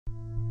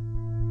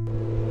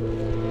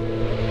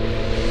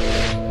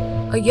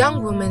A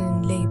young woman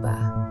in labor,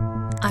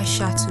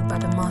 Aishatu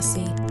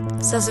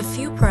Badamasi, says a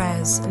few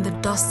prayers in the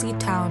dusty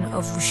town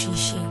of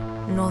Rushishi,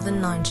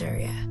 northern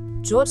Nigeria.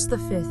 George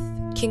V,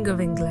 King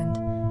of England,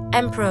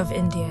 Emperor of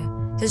India,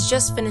 has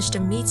just finished a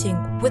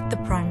meeting with the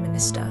Prime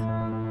Minister.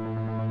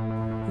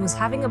 He was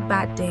having a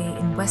bad day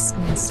in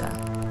Westminster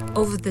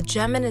over the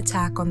German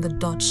attack on the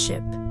Dutch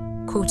ship,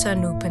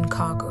 Open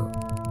Cargo.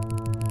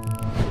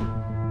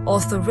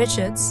 Arthur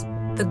Richards,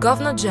 the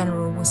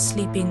Governor-General, was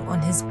sleeping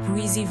on his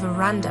breezy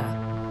veranda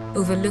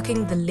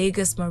overlooking the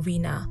Lagos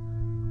Marina,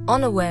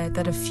 unaware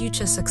that a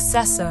future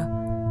successor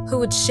who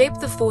would shape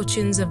the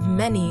fortunes of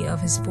many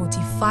of his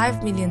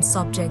 45 million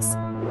subjects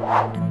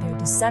and their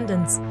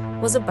descendants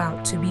was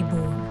about to be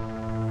born.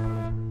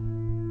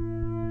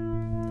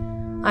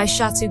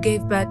 Aishatu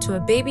gave birth to a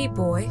baby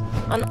boy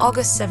on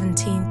August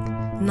 17,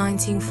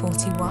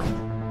 1941,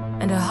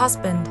 and her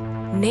husband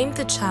named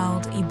the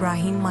child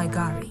Ibrahim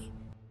Maigari.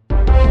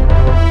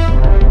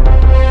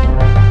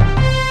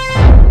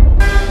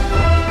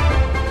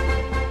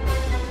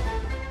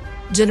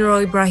 General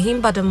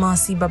Ibrahim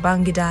Badamasi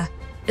Babangida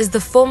is the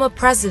former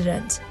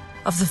president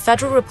of the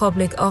Federal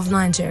Republic of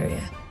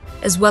Nigeria,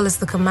 as well as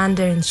the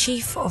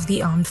commander-in-chief of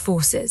the armed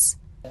forces.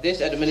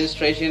 This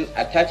administration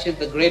attaches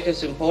the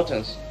greatest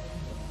importance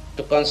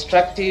to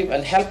constructive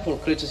and helpful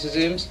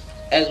criticisms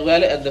as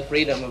well as the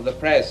freedom of the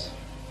press,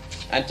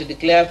 and to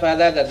declare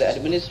further that the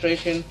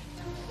administration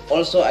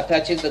also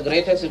attaches the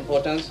greatest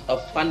importance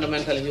of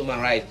fundamental human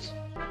rights.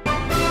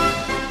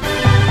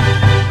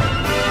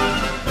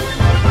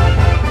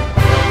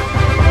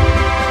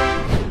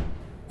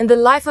 In the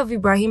life of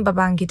Ibrahim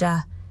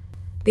Babangida,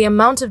 the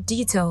amount of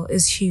detail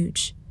is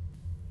huge,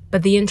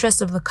 but the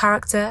interest of the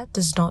character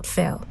does not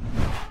fail.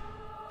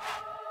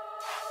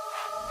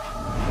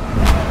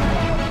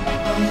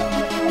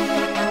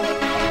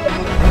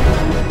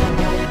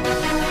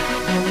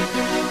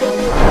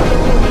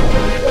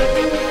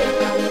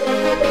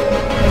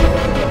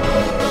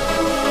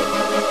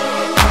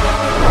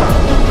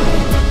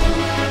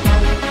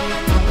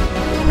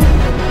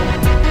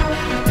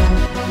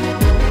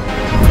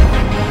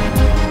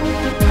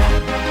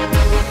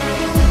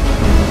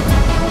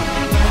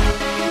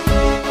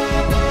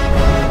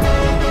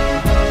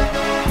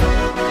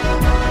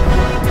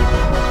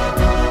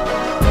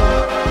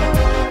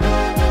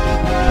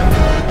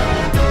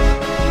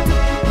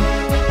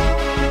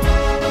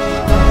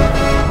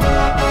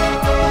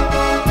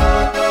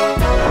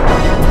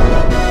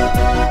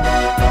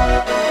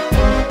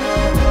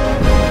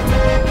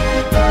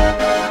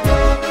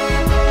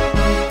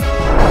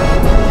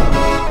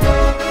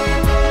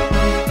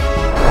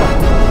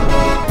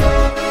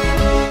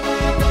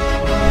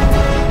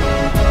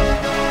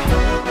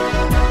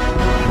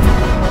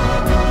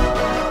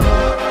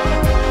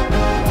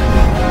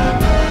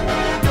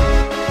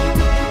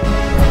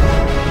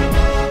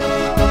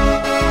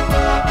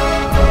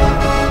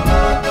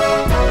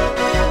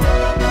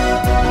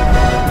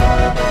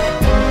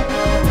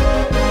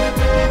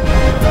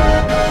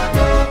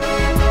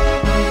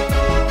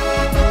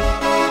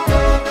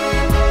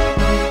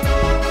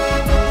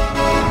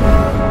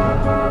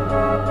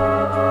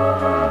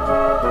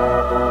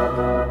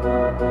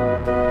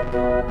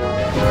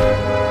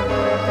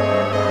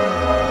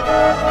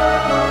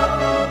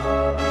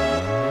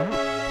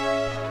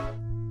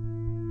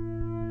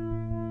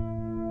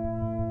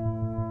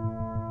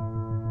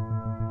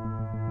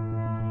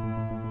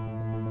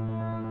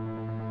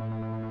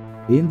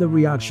 In the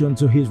reaction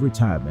to his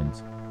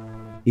retirement,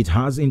 it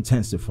has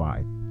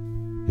intensified.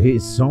 He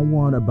is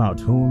someone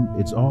about whom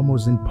it's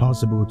almost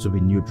impossible to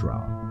be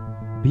neutral.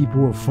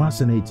 People are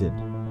fascinated,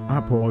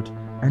 appalled,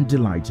 and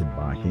delighted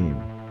by him.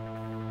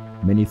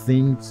 Many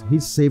think he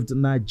saved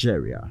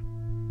Nigeria.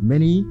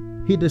 Many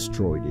he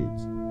destroyed it.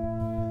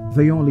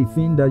 The only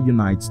thing that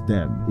unites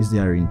them is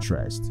their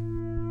interest.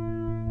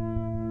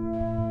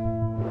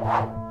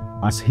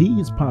 As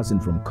he is passing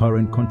from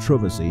current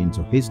controversy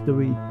into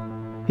history,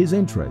 his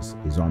interest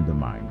is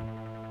undermined.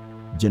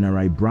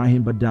 General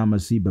Ibrahim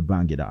Badamasi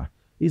Babangida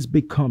is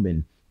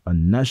becoming a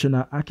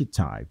national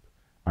archetype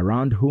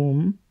around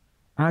whom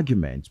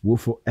arguments will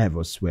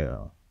forever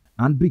swell.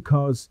 And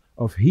because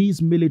of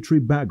his military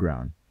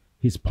background,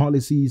 his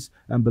policies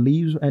and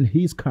beliefs and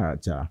his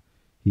character,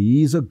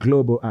 he is a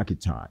global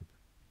archetype.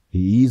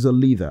 He is a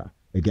leader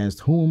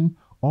against whom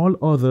all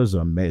others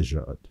are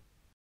measured.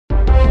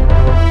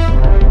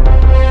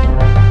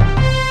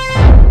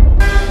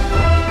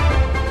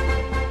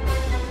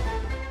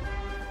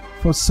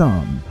 For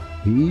some,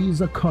 he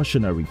is a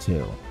cautionary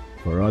tale.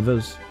 For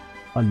others,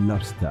 a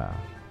love star.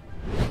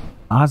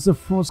 As a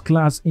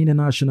first-class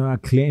international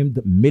acclaimed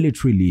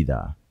military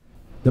leader,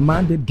 the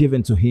mandate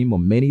given to him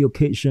on many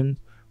occasions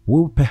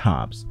will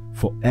perhaps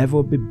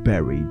forever be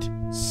buried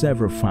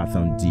several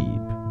fathoms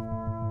deep.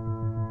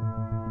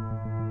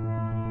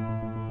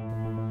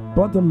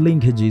 But the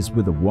linkages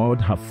with the world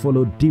have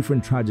followed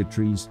different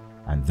trajectories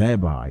and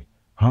thereby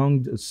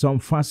hung some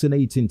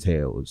fascinating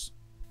tales.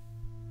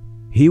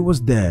 He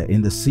was there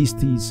in the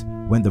 60s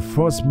when the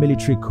first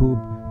military coup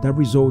that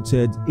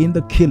resulted in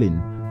the killing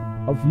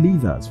of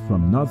leaders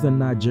from northern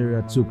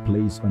Nigeria took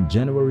place on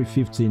January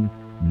 15,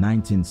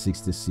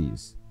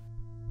 1966.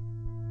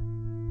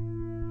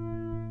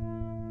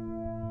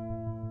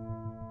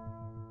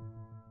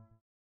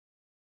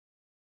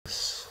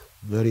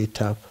 Very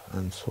tough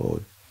and so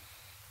on.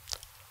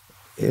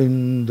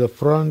 In the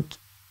front,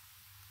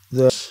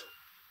 the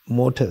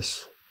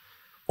motors,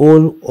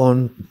 all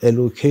on a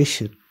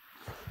location,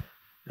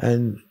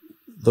 and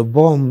the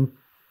bomb,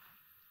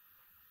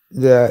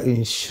 they are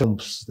in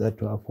chunks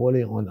that were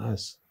falling on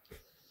us.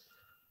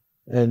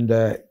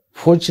 And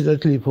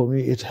fortunately for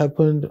me, it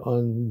happened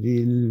on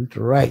the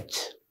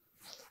right.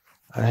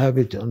 I have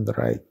it on the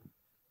right.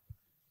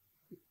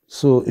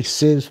 So it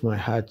saves my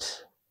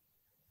heart.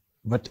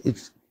 But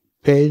it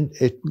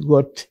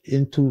got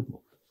into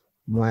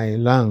my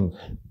lung.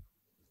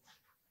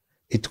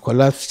 It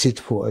collapsed it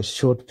for a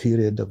short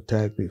period of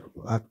time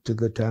after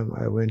the time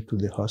I went to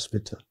the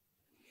hospital.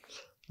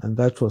 And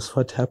that was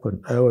what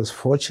happened. I was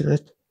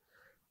fortunate.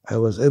 I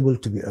was able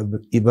to be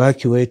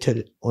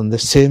evacuated on the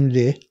same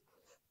day,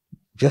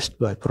 just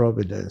by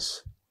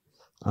providence.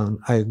 And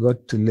I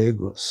got to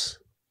Lagos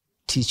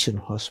Teaching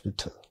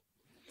Hospital.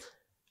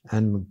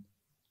 And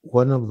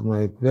one of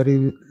my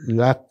very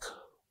luck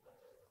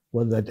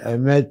was that I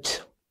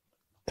met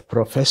a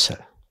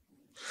professor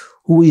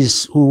who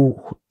is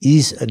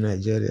a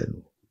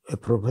Nigerian, a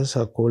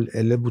professor called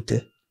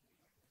Elebute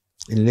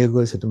in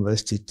Lagos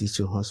University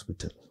Teaching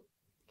Hospital.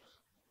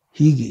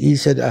 He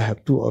said, I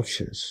have two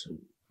options.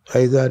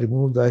 Either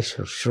remove that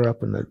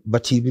shrapnel,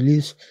 but he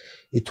believes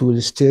it will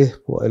stay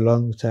for a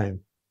long time.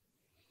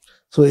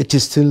 So it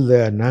is still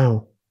there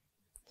now.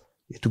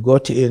 It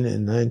got in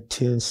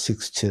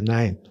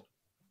 1969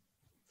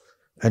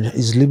 and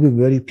is living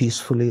very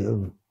peacefully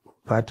in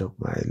part of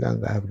my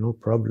lung. I have no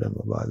problem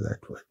about that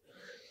one.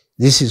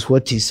 This is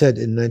what he said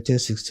in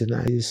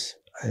 1969.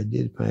 I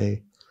did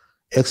my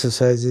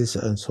exercises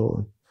and so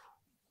on.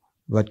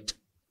 But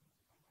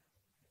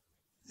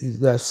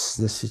that's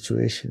the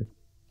situation.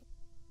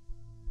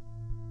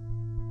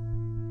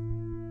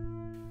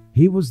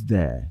 He was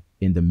there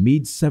in the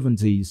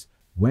mid-70s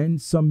when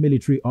some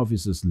military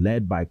officers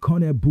led by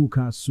Colonel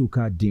Buka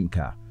Suka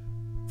Dimka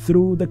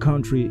threw the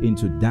country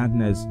into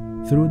darkness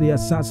through the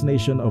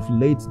assassination of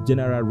late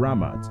General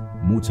Ramat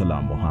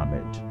Murtala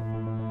Mohammed.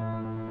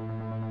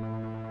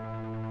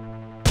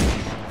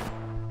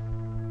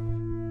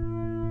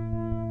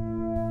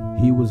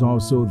 He was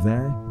also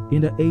there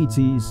in the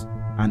 80s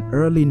and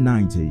early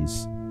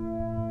 90s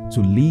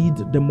to lead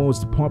the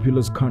most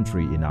populous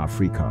country in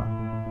Africa.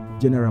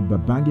 General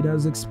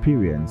Babangida's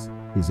experience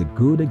is a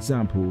good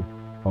example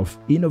of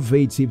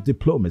innovative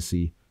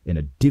diplomacy in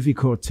a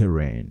difficult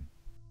terrain.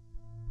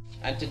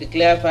 And to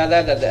declare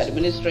further that the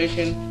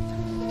administration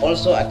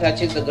also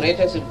attaches the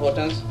greatest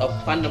importance of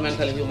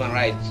fundamental human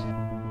rights.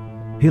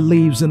 He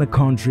lives in a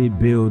country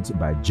built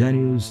by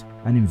genius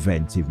and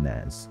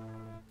inventiveness.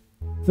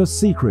 The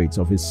secrets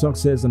of his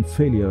success and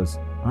failures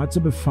are to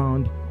be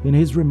found in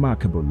his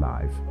remarkable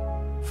life,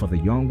 for the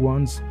young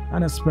ones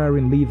and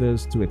aspiring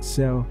leaders to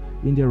excel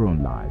in their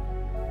own life.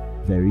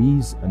 There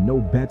is no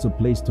better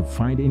place to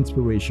find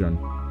inspiration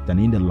than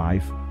in the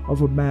life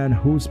of a man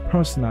whose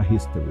personal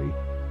history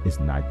is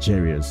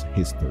Nigeria's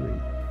history,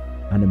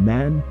 and a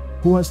man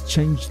who has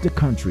changed the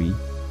country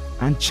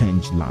and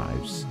changed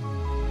lives.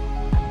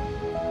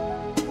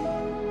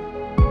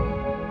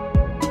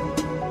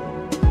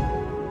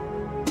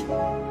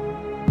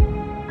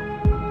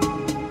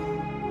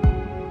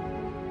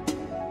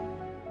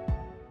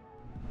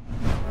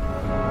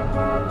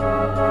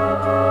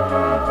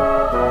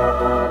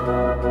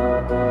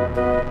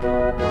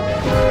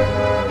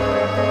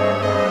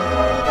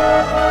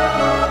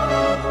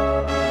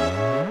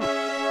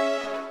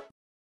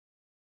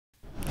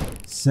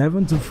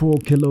 "74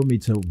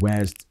 kilometers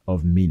west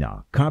of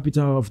Minna,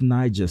 capital of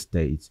Niger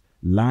State,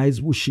 lies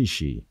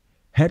Wushishi,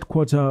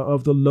 headquarters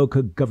of the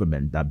local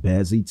government that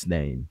bears its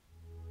name.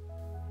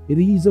 It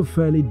is a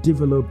fairly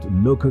developed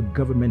local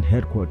government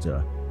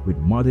headquarters with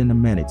modern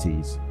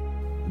amenities.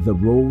 The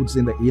roads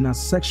in the inner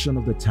section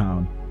of the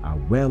town are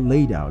well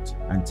laid out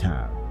and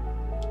tarred.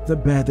 They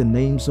bear the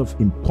names of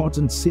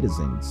important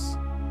citizens.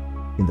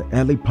 In the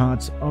early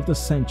part of the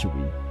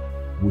century,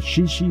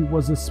 Wushishi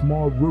was a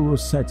small rural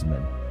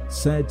settlement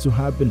said to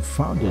have been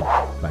founded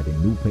by the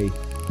Nupe,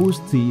 who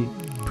still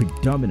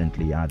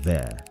predominantly are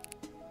there.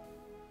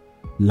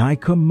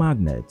 Like a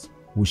magnet,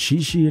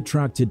 Wushishi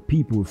attracted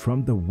people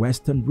from the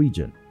western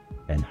region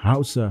and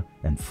Hausa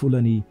and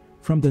Fulani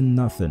from the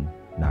northern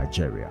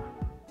Nigeria,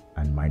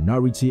 and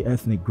minority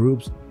ethnic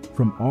groups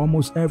from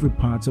almost every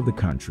part of the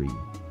country.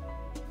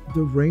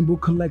 The rainbow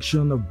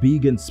collection of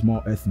big and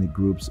small ethnic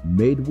groups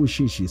made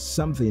Wushishi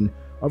something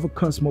of a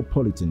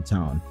cosmopolitan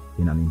town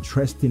in an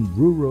interesting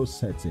rural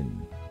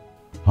setting.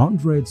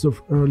 Hundreds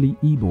of early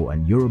Igbo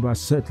and Yoruba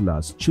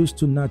settlers chose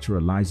to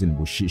naturalize in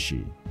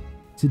Wushishi.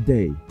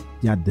 Today,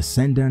 their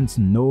descendants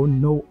know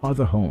no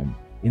other home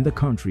in the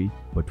country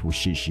but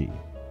Wushishi.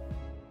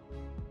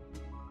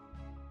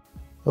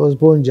 I was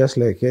born just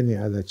like any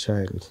other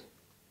child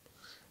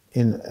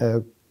in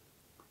a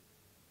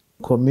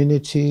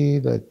community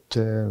that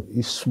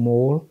is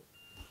small.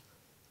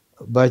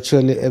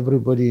 Virtually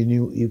everybody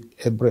knew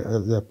every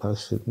other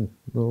person.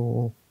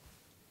 No,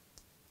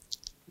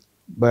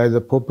 but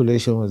the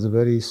population was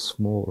very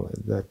small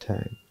at that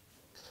time.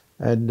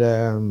 And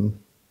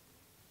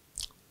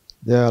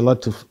there are a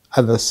lot of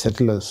other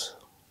settlers.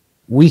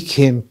 We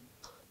came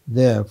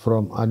there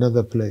from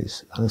another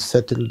place and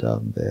settled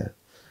down there.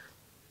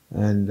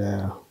 And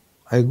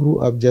I grew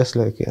up just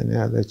like any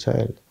other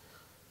child.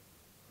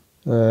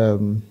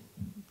 Got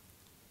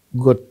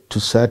to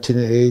certain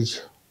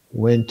age,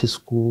 went to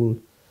school,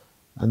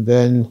 and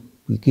then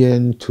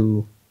began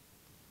to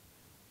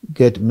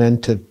get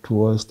mentored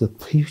towards the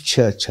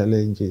future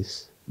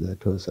challenges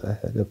that was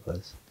ahead of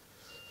us.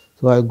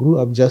 So I grew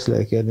up just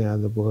like any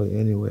other boy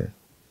anywhere.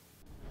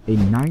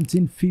 In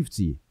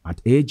 1950,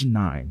 at age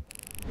 9,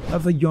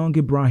 the young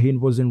Ibrahim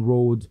was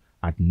enrolled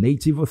at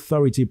Native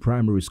Authority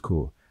Primary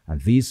School,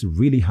 and this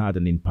really had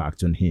an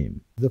impact on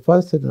him. The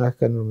first thing I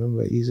can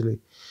remember easily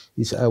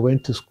is I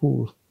went to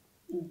school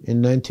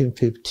in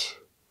 1950.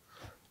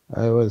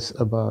 I was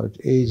about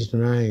age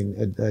 9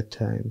 at that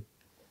time.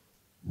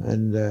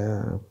 And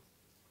the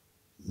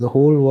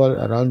whole world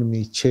around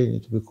me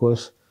changed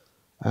because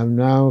I'm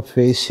now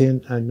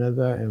facing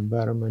another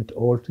environment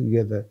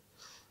altogether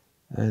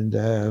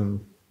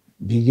and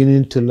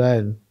beginning to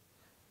learn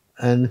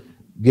and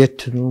get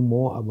to know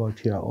more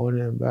about your own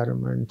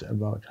environment,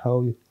 about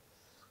how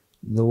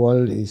the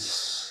world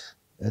is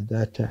at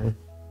that time.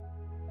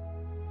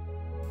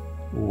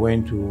 We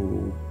went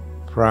to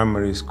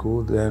primary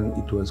school, then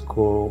it was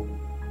called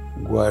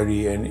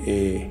Gwari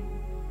NA,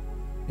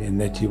 a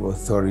Native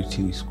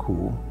Authority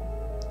school.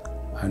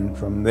 And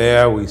from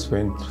there we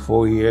spent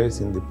 4 years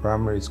in the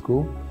primary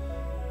school.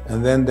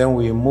 And then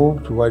we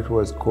moved to what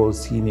was called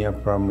senior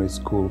primary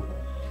school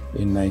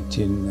in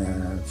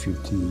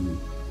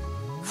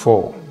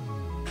 1954.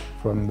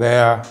 From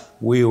there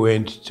we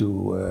went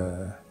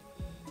to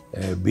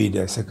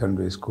Bida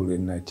Secondary School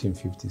in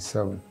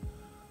 1957.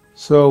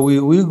 So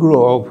we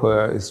grew up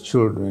as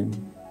children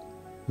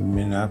in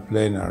Mina,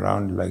 playing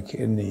around like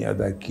any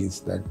other kids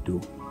that do.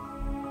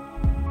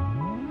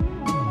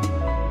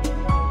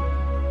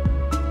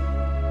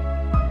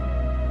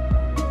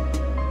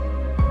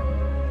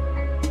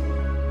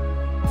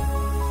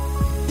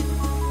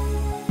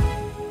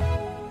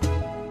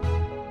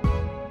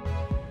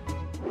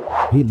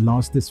 He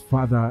lost his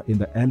father in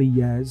the early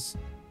years,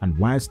 and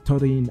while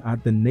studying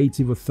at the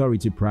Native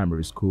Authority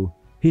Primary School,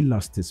 he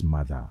lost his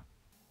mother.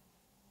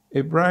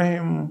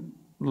 Ibrahim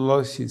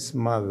lost his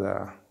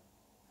mother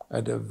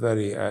at a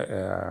very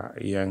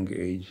young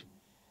age.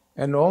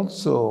 And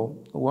also,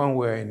 when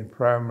we were in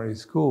primary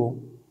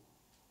school,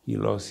 he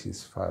lost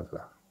his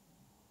father.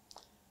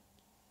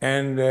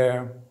 And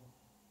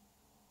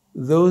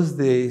those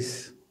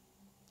days,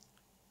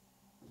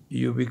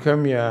 you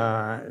become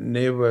your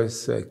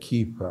neighbor's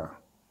keeper.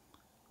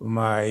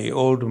 My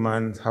old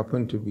man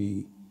happened to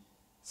be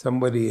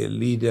somebody, a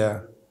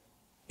leader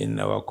in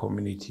our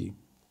community.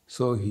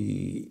 So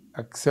he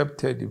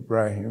accepted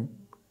Ibrahim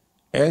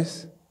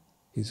as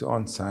his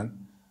own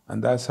son,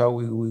 and that's how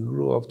we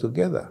grew up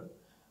together.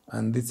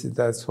 And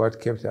that's what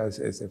kept us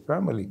as a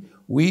family.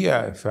 We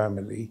are a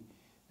family,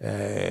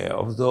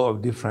 although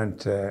of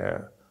different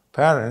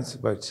parents,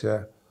 but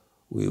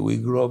we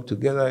grew up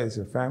together as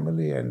a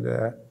family, and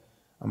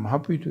I'm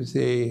happy to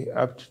say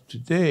up to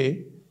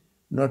today,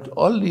 not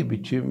only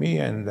between me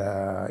and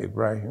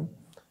Ibrahim,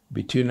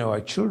 between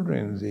our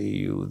children,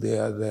 they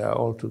are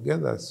all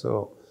together.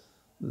 So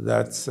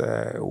that's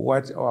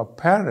what our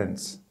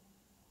parents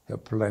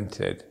have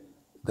planted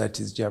that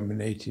is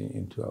germinating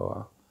into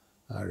our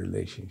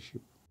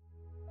relationship.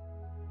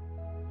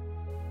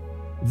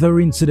 The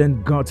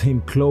incident got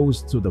him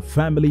close to the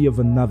family of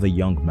another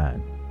young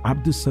man,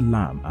 Abdul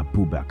Salam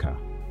Abubakar,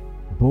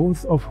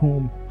 both of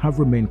whom have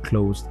remained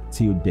close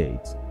till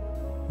date.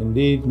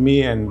 Indeed,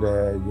 me and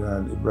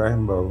General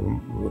Ibrahim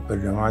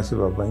Badamasi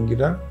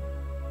Babangida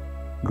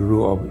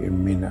grew up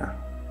in Mina.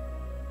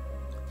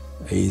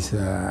 He's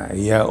a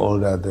year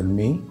older than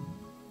me,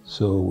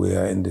 so we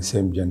are in the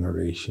same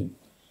generation.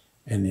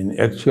 And in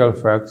actual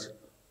fact,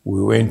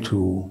 we went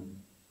to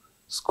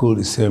school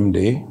the same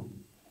day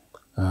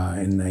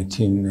in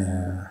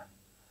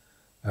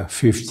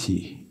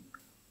 1950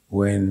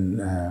 when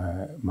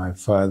my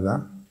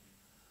father,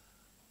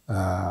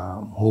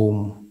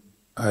 whom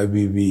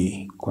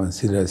IBB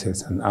considers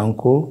as an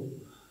uncle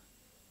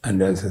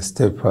and as a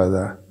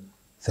stepfather,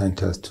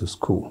 sent us to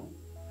school.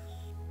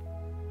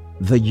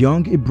 The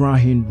young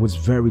Ibrahim was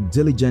very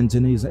diligent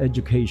in his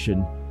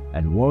education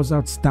and was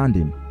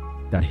outstanding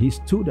that he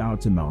stood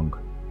out among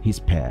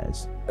his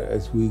peers.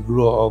 As we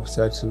grew up,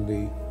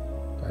 certainly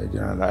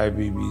General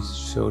IBB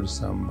showed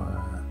some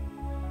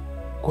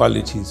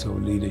qualities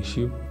of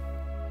leadership.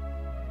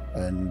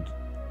 And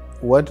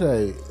what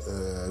I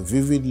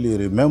vividly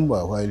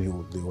remember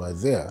while they were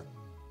there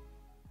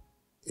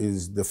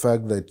is the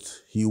fact that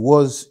he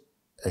was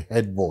a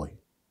head boy,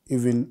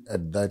 even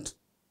at that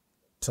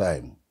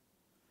time,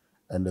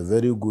 and a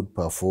very good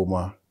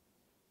performer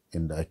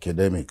in the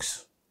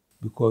academics.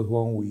 because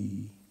when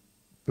we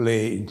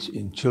play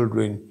in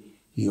children,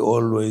 he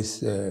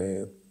always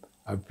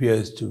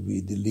appears to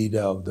be the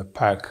leader of the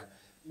pack,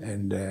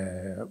 and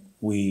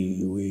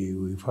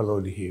we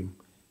followed him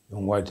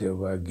in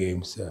whatever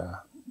games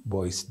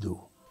boys do.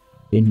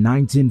 In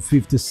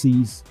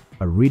 1956,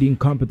 a reading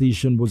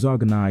competition was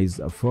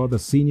organized for the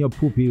senior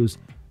pupils,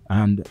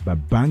 and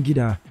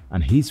Babangida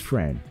and his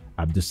friend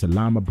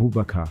Abdusalam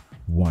Abubakar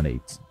won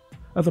it.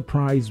 The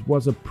prize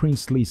was a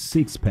princely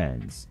 6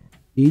 pence.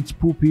 Each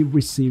pupil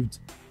received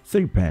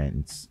 3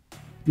 pence.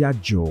 Their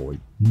joy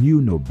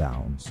knew no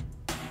bounds.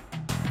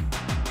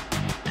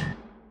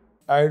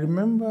 I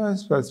remember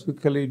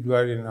specifically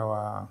during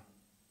our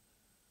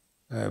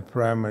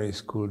primary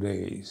school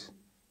days.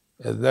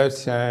 At that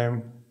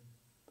time,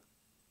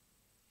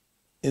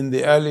 in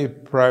the early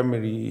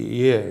primary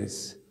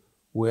years,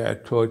 we were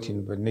taught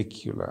in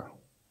vernacular.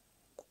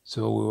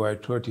 So we were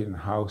taught in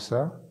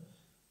Hausa.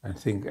 I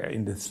think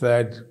in the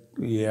 3rd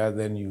year,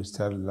 then you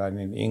start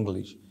learning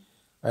English.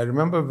 I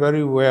remember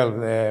very well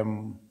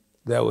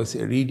there was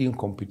a reading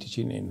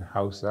competition in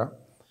Hausa,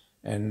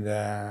 and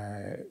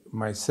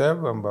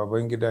myself and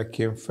Babangida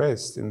came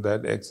first in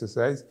that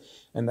exercise.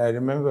 And I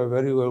remember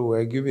very well we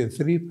were given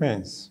 3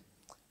 pence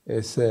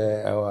as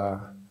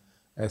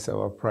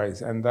our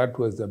prize, and that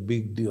was a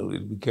big deal.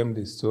 It became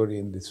the story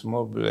in the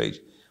small village.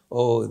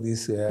 Oh,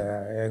 these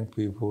young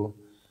people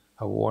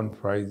have won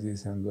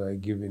prizes and were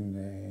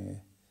given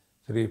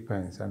 3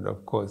 pence, and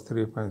of course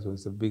 3 pence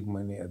was a big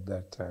money at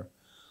that time.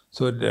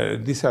 So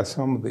these are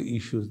some of the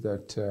issues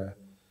that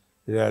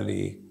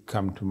really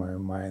come to my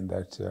mind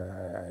that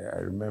I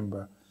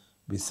remember,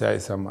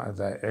 besides some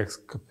other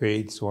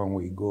escapades when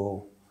we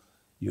go,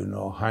 you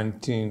know,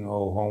 hunting,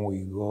 or when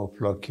we go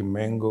plucking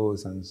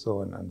mangoes and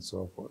so on and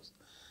so forth.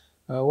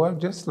 Well,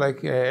 just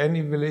like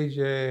any village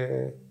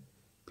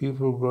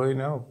people growing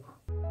up.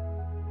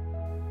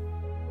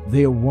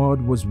 The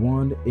award was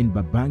won in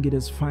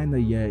Babangida's final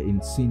year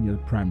in senior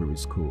primary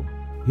school.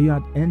 He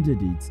had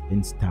ended it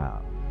in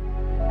style.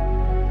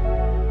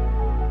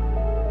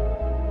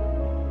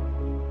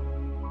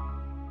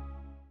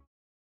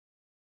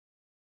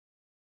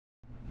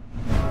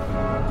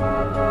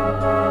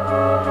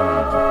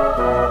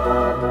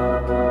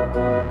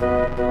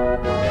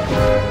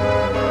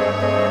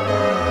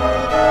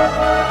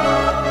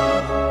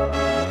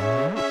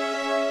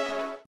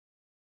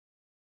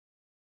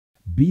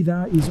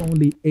 Bida is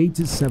only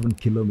 87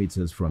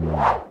 kilometers from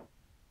Mina.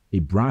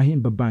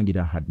 Ibrahim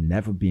Babangida had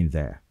never been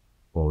there,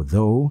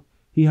 although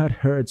he had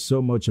heard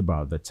so much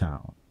about the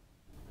town.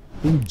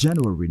 In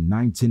January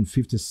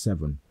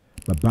 1957,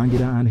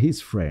 Babangida and his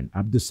friend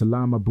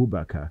Abdusalam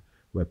Abubakar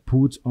were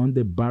put on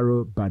the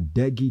Baro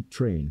Badegi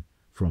train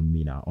from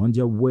Mina on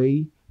their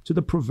way to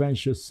the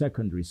provincial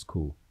secondary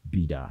school,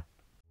 Bida.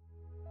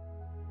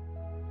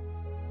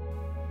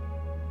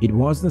 It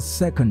was the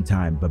second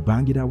time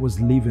Babangida was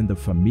leaving the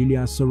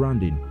familiar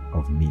surrounding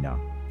of Mina,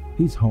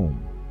 his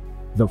home.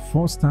 The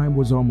first time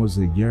was almost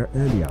a year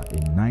earlier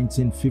in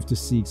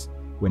 1956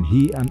 when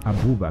he and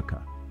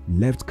Abubakar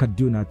left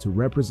Kaduna to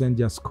represent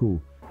their school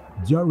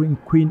during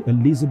Queen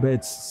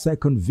Elizabeth's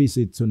second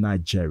visit to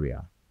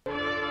Nigeria.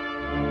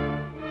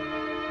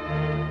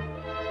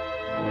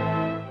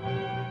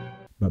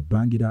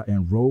 Babangida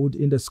enrolled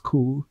in the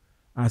school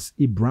as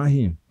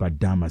Ibrahim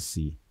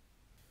Badamasi.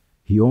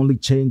 He only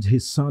changed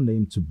his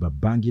surname to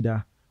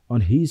Babangida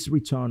on his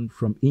return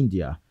from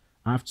India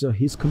after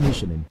his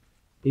commissioning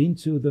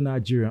into the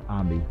Nigerian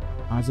Army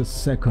as a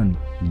second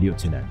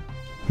lieutenant.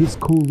 His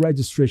school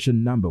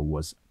registration number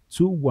was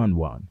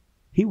 211.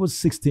 He was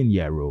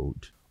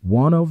 16-year-old.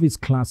 One of his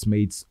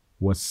classmates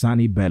was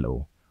Sani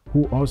Bello,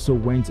 who also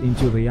went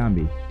into the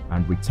army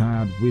and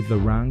retired with the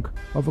rank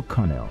of a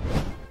colonel.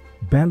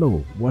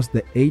 Bello was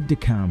the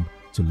aide-de-camp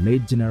to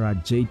late General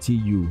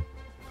JTU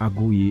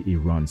Aguiyi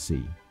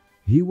Ironsi.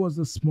 He was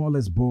the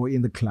smallest boy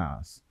in the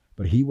class,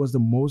 but he was the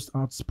most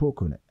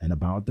outspoken and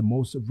about the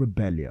most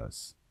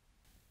rebellious.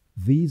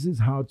 This is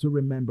how to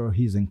remember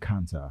his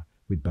encounter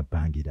with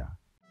Babangida.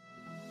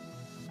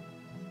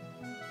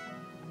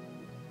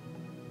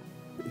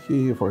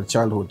 He, for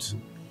childhood,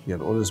 he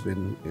had always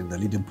been in the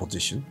leading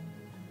position.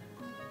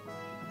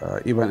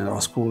 Even in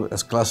our school,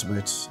 as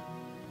classmates,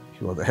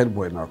 he was the head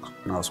boy in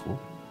our school.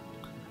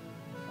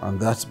 And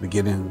that's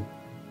beginning,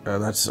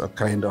 that's a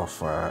kind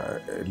of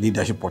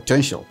leadership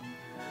potential.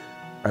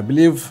 I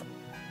believe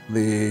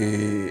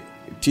the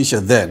teacher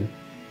then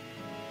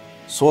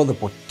saw the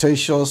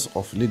potentials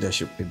of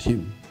leadership in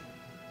him.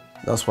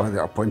 That's why they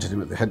appointed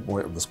him as the head boy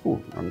of the school,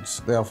 and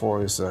therefore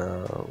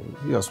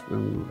he has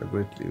been a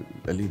great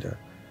leader.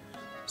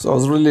 So I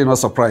was really not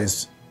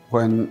surprised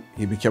when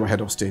he became head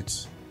of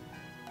state,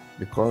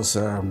 because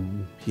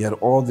he had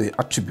all the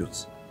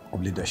attributes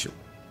of leadership.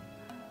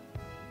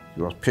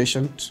 He was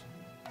patient,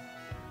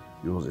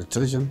 he was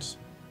intelligent,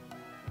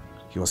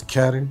 he was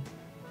caring,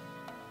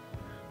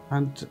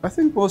 and I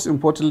think most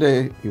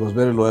importantly, he was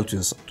very loyal to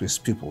his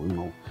people. You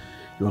know,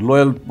 he was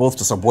loyal both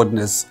to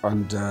subordinates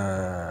and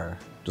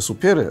the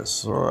superiors.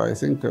 So I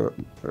think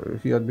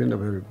he had been a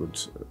very good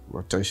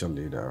potential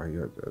leader. He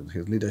had,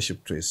 his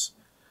leadership traits.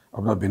 I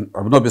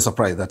would not be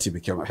surprised that he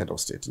became a head of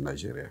state in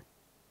Nigeria.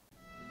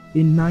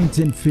 In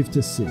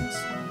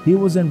 1956, he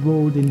was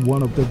enrolled in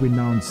one of the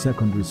renowned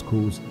secondary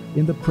schools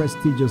in the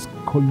prestigious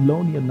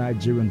colonial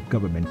Nigerian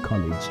government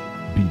college,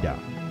 Bida.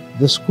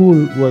 The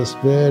school was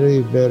very,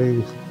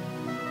 very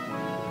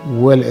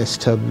well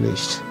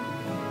established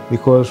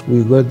because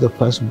we got the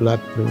first black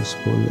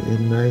principal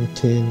in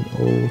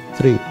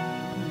 1903.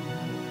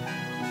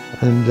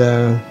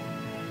 And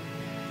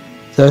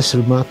that's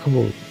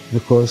remarkable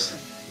because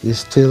it's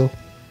still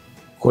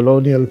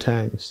colonial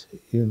times,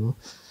 you know.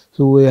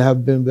 So we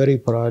have been very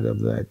proud of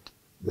that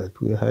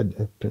we had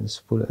a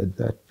principal at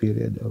that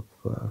period of,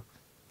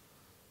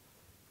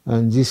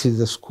 and this is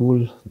the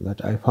school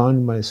that I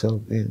found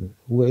myself in.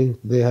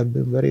 They have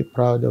been very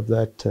proud of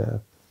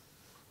that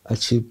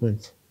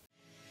achievement.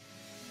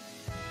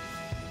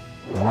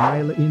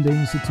 While in the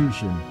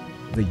institution,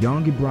 the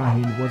young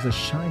Ibrahim was a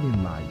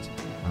shining light,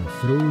 and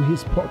through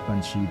his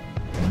sportsmanship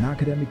and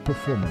academic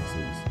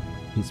performances,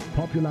 his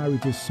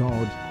popularity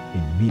soared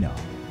in Mina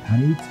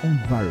and its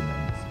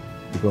environment.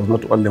 Because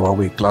not only were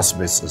we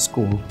classmates in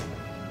school,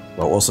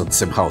 but also in the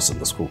same house in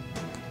the school.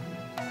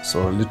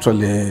 So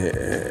literally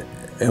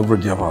every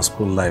day of our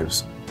school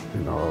lives,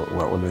 you know,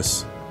 we're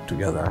always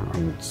together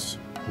and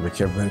we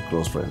became very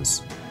close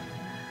friends.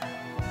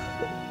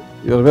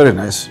 He was very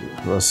nice.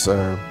 He was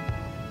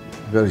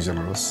very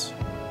generous,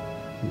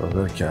 he was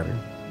very caring,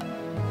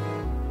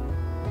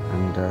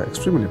 and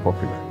extremely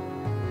popular.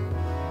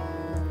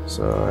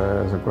 So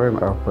as a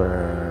growing up,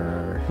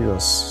 he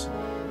was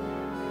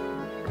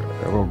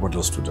a role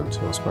model student.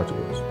 He was quite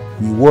good.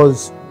 He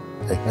was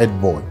a head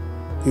boy,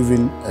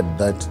 even at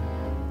that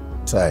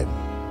time,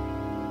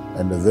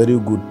 and a very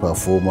good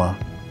performer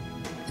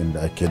in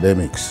the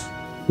academics.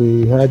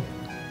 We had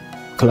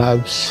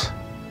clubs,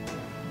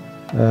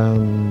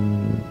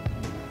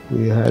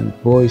 we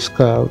had Boy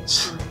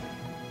Scouts,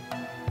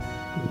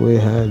 we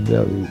had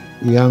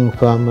young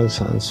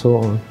farmers and so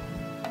on.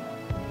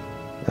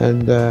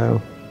 And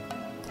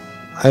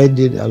I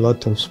did a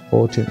lot of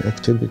sporting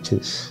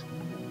activities.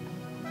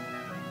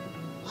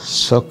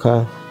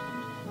 Soccer,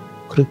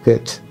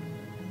 cricket,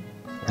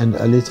 and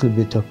a little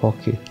bit of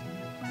hockey.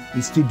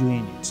 He's still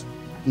doing it.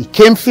 He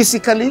came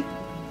physically,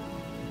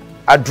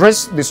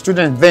 addressed the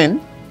students then,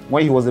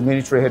 when he was the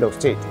military head of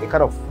state, a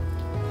kind of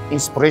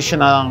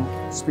inspirational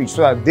speech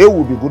so that they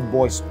would be good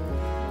boys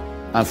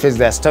and face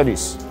their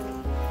studies.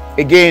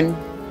 Again,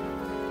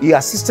 he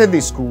assisted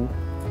the school,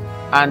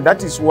 and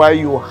that is why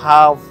you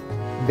have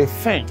the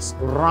fence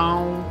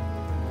around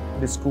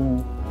the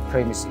school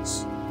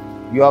premises.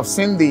 You have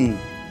seen the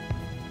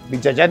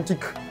gigantic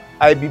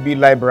IBB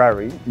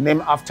library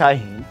named after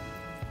him.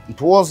 It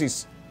was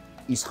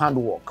his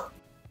handwork.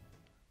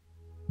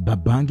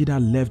 Babangida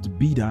left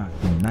Bida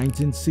in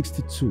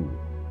 1962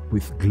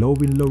 with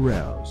glowing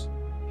laurels.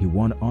 He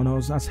won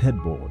honors as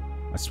head boy,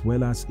 as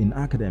well as in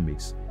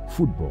academics,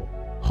 football,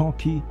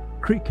 hockey,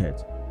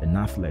 cricket, and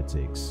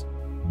athletics.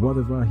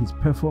 Whatever his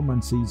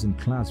performances in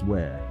class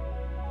were,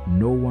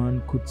 no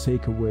one could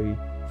take away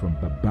from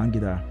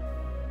Babangida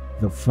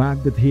the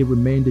fact that he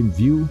remained in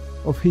view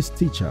of his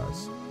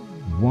teachers,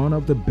 one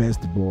of the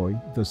best boys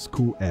the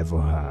school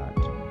ever had.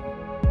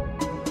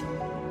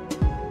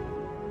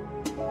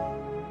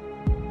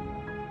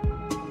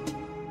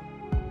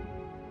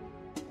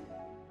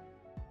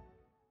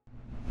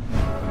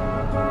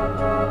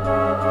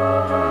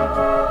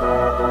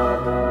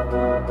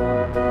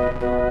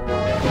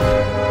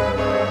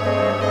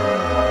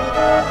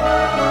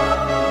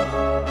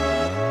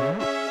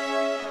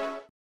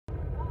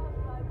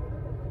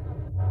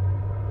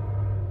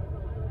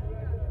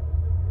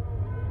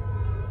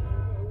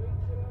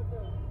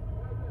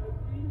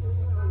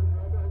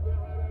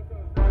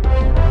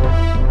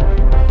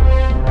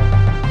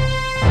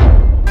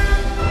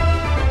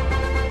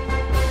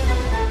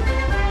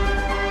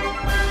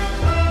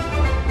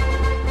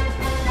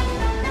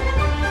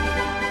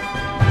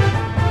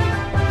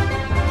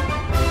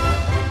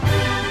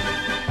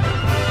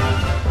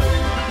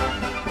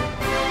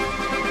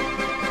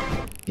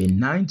 In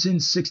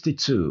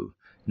 1962,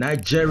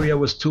 Nigeria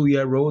was 2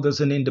 years old as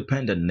an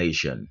independent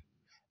nation.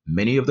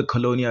 Many of the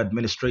colonial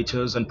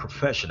administrators and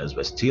professionals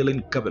were still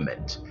in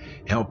government,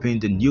 helping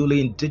the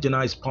newly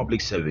indigenized public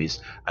service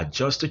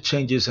adjust to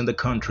changes in the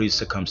country's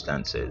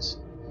circumstances.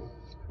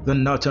 The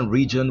northern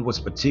region was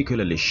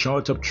particularly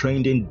short of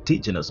trained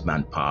indigenous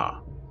manpower.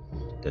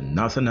 The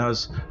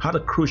Northerners had a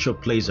crucial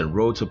place and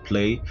role to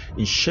play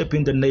in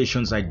shaping the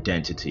nation's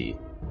identity.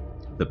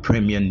 The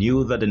Premier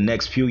knew that the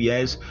next few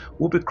years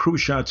would be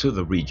crucial to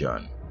the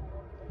region.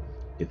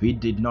 If it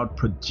did not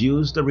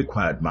produce the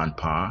required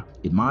manpower,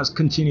 it must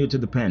continue to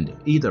depend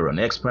either on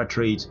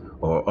expatriates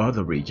or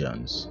other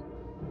regions.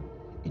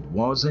 It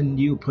was a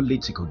new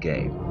political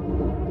game.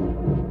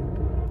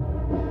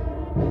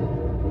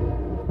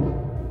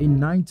 In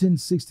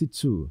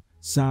 1962,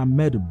 Sir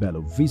Ahmedu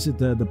Bello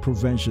visited the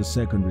provincial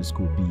secondary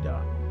school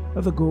Bida.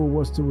 The goal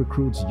was to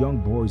recruit young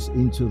boys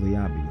into the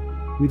army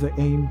with the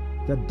aim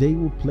that they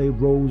would play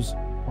roles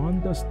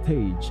on the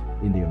stage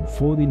in the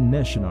unfolding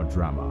national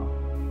drama.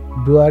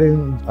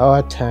 During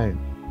our time,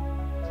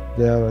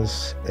 there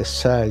was a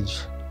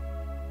surge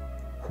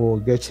for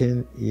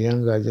getting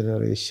younger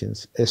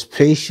generations,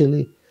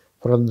 especially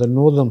from the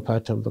northern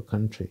part of the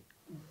country,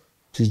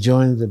 to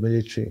join the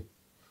military.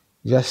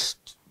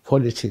 Just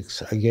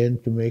politics, again,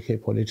 to make a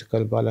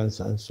political balance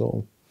and so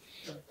on.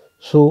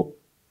 So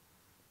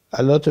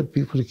a lot of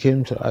people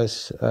came to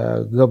us,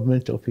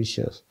 government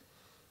officials,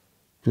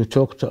 to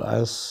talk to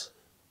us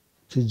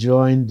to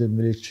join the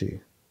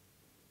military.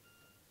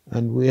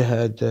 And we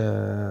had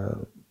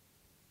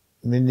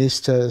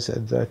ministers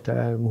at that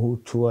time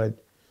who toured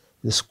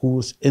the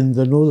schools in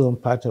the northern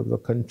part of the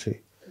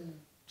country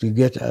to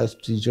get us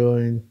to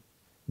join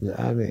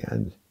the army.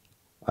 And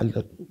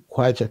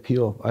quite a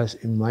few of us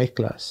in my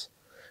class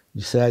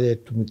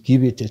decided to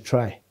give it a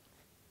try.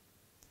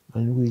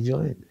 And we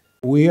joined.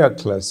 We are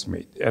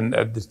classmates, and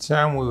at the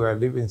time we were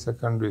leaving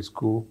secondary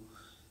school,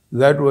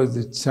 that was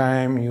the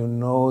time, you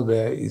know,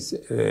 there is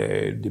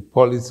the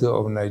policy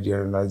of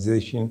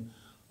Nigerianization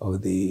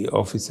of the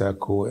officer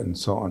corps and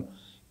so on.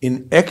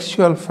 In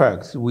actual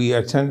fact, we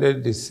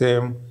attended the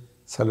same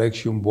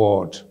selection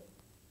board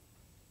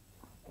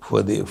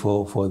for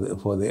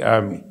the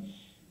army.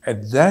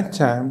 At that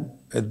time,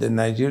 at the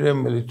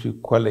Nigerian Military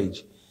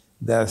College,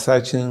 there are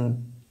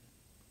certain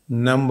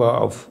number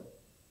of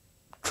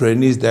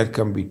trainees that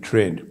can be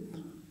trained.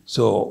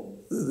 So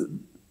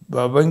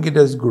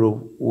Babangida's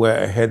group were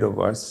ahead of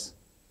us.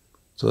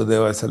 So they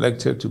were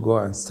selected to go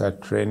and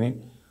start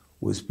training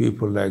with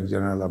people like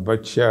General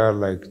Abacha,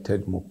 like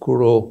Ted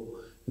Mukuro,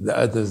 the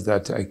others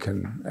that I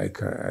can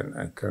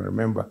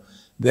remember.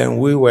 Then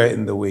we were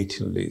in the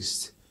waiting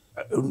list.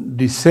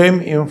 The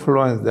same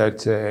influence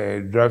that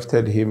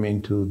drafted him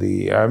into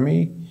the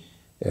army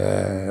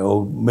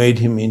or made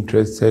him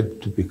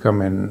interested to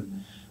become an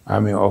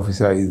army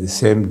officer is the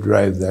same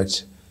drive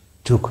that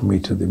took me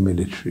to the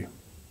military.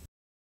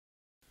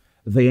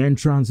 The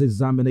entrance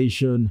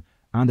examination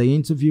and the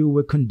interview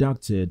were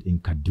conducted in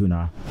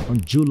Kaduna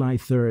on July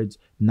 3rd,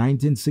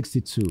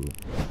 1962.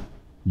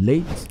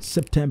 Late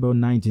September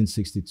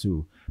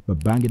 1962,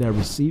 Babangida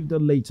received a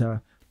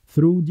letter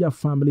through their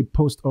family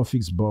post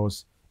office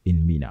box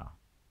in Mina.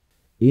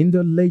 In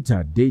the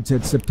letter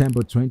dated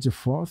September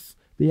 24th,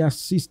 the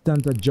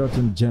Assistant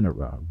Adjutant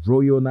General,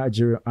 Royal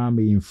Nigerian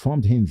Army,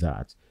 informed him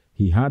that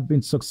he had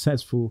been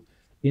successful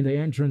in the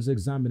entrance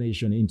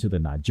examination into the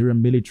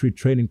Nigerian Military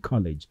Training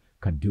College,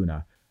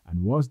 Kaduna,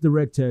 and was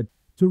directed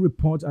to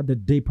report at the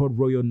Depot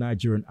Royal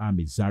Nigerian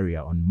Army,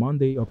 Zaria, on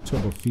Monday,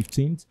 October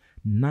 15,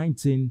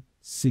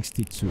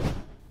 1962.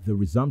 The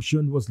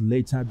resumption was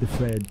later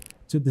deferred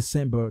to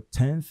December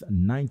 10,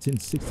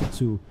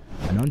 1962,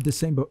 and on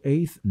December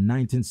 8,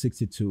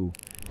 1962,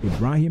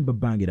 Ibrahim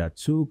Babangida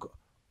took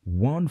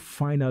one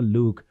final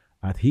look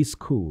at his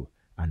school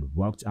and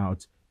walked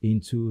out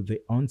into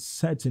the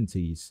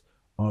uncertainties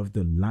of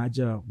the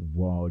larger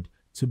world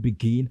to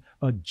begin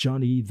a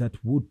journey that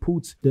would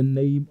put the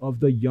name of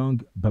the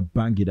young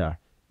Babangida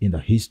in the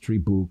history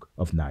book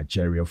of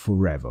Nigeria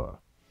forever.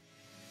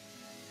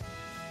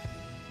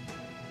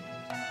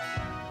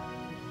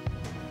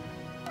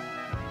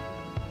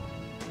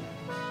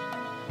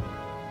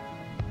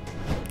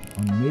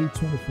 On May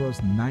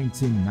 21st,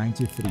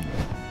 1993,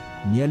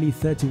 nearly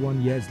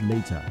 31 years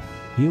later,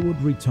 he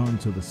would return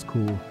to the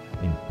school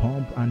in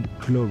pomp and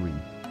glory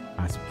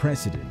as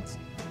president.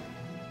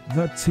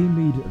 The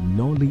timid,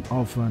 lonely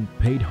orphan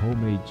paid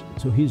homage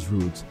to his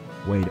roots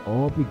where it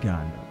all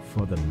began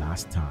for the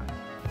last time.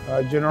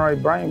 General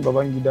Ibrahim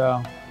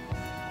Badamasi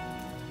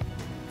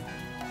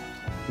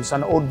is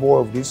an old boy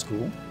of this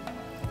school.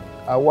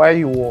 While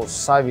he was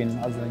serving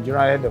as the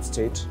Nigerian head of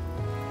state,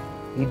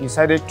 he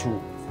decided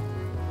to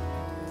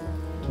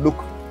look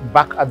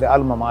back at the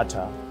alma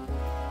mater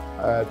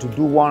to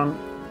do one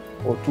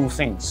or two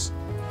things.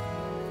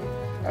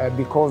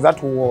 Because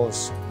that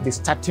was the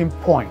starting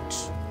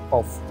point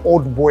of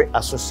Old Boy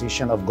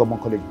Association of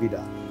Government College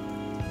Bida.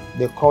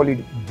 They call it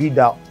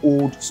Bida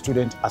Old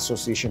Student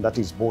Association, that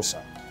is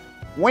BOSA.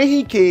 When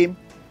he came,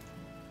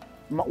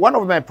 one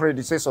of my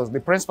predecessors,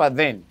 the principal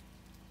then,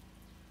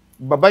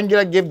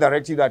 Babangida gave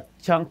directive that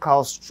young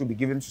cows should be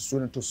given to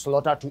students to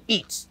slaughter to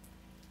eat.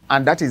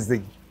 And that is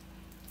the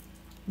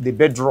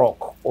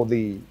bedrock or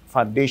the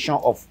foundation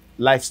of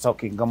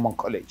livestock in Government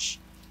College.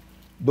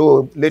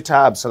 Though later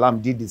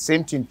Absalam did the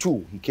same thing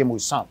too, he came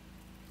with some.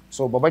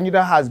 So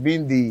Babangida has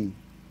been the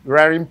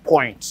rearing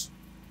point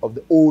of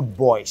the old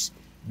boys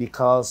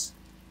because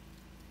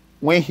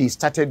when he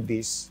started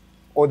this,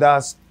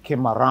 others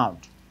came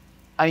around.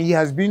 And he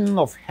has been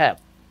of help.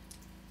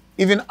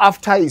 Even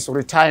after his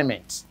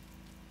retirement,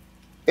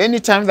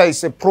 anytime there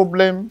is a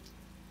problem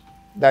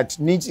that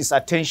needs his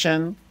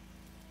attention,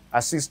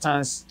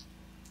 assistance,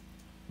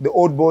 the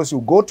old boys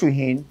will go to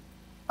him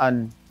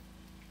and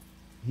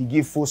he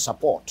gives full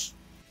support.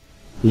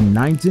 In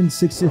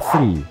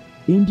 1963,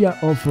 India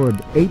offered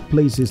 8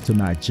 places to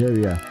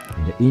Nigeria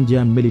in the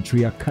Indian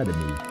Military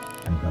Academy,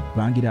 and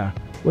Babangida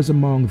was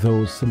among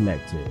those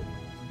selected.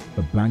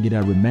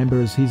 Babangida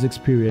remembers his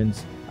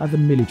experience at the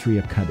military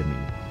academy.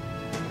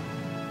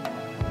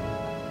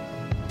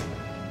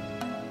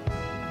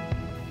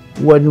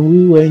 When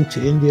we went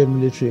to India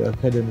Military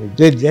Academy,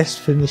 they just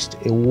finished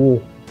a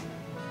war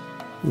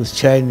with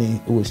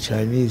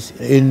Chinese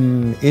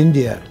in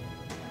India.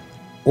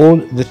 All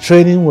the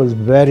training was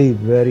very,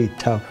 very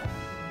tough.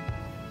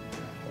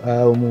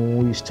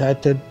 We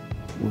started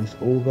with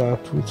over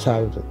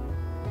 2,000,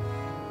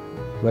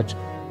 but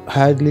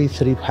hardly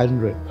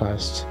 300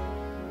 passed.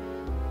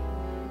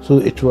 So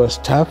it was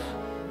tough,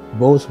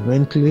 both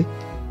mentally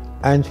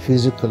and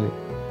physically.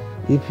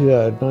 If you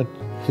are not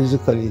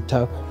physically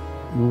tough,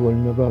 you will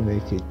never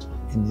make it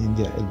in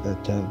India at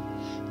that time.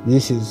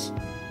 This is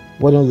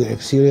one of the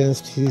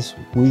experiences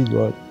we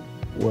got,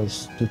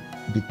 was to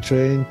be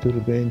trained to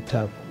remain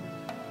tough.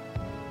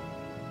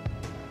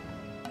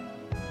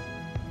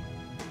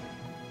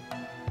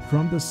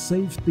 From the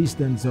safe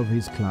distance of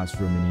his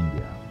classroom in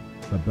India,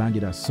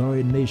 Babangida saw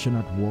a nation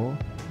at war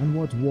and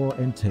what war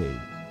entailed.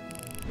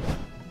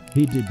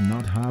 He did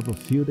not have a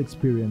field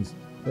experience,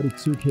 but it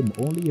took him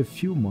only a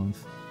few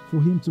months for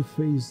him to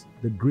face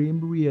the grim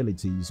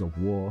realities of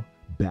war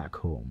back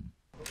home.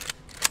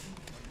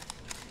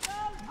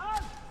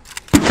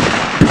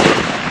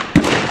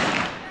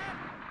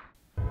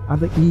 At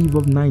the eve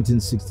of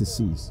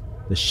 1966,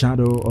 the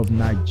shadow of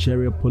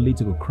Nigeria's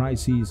political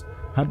crisis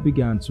had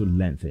begun to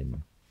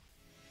lengthen,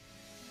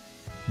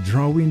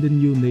 drawing the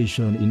new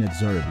nation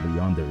inexorably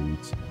under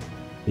it.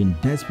 In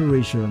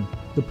desperation,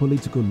 the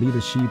political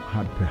leadership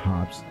had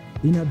perhaps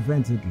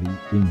inadvertently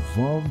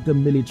involved the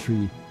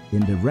military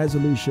in the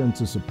resolution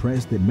to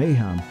suppress the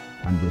mayhem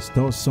and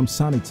restore some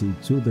sanity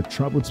to the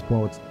troubled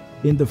spot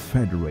in the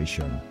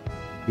Federation.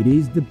 It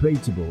is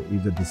debatable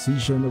if the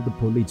decision of the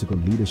political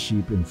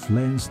leadership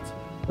influenced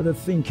the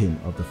thinking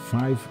of the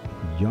 5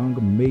 young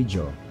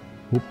majors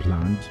who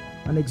planned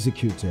and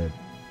executed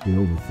the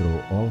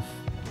overthrow of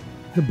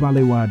the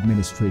Balewa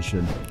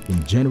administration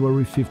in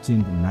January 15,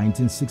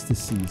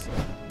 1966,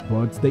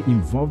 but the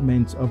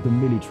involvement of the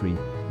military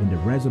in the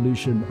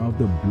resolution of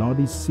the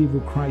bloody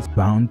civil crisis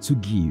bound to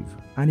give,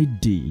 and it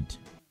did.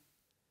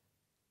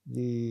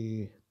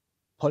 The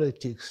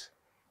politics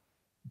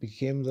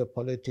became the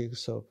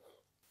politics of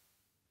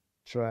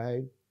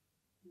tribe,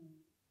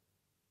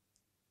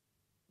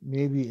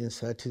 maybe in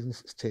certain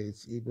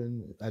states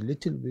even a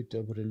little bit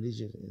of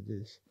religion in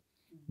this,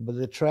 but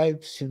the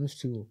tribe seems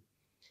to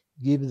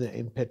give the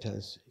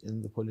impetus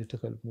in the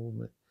political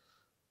movement.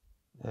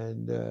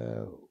 And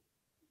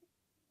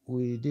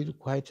we did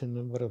quite a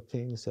number of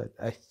things that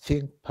I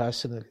think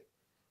personally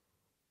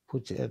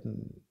put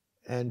an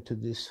end to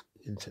this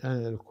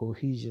internal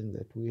cohesion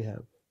that we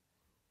have.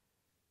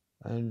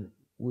 And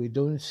we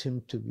don't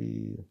seem to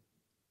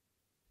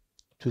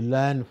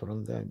learn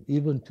from them.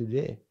 Even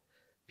today,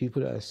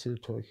 people are still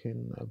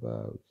talking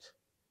about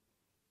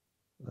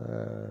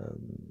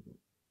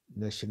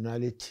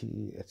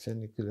nationality,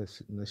 ethnic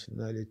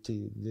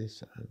nationality,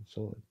 this and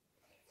so on,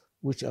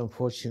 which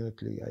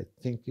unfortunately I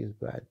think is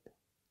bad.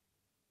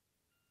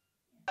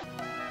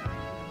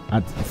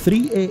 At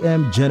 3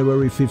 a.m.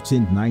 January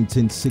 15,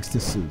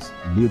 1966,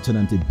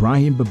 Lieutenant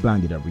Ibrahim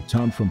Babangida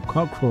returned from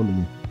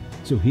cockrolling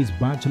to his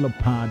bachelor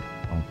pad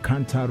on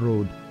Kanta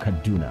Road,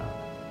 Kaduna.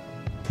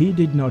 He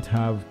did not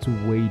have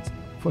to wait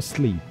for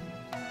sleep.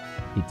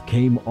 It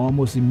came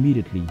almost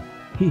immediately.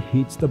 He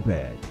hit the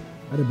bed.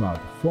 At about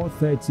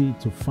 4:30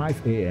 to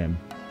 5 a.m.,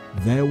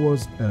 there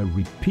was a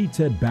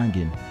repeated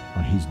banging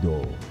on his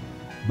door.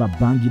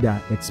 Babangida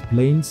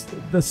explains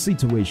the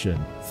situation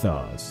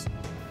thus.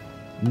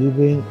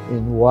 Living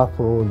in Wharf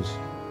Roads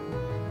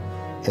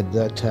at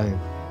that time,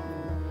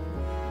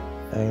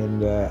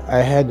 and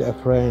I had a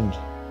friend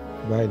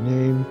by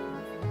name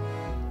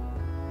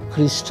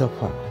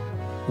Christopher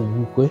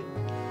Ubukwe.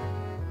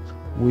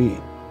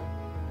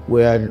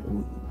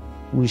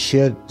 We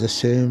shared the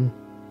same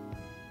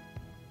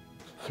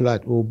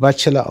flat, or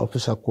bachelor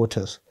officer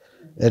quarters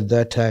at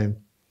that time.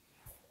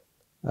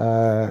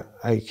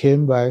 I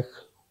came back.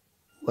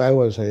 I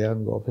was a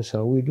young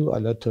officer. We do a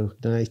lot of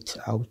night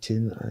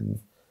outing and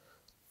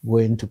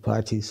going to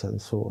parties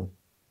and so on.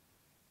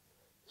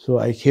 So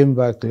I came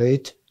back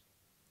late,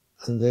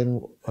 and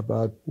then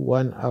about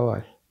 1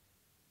 hour,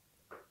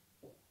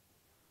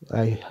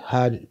 I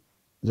had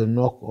the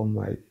knock on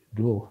my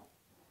door.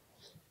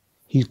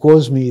 He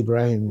calls me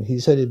Ibrahim. He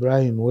said,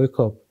 "Ibrahim, wake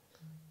up."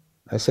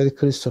 I said,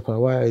 "Christopher,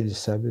 why are you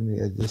disturbing me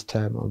at this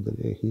time of the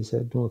day?" He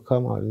said, "No,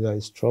 come out, there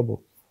is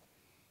trouble."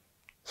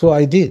 So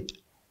I did.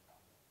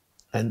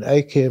 And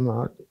I came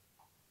out.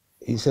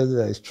 He said,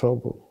 "There is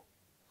trouble.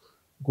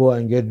 Go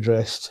and get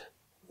dressed.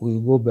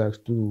 We'll go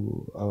back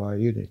to our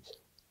unit."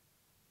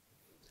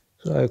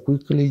 So I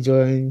quickly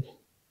joined,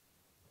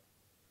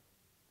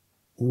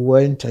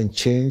 went and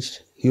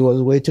changed. He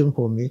was waiting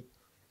for me,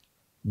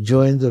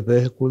 joined the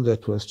vehicle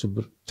that was to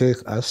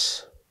take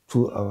us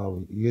to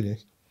our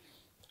unit.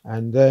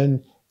 And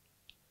then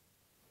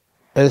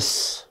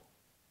as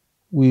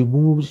we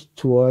moved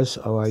towards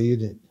our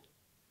unit,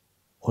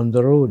 on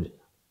the road,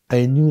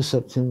 I knew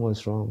something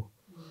was wrong,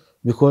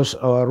 because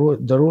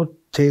the road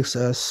takes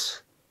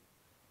us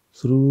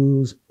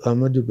through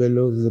Ahmadu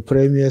Bello, the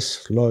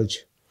Premier's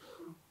Lodge.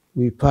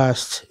 We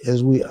passed.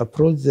 As we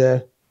approached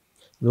there,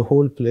 the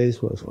whole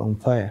place was on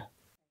fire.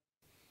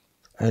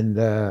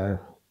 And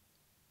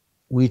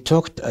we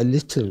talked a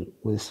little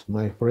with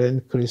my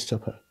friend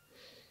Christopher.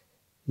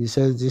 He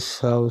said this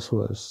house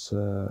was,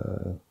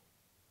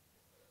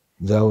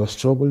 there was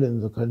trouble in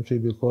the country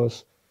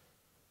because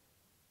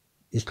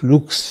it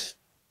looks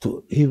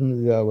to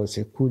him there was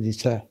a coup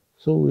d'etat.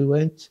 So we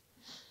went,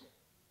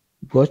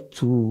 got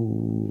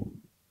to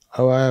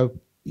our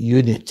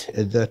unit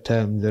at that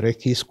time, the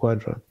Reki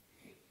Squadron.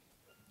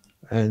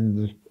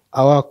 And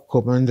our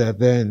commander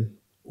then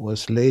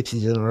was late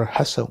General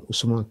Hassan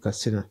Usman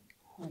Kassina.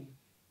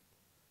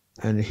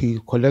 And he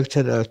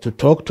collected us to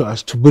talk to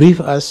us, to brief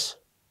us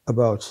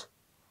about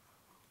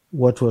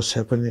what was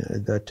happening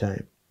at that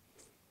time.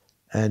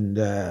 And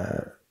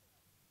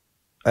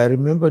I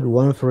remembered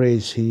one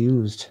phrase he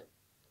used.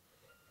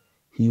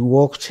 He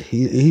walked,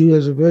 he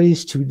was a very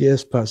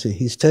studious person.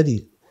 He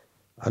studied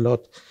a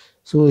lot.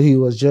 So he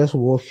was just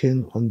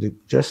walking on the,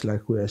 just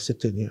like we are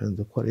sitting here in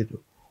the corridor.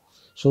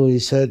 So he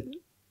said,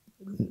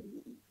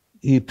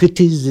 he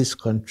pities this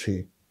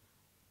country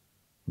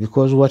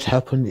because what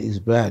happened is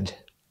bad.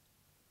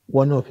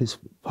 One of his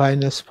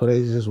finest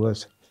phrases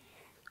was,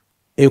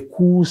 a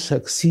coup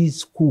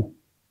succeeds coup.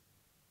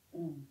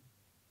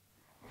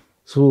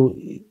 So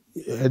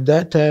at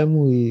that time,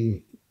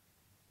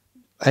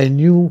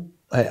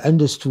 I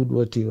understood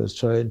what he was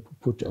trying to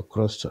put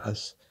across to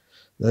us,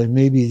 that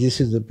maybe this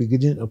is the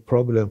beginning of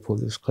problem for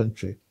this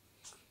country.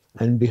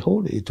 And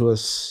behold, it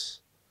was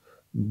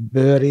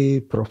very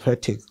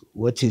prophetic.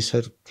 What he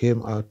said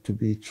came out to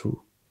be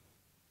true.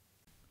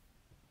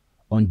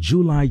 On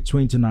July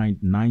 29,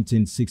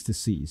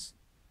 1966,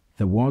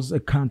 there was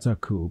a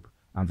counter-coup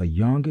and the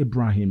young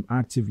Ibrahim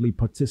actively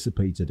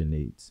participated in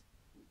it.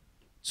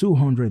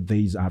 200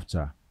 days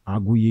after,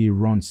 Aguiyi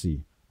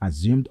Ironsi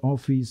assumed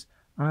office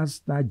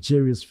as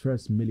Nigeria's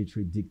first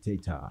military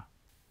dictator.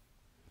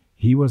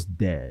 He was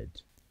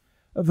dead.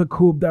 The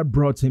coup that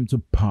brought him to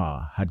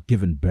power had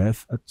given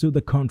birth to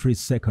the country's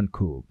second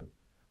coup.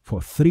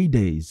 For 3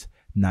 days,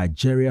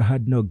 Nigeria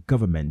had no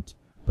government,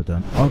 but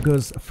on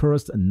August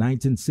 1st,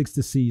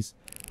 1966,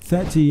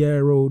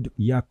 30-year-old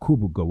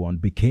Yakubu Gowon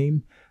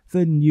became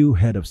the new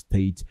head of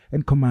state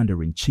and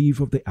commander-in-chief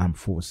of the armed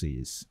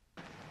forces.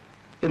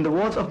 In the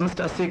words of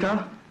Mr.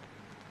 Asika,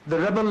 the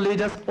rebel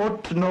leaders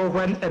ought to know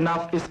when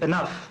enough is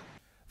enough.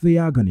 The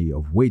agony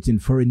of waiting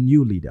for a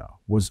new leader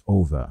was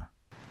over.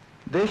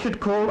 They should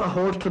call a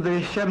halt to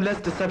the shameless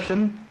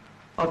deception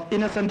of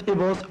innocent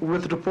Igbos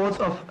with reports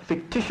of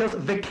fictitious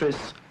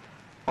victories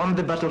on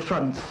the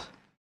battlefronts.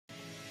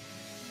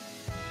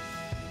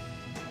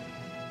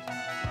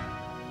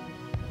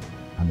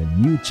 And a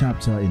new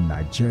chapter in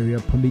Nigeria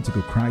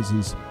political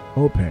crisis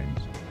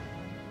opened.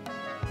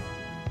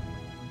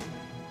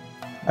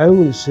 I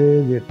will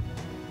say that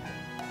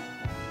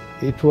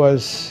it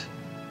was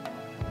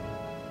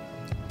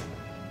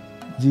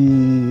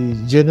the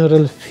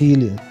general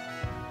feeling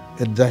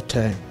at that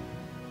time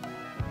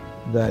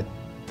that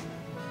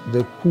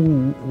the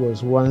coup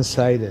was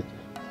one-sided.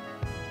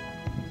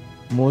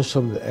 Most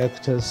of the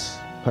actors,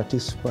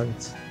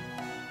 participants,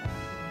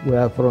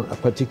 were from a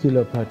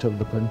particular part of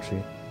the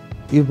country.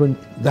 Even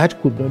that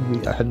could not be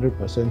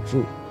 100%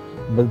 true,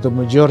 but the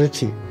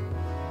majority,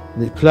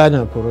 the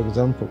planner, for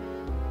example,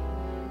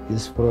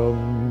 is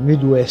from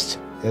Midwest,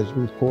 as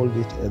we called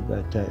it at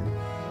that time.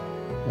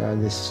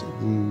 The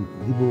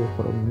Igbo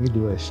from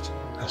Midwest,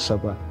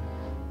 Asaba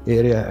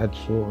area, and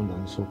so on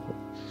and so forth.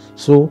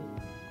 So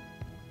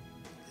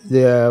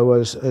there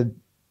was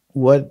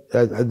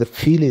the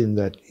feeling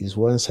that is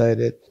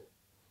one-sided,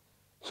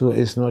 so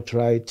it's not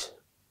right.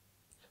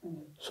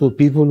 So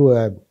people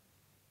were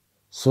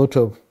sort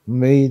of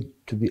made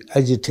to be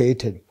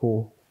agitated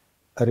for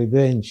a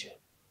revenge.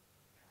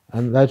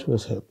 And that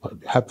was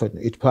happened.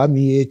 It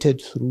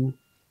permeated through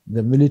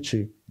the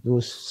military,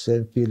 those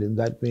same feelings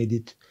that made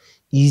it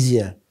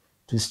easier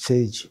to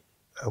stage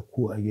a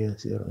coup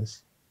against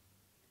Iran's.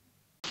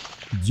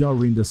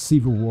 During the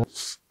Civil War,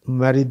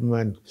 married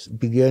man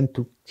began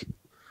to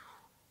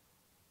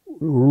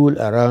rule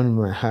around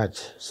my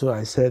heart. So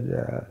I said,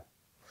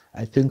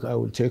 I think I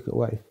will take a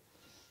wife.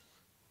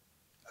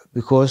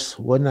 Because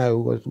when I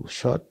was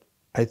shot,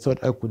 I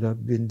thought I could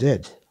have been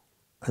dead.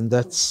 And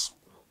that's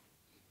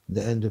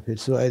the end of it.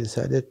 So I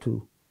decided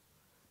to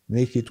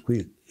make it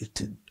quick.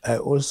 I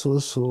also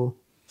saw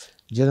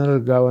General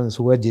Gowon's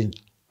wedding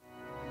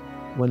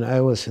when I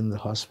was in the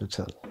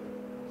hospital.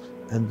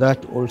 And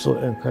that also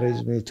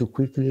encouraged me to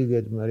quickly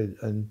get married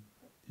and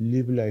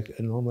live like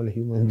a normal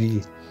human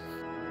being.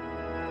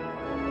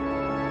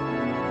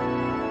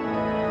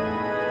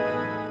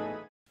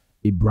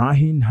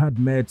 Ibrahim had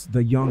met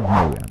the young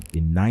Miriam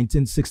in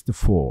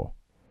 1964.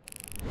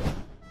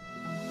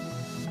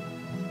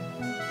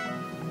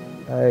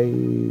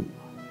 I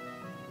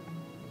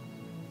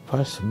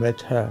first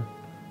met her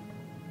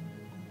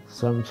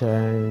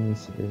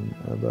sometimes in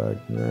about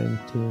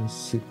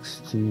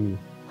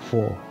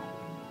 1964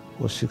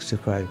 or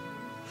 65.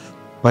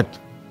 But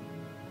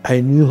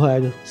I knew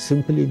her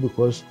simply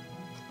because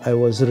I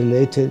was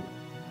related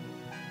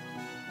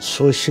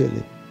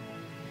socially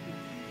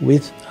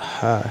with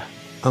her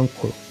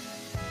uncle.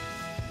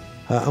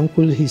 Her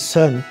uncle, his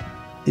son,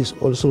 is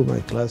also my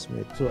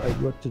classmate. So I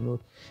got to know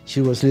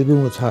she was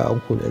living with her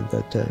uncle at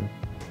that time,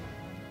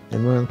 a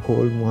man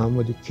called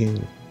Muhammad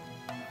King.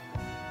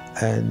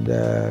 And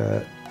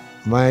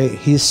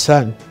his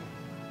son,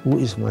 who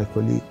is my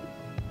colleague,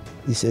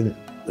 is a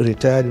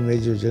retired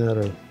Major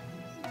General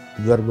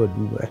Garba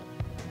Dubai.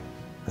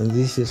 And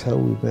this is how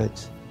we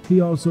met.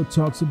 He also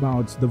talks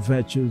about the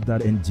virtues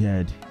that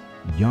endeared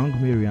young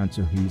Miriam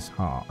to his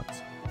heart.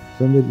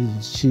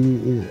 She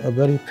is a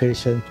very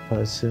patient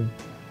person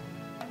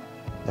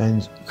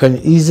and can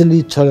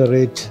easily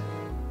tolerate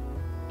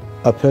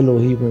a fellow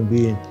human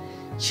being.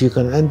 She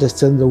can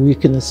understand the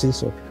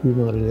weaknesses of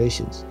human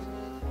relations.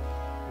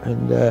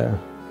 And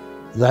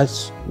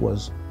that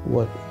was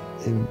what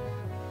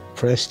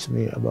impressed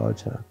me about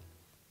her.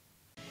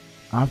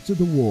 After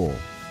the war,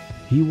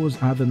 he was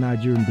at the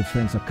Nigerian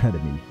Defense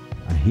Academy,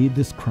 and he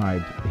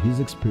described his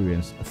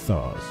experience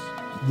thus.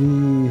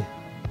 The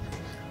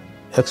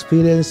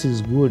experience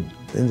is good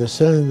in the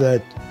sense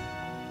that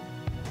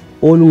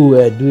all we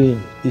were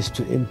doing is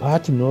to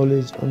impart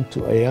knowledge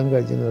onto a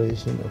younger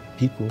generation of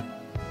people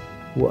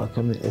who are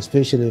coming,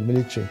 especially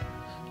military.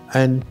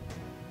 And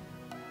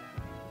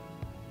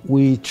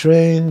we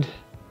trained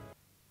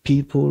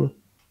people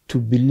to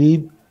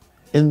believe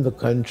in the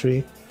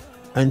country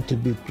and to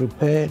be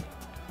prepared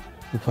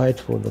to fight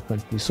for the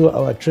country. So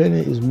our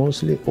training is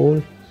mostly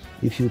all,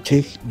 if you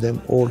take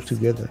them all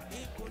together,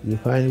 you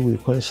find we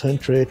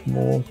concentrate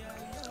more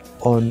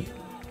on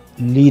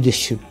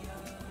leadership.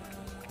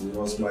 He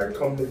was my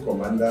company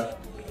commander,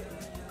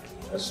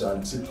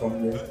 Ashanti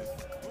Company,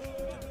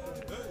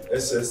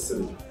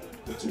 SS3,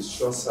 which is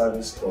Short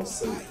Service Corps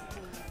 3.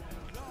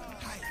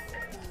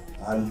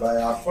 And by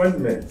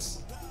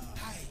appointment,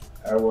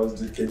 I was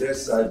the cadet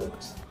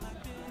sergeant,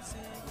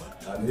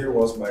 and he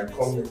was my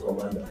company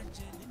commander.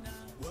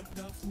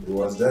 He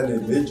was then a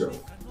major.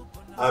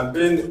 And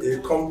being a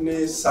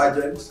company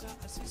sergeant,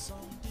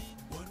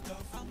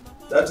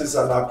 that is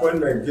an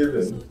appointment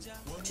given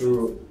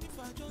to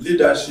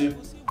leadership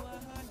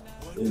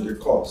in the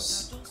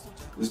course.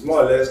 It's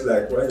more or less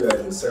like when you are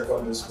in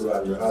secondary school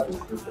and you have a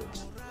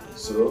prefect.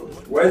 So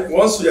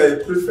once you are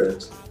a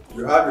prefect,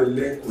 you have a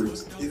link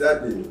with either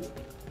the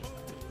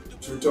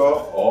tutor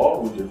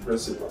or with the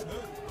principal.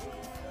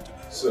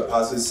 So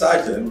as a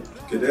sergeant,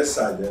 cadet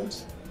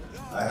sergeant,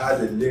 I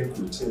had a link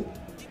with him.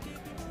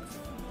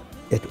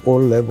 At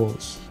all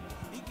levels,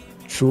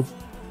 troop,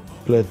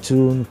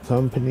 platoon,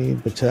 company,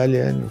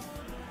 battalion,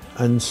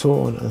 and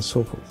so on and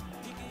so forth.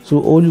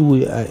 So all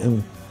we are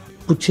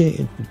putting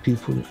into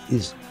people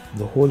is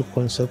the whole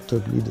concept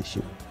of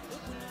leadership.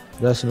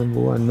 That's number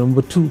one.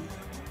 Number two,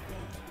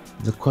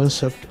 the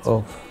concept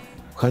of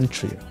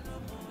country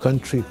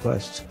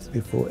first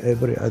before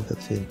every other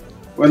thing.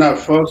 When I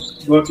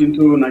first got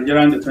into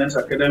Nigerian Defense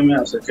Academy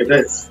as a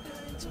cadet,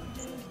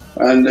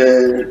 and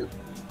the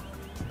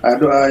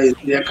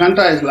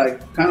encounter is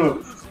like kind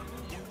of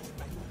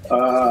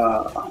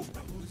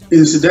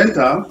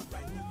incidental,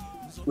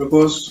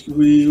 because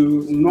we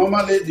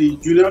normally, the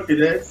junior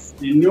cadets,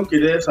 the new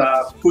cadets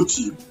are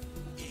putti.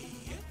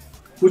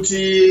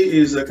 Putti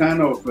is a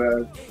kind of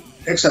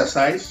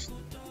exercise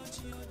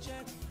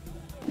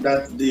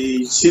that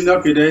the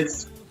senior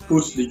cadets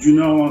put the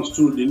junior ones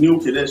through, the new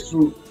cadets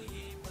through.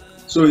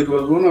 So it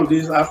was one of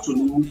these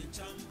afternoons,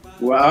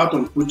 we were out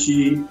on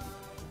putti,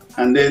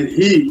 and then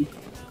he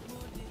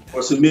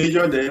was a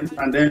major then,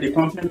 and then the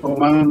company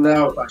commander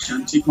of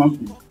Ashanti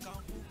Company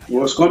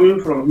was coming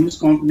from his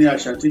company,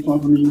 Ashanti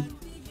Company,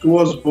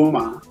 towards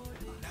Burma.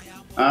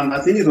 And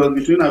I think it was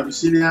between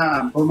Abyssinia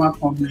and Burma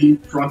Company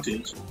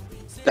frontage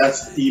that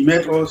he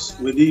met us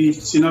with the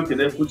senior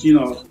cadet putting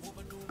us,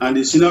 and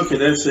the senior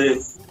cadet said,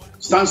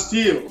 "Stand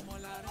still."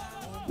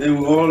 Then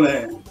we all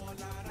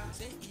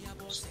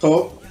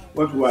stopped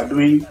what we were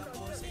doing,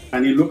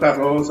 and he looked at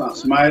us and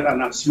smiled,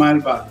 and I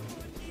smiled back.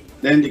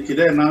 Then the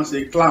cadet now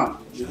said, "Clown,"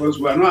 because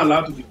we are not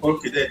allowed to be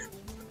called cadet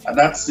at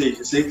that stage.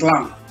 He said,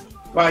 "Clown.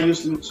 Why are you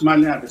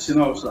smiling at the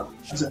senior officer?"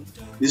 I said,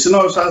 the senior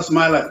officer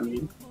smiled at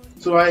me,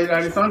 so I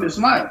returned the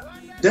smile.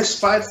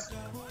 Despite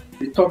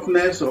the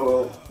toughness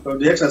of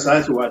the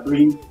exercise we were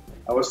doing,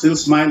 I was still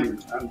smiling,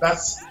 and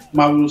that's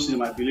marvelous in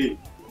my belief.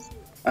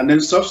 And then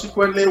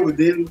subsequently,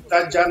 within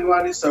that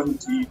January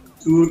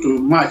 72 to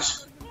March,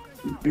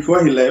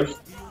 before he left,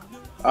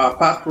 our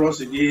path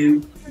crossed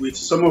again with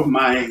some of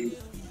my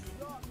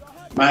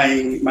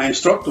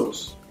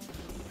instructors.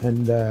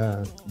 And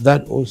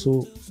that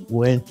also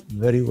went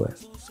very well.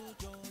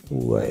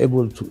 We were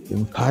able to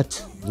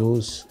impart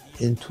those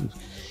into.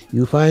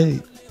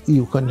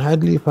 You can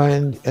hardly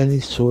find any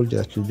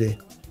soldier today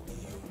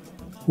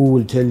who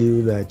will tell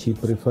you that he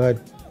preferred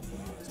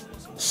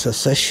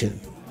secession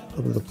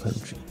of the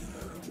country,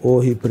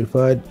 or he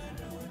preferred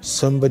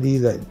somebody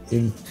that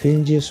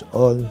impinges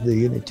on the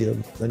unity of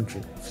the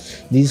country.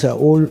 These are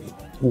all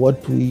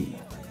what we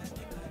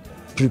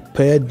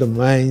prepared the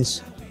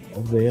minds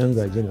of the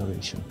younger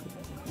generation?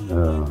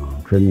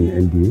 Training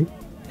in NDA,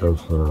 that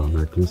was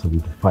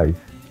 1975.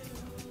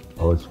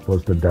 I was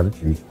posted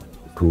directly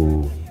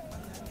to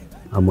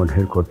Armored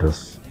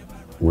Headquarters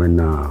when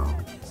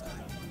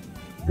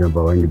General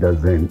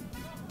Babangida then,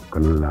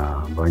 Colonel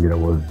Babangida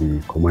was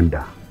the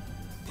commander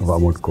of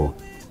Armored Corps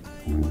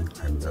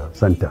and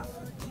Center.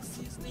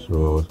 So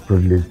I was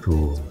privileged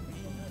to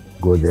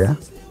go there,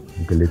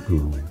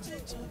 to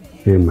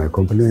pay my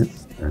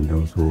compliments and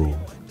also,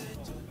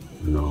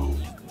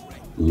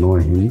 know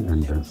him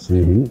and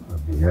see him.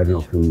 I've been hearing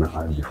of him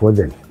before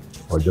then,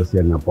 or just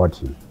hearing about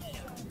him.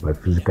 But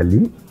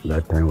physically,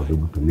 that time I was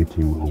able to meet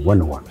him on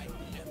one-on-one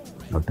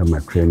after my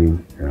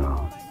training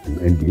in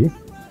NDA,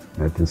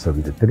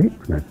 1973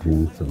 to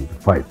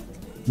 1975.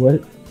 Well,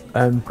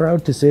 I'm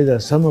proud to say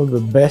that some of the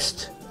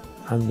best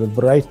and the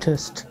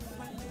brightest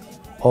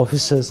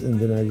officers in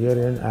the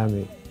Nigerian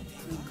Army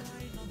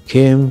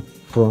came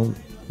from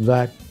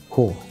that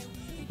corps.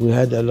 We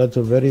had a lot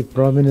of very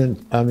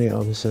prominent Army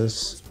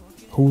officers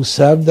who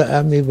served the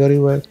Army very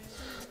well,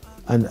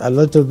 and a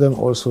lot of them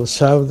also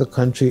served the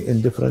country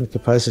in different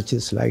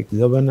capacities like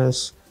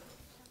governors,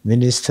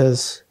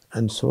 ministers,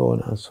 and so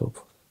on and so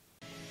forth.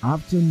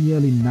 After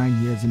nearly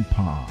 9 years in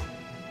power,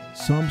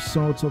 some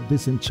sort of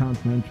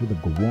disenchantment with the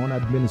Gowon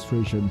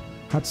administration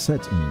had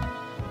set in.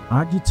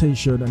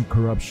 Agitation and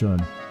corruption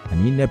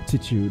and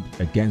ineptitude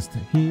against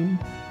him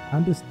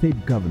and the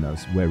state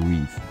governors were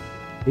rife.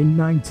 In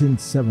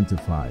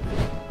 1975,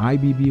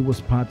 IBB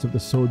was part of the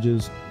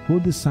soldiers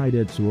who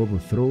decided to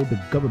overthrow the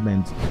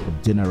government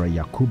of General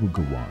Yakubu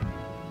Gowon.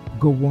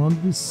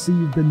 Gowon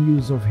received the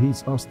news of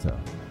his ouster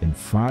in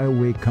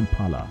faraway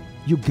Kampala,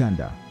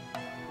 Uganda,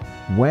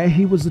 where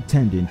he was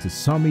attending to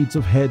summits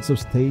of heads of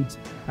state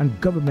and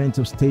government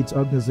of state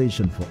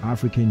organization for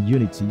African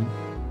Unity,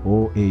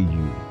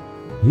 OAU.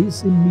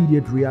 His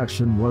immediate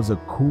reaction was a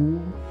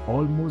cool,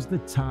 almost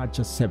detached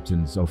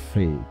acceptance of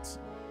fate.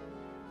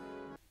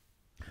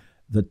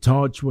 The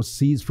torch was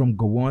seized from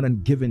Gowon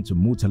and given to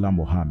Murtala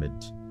Mohammed.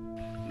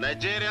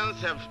 Nigerians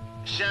have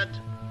shed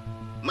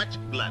much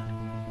blood.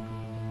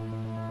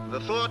 The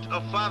thought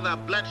of further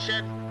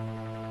bloodshed,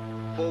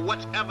 for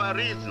whatever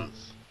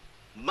reasons,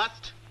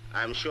 must,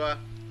 I'm sure,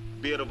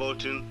 be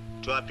revolting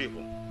to our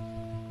people.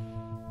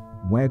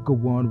 Where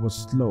Gowon was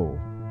slow,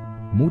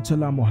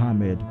 Murtala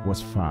Mohammed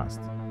was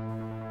fast.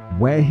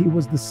 Where he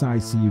was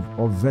decisive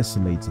or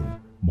vacillating,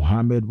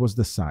 Mohammed was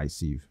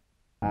decisive.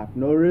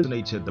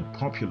 Resonated the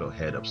popular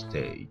head of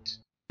state.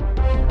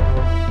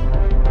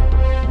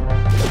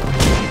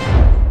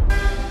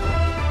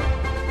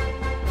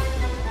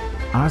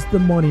 As the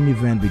morning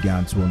event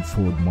began to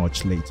unfold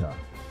much later,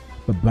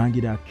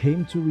 Babangida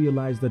came to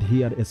realize that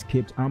he had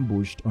escaped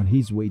ambushed on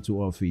his way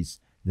to office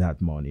that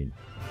morning.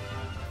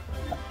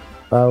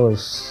 I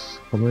was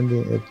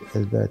commanding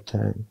at that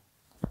time,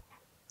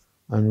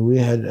 and we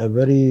had a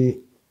very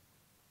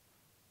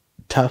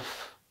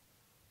tough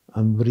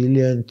and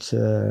brilliant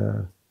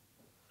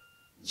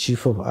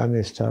Chief of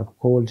Army Staff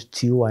called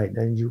T.Y.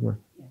 Danjuma.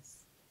 Yes.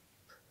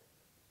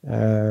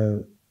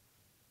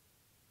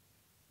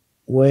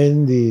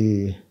 When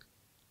the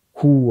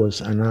coup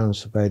was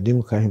announced by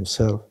Dimka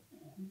himself,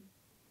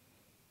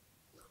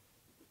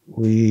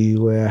 we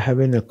were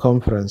having a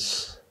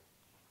conference.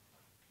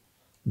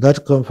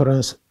 That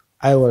conference,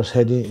 I was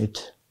heading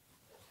it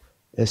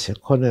as a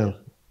colonel.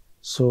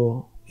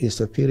 So it's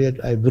a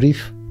period I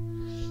brief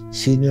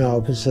senior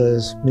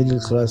officers, middle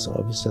class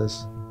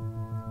officers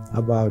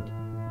about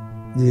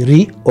the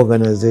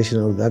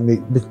reorganization of the army,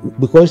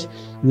 because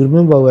you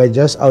remember we were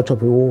just out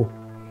of a war,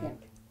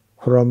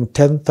 from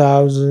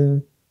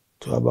 10,000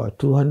 to about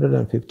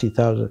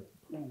 250,000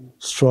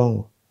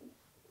 strong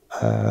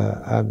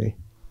army.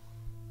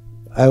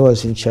 I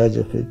was in charge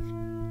of it,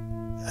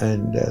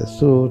 and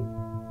so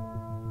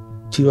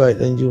T.Y.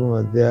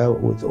 Danjuma was there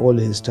with all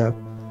his staff.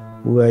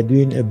 We were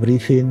doing a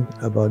briefing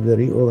about the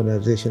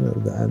reorganization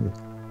of the army.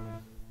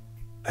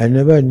 I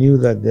never knew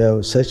that there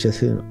was such a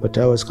thing, but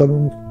I was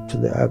coming to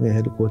the army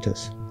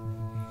headquarters.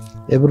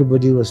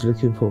 Everybody was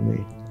looking for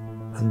me,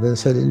 and then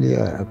suddenly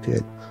I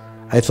appeared.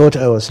 I thought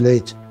I was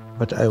late,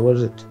 but I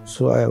wasn't.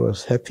 So I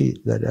was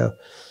happy that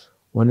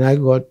when I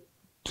got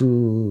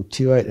to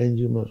T.Y.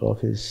 Danjuma's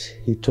office,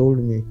 he told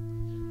me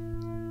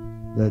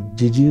that,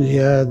 "Did you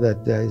hear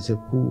that there is a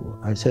coup?"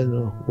 I said,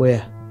 "No,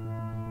 where?"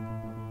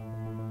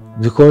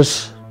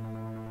 Because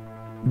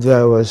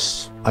there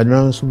was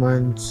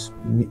announcements,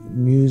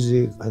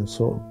 music, and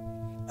so on.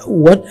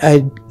 What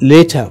I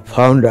later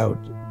found out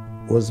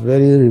was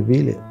very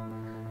revealing.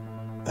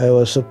 I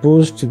was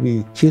supposed to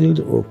be killed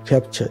or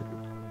captured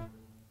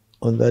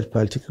on that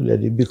particular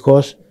day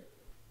because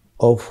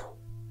of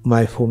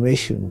my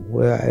formation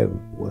where I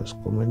was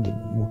commanding,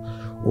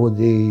 or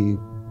the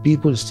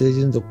people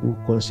staging the coup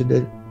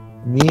considered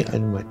me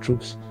and my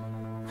troops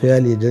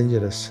fairly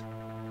dangerous.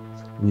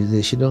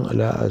 They shouldn't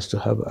allow us to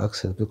have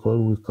access because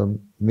we can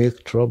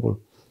make trouble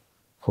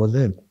for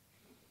them.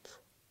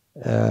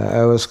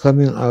 I was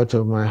coming out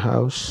of my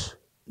house.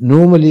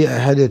 Normally I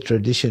had a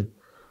tradition.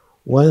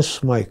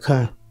 Once my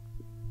car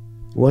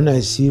When I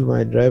see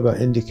my driver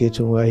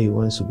indicating where he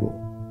wants to go,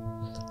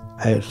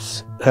 I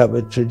have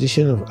a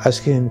tradition of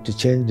asking him to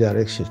change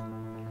direction.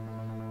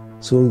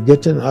 So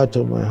getting out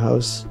of my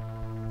house,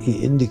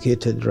 he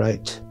indicated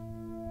right.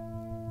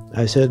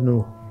 I said,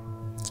 no,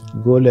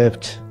 go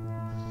left.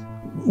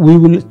 We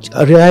will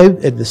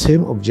arrive at the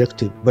same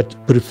objective, but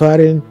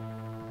preferring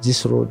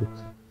this road.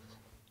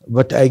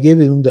 But I gave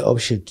him the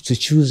option to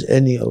choose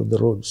any of the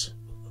roads.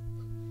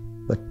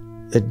 But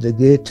at the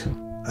gate,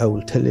 I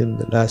will tell him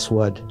the last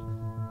word.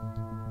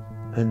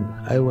 And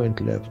I went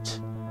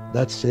left.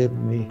 That saved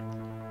me.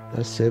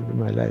 That saved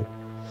my life.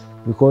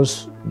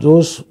 Because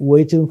those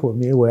waiting for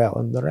me were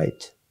on the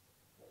right.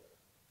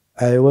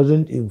 I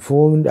wasn't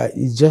informed.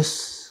 It's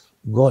just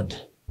God.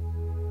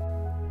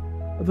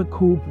 The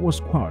coup was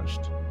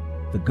quashed.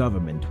 The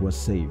government was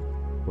saved,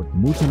 but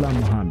Murtala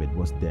Muhammad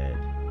was dead.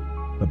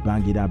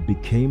 Babangida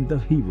became the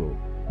hero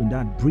in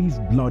that brief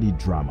bloody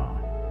drama.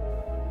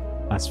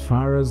 As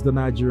far as the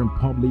Nigerian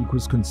public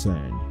was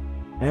concerned,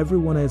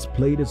 everyone has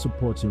played a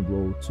supporting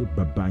role to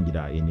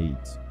Babangida in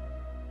it.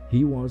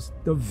 He was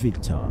the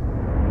victor.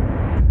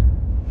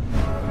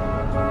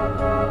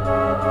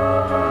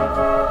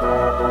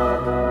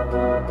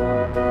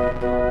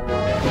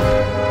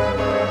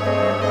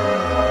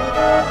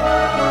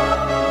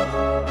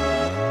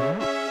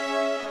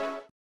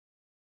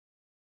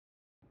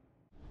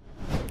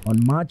 On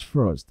March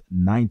 1st,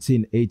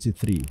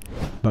 1983,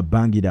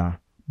 Babangida,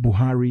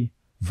 Buhari,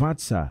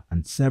 Vatsa,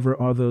 and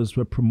several others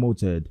were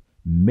promoted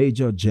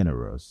Major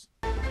Generals.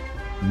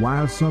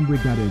 While some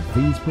regarded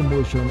this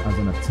promotion as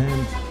an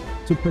attempt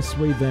to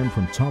persuade them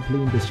from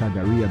toppling the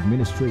Shagari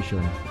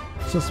administration,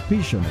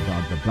 suspicion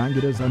about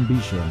Babangida's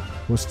ambition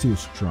was still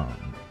strong.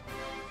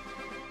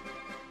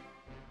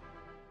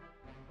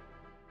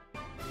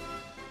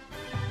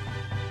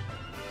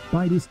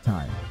 By this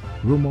time,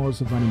 rumors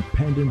of an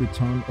impending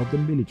return of the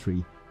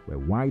military were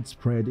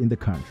widespread in the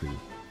country.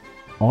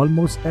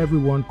 Almost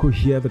everyone could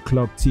hear the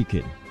clock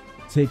ticking,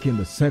 taking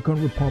the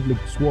Second Republic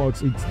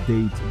towards its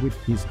date with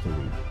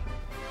history.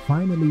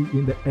 Finally,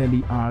 in the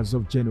early hours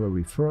of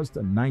January 1st,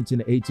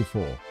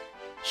 1984,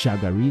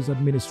 Shagari's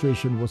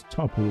administration was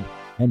toppled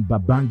and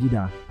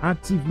Babangida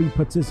actively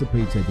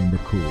participated in the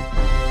coup.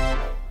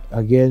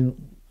 Again,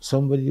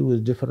 somebody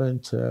with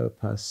different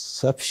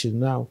perception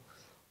now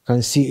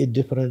can see it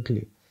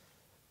differently.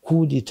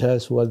 Coup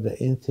d'etat was the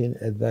in thing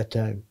at that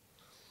time.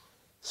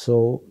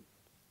 So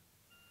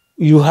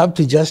you have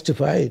to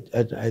justify it,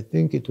 and I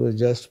think it was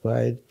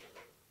justified.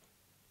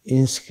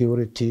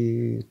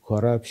 Insecurity,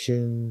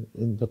 corruption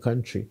in the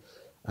country.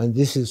 And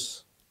this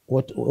is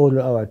what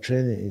all our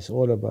training is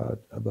all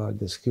about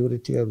the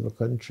security of the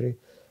country,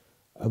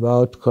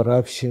 about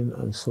corruption,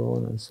 and so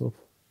on and so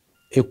forth.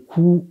 A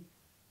coup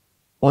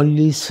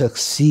only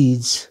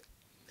succeeds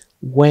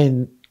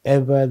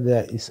whenever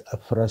there is a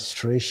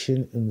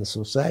frustration in the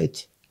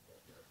society.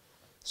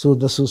 So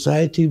the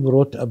society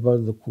brought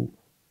about the coup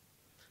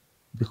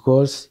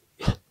because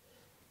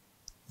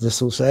the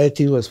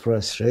society was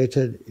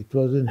frustrated, it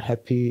wasn't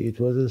happy, it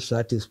wasn't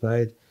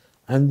satisfied,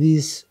 and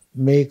these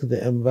make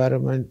the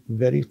environment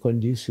very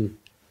conducive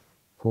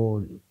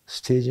for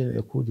staging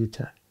a coup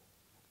d'etat.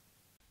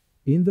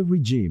 In the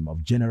regime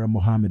of General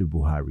Muhammadu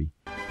Buhari,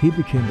 he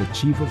became the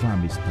Chief of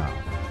Army Staff.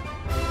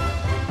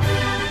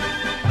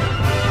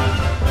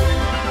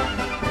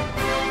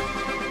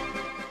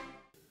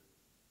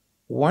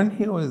 When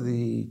he was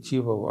the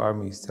Chief of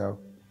Army Staff,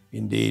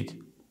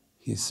 indeed,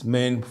 his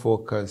main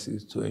focus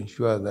is to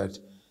ensure that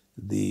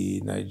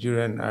the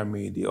Nigerian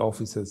Army, the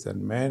officers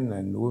and men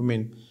and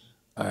women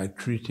are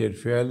treated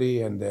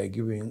fairly and they are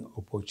given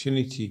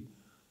opportunity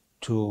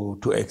to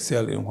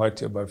excel in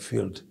whatever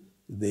field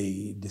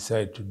they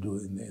decide to do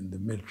in the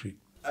military.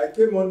 I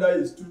came under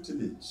his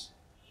tutelage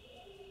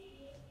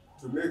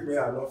to make me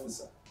an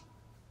officer.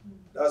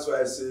 That's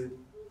why I say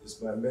he's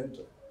my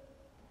mentor.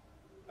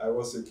 I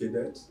was a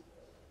cadet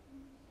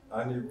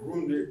and he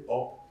groomed me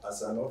up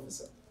as an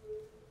officer.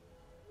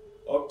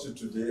 Up to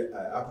today,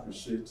 I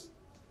appreciate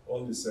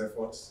all his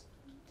efforts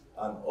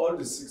and all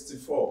the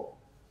 64.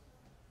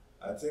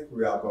 I think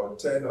we are about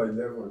 10 or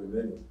 11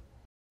 remaining.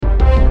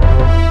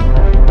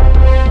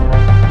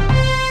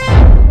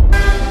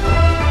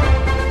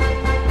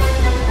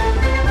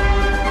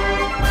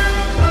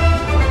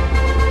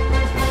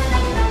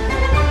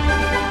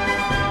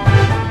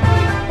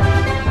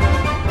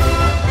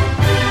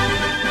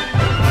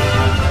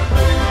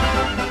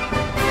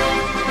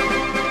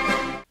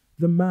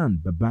 The man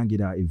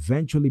Babangida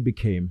eventually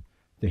became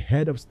the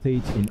head of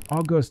state in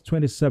August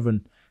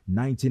 27,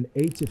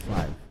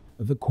 1985.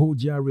 The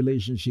cordial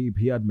relationship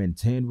he had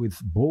maintained with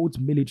both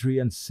military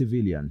and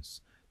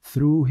civilians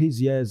through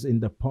his years in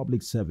the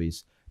public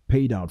service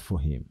paid out for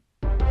him.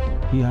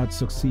 He had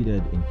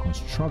succeeded in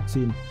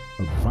constructing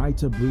a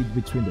vital bridge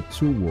between the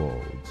two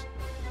worlds.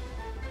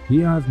 He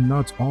has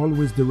not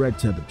always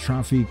directed the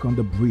traffic on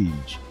the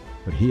bridge,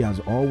 but he has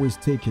always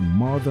taken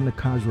more than a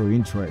casual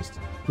interest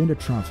in the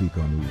traffic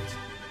on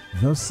it.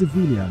 The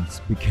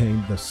civilians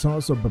became the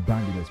source of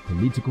Babangida's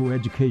political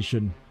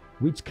education,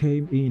 which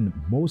came in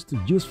most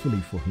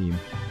usefully for him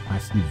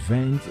as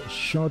events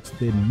shot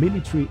the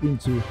military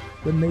into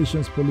the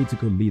nation's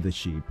political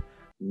leadership.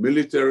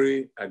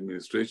 Military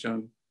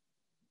administration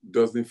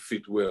doesn't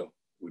fit well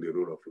with the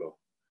rule of law.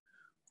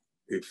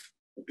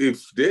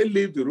 If they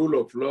leave the rule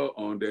of law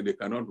on, then they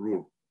cannot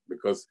rule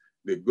because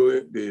they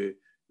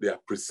are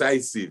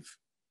precisive.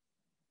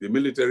 The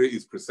military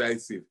is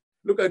precisive.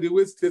 Look at the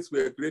way states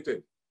were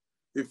created.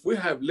 If we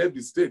have left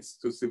the states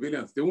to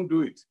civilians, they won't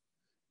do it.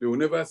 They will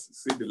never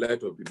see the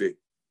light of the day.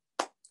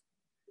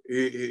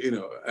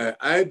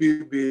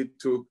 IBB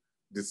took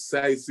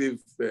decisive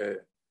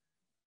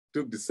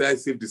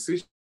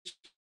decisions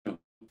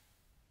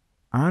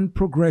and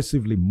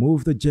progressively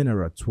moved the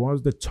general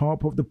towards the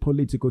top of the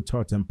political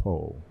totem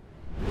pole.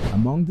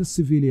 Among the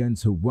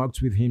civilians who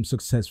worked with him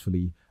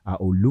successfully are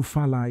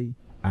Olufalai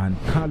and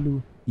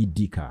Kalu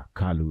Idika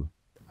Kalu.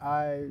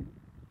 I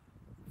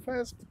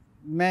first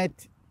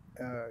met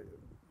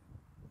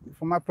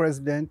former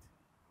President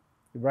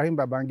Ibrahim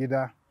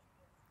Babangida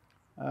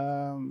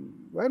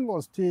when he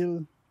was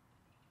still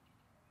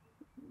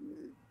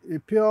a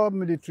pure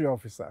military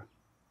officer.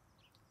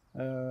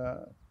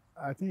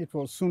 I think it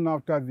was soon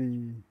after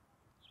the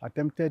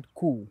attempted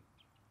coup.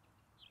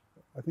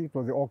 I think it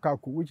was the Oka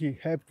coup, which he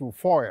helped to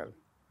foil.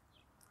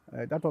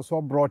 That was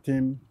what brought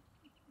him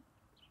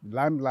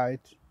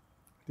limelight.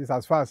 It is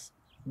as far as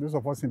those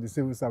of us in the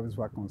civil service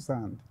were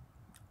concerned.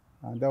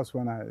 And that was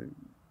when I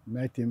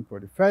met him for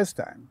the first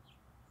time.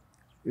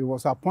 He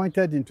was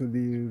appointed into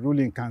the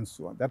ruling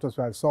council. That was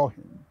where I saw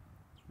him.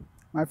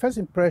 My first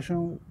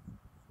impression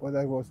was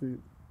that he was a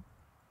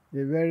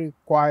very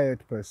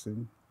quiet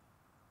person,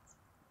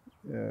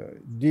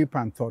 deep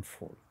and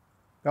thoughtful.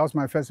 That was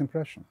my first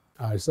impression.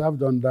 I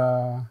served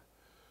under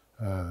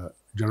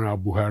General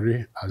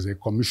Buhari as a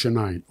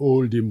commissioner in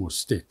Old Imo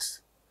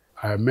State.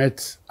 I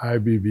met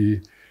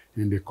IBB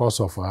in the course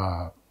of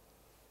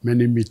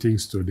many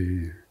meetings to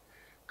the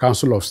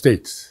Council of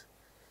State.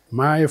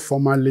 My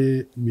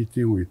formerly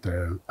meeting with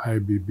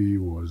IBB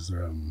was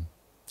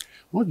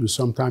must be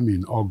sometime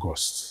in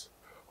August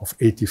of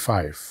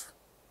 '85.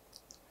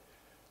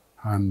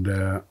 And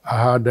I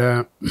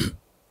had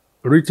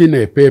written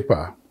a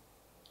paper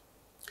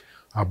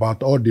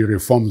about all the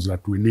reforms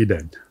that we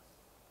needed.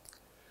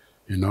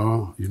 You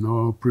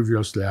know,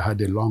 previously I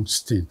had a long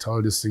stint.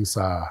 All these things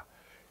are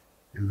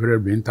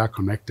invariably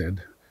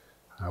interconnected.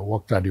 I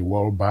worked at the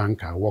World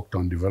Bank. I worked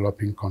on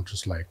developing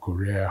countries like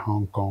Korea,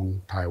 Hong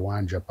Kong,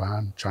 Taiwan,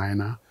 Japan,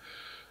 China.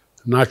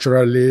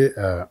 Naturally,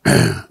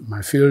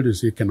 my field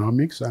is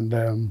economics, and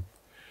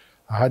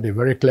I had a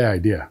very clear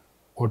idea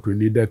what we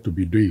needed to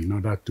be doing in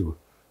order to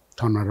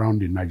turn around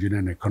the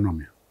Nigerian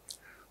economy,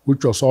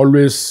 which was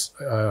always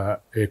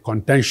a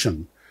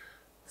contention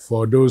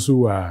for those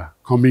who are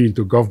coming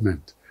into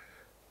government,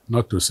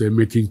 not to say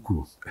making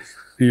coup,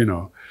 you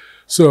know.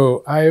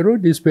 So I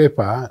wrote this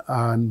paper,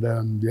 and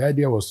the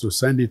idea was to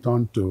send it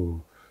on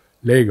to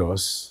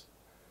Lagos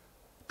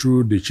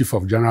through the Chief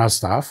of General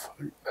Staff,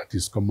 that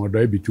is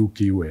Commodore Ebitu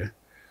Kiwe.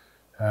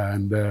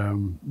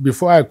 And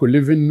before I could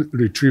even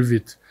retrieve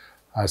it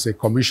as a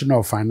Commissioner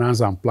of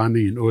Finance and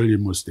Planning in Old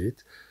Imo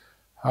State,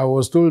 I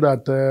was told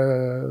that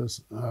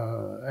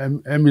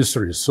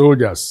emissaries,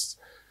 soldiers,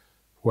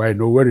 were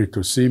nowhere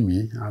to see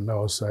me, and I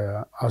was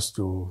asked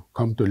to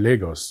come to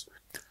Lagos.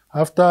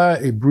 After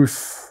a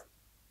brief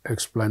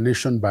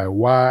explanation for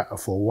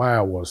why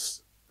I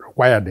was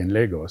required in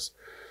Lagos,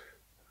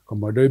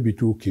 Commodore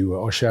Ebitu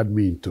Kiwe ushered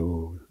me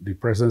into the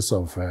presence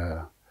of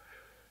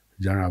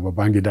General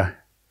Babangida,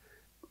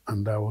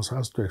 and I was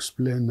asked to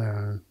explain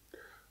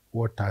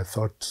what I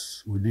thought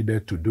we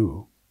needed to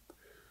do.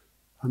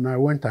 And I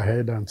went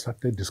ahead and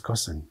started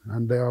discussing.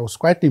 And I was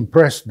quite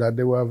impressed that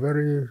they were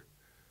very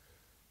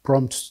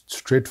prompt,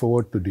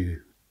 straightforward to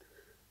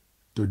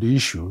the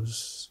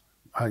issues.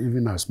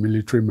 Even as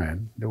military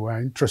men, they were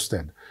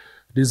interested.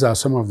 These are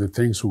some of the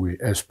things we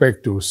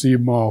expect to see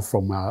more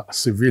from our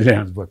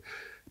civilians, but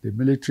the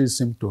military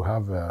seemed to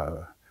have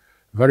a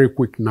very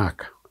quick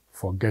knack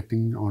for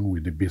getting on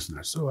with the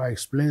business. So I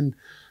explained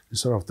the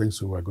sort of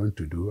things we were going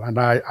to do. And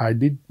I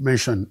did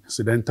mention,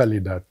 incidentally,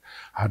 that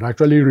I had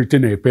actually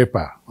written a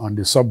paper on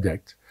the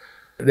subject.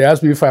 They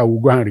asked me if I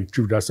would go and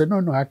retrieve it. I said,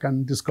 no, I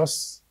can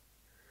discuss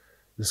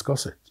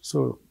it.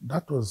 So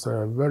that was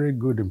a very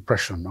good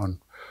impression on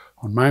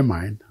my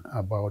mind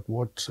about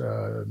what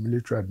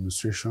military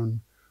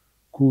administration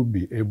could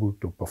be able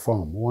to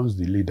perform once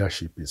the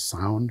leadership is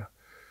sound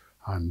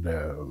and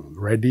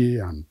ready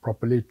and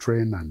properly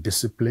trained and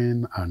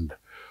disciplined and,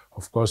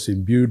 of course,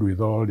 imbued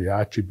with all the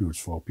attributes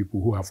for people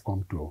who have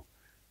come to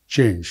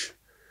change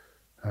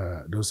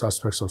those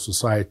aspects of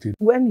society.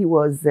 When he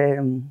was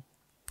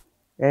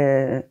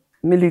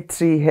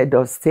military head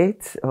of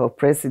state or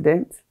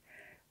president,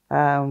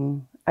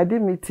 I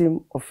didn't meet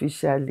him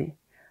officially,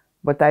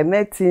 but I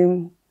met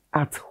him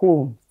at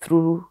home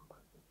through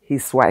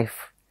his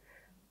wife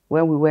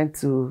when we went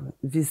to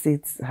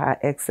visit Her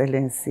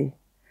Excellency,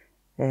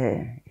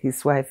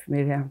 his wife,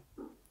 Miriam.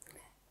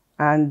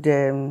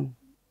 And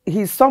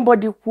he's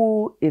somebody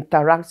who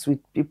interacts with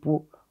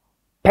people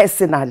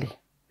personally.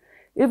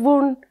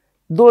 Even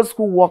those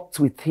who worked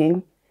with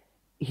him,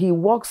 he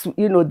works,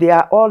 you know, they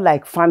are all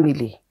like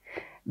family.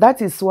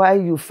 That is why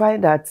you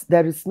find that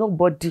there is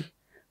nobody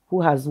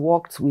who has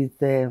worked with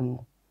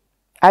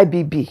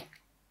IBB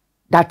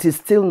that is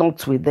still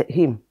not with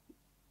him,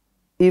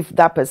 if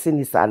that person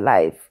is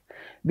alive.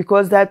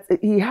 Because that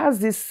he has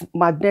this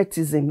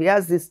magnetism, he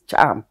has this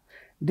charm,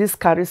 this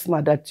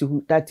charisma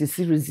that is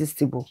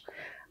irresistible.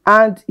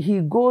 And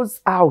he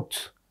goes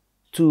out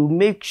to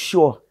make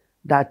sure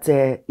that,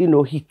 you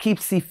know, he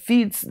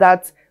feeds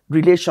that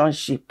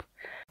relationship.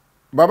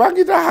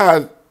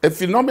 Babangida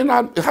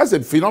has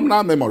a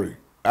phenomenal memory.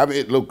 I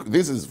mean, look,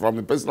 this is from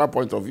a personal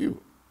point of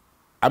view.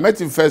 I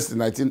met him first in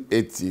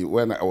 1980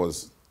 when I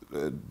was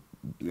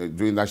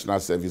doing national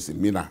service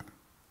in Mina.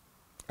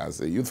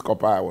 As a youth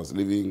corps, I was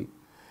living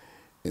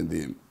in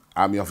the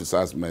Army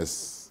Officers'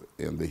 Mess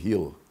in the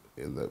hill,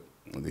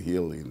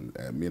 in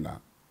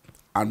Mina.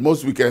 And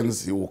most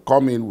weekends, he would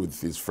come in with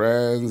his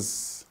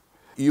friends.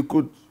 You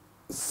could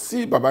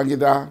see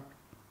Babangida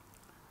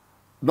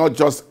not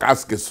just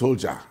ask a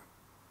soldier,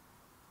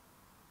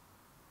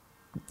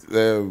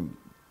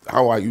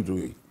 how are you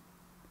doing?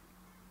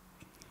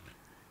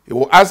 He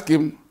will ask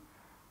him,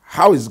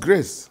 how is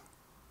Grace?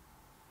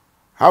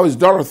 How is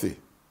Dorothy?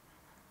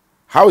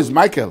 How is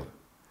Michael?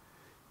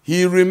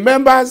 He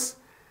remembers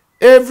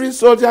every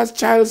soldier's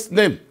child's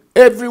name,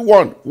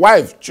 everyone,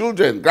 wife,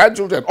 children,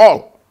 grandchildren,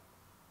 all.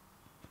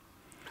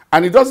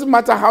 And it doesn't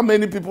matter how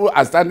many people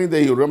are standing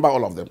there, he will remember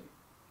all of them,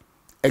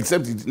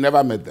 except he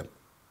never met them.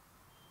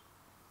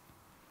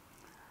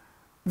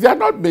 There are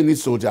not many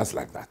soldiers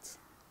like that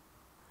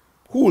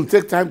who will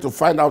take time to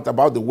find out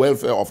about the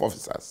welfare of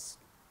officers,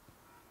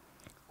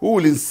 who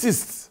will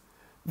insist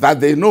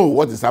that they know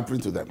what is happening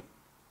to them.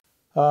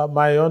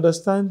 My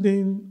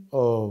understanding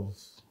of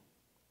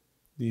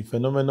the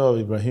phenomenon of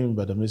Ibrahim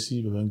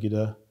Badamasi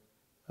Babangida,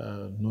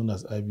 known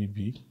as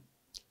IBB,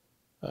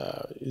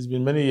 it's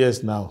been many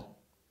years now.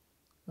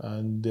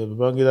 And the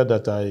Babangida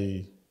that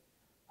I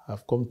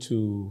have come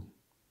to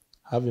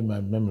have in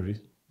my memory,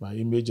 my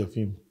image of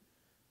him,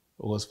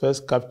 was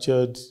first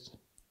captured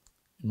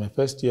in my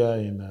first year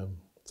in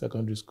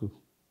secondary school.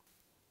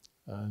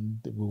 And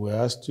we were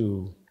asked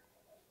to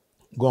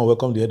go and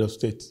welcome the head of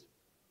state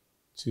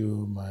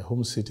to my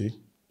home city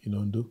in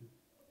Ondo.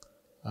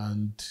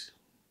 And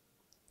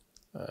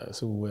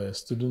so we were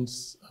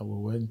students and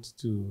we went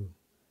to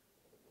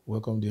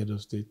welcome the head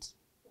of state.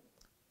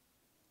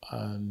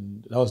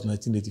 And that was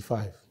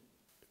 1985.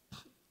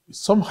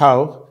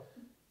 Somehow,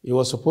 it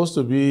was supposed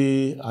to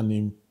be an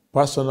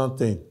impersonal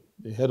thing.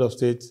 The head of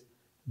state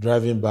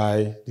driving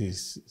by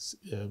this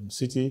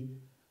city,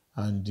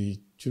 and the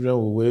children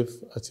will wave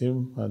at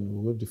him and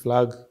will wave the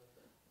flag,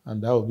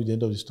 and that will be the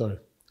end of the story.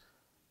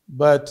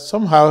 But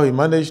somehow he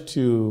managed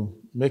to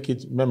make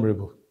it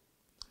memorable,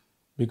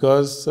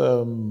 because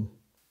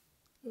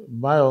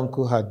my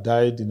uncle had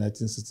died in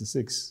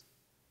 1966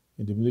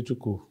 in the military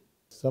coup.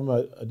 It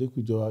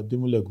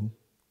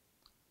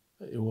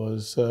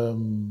was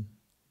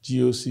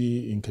GOC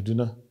in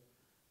Kaduna,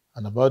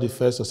 and about the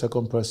first or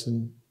second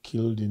person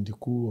killed in the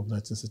coup of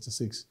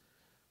 1966.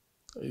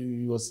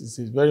 It's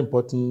a very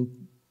important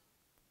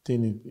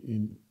thing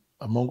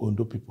among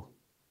Ondo people.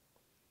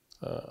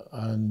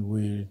 And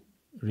we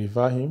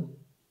revere him,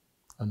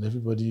 and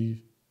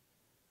everybody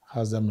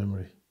has that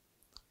memory.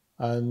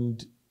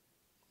 And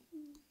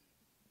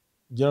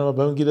General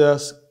Babangida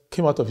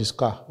came out of his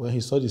car when he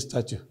saw the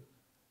statue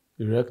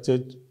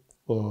erected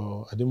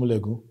for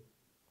Ademulegun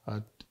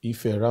at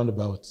Ife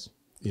roundabout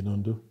in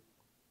Ondo.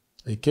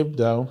 He came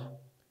down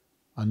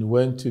and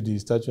went to the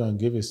statue and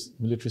gave a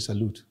military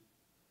salute.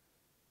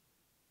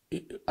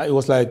 It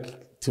was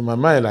like, to my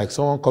mind, like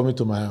someone coming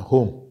to my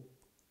home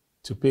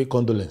to pay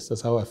condolence.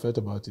 That's how I felt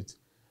about it.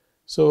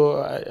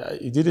 So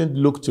it didn't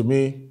look to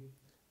me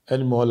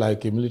anymore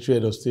like a military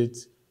head of state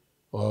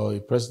or a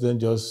president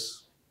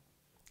just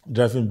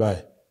driving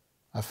by.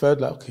 I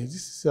felt like, okay,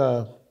 this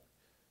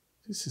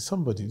is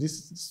somebody.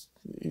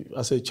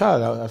 As a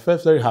child, I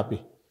felt very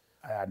happy.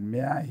 I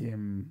admire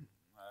him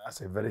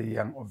as a very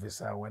young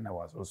officer when I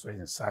was also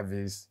in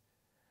service,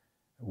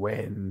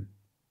 when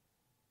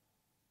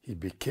he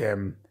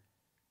became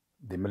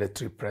the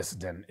military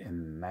president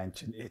in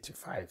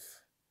 1985.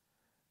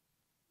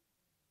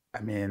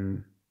 I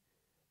mean,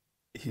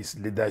 his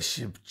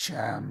leadership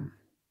charm,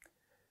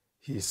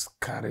 his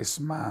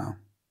charisma,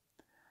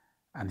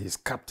 and his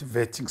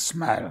captivating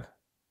smile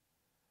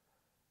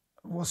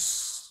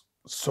was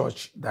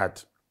such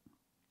that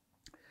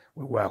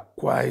we were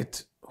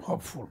quite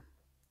hopeful.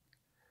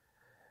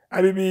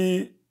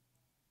 IBB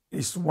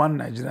is one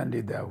Nigerian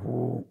leader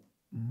who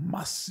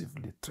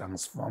massively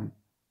transformed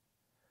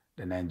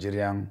the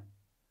Nigerian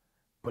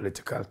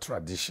political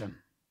tradition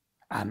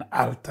and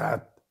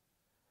altered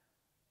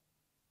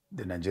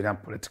the Nigerian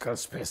political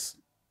space.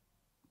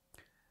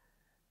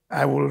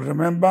 I will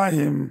remember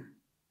him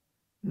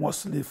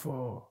mostly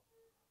for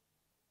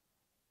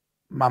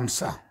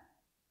MAMSA,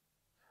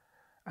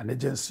 an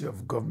agency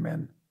of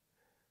government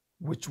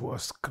which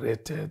was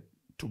created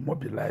to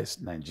mobilize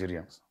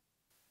Nigerians.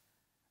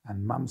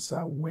 And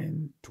Mamsa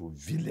went to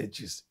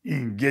villages,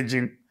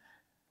 engaging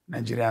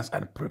Nigerians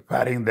and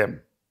preparing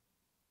them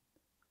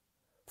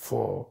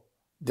for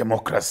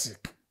democracy.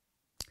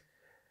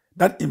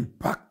 That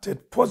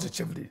impacted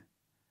positively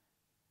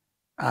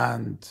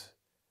and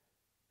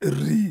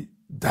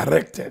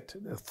redirected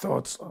the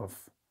thoughts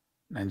of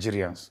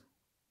Nigerians.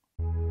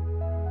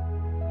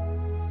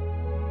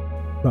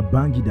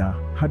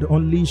 Babangida had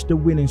unleashed the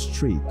winning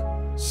streak.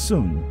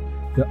 Soon,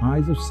 the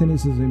eyes of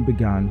cynicism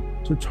began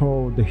to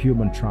tour the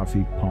human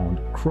traffic pond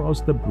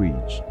across the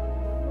bridge.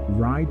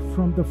 Right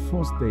from the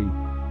first day,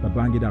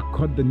 Babangida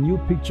cut the new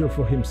picture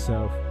for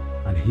himself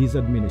and his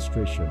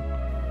administration.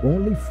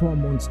 Only 4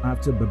 months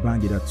after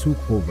Babangida took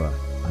over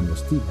and was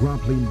still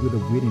grappling with the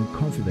winning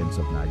confidence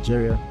of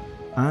Nigeria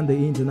and the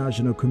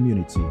international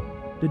community,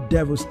 the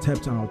devil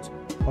stepped out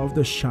of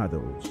the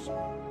shadows.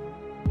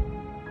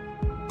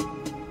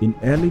 In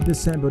early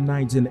December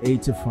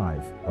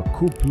 1985, a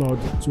coup plot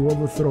to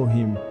overthrow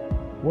him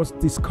was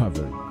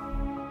discovered.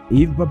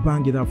 If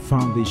Babangida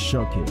found this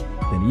shocking,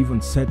 then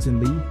even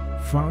certainly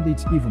found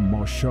it even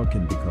more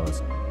shocking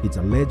because it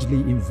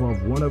allegedly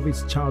involved one of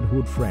his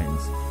childhood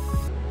friends.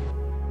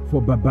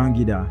 For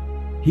Babangida,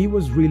 he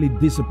was really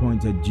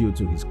disappointed due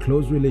to his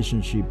close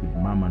relationship with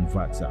Maman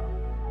Vatsa.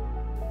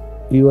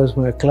 He was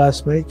my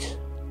classmate.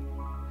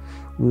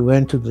 We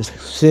went to the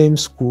same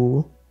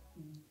school,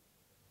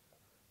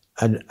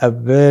 and a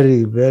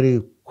very,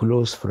 very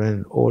close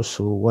friend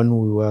also when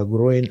we were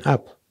growing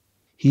up.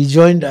 He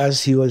joined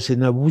us. He was in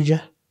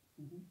Abuja,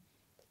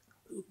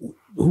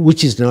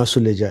 which is now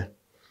Suleja.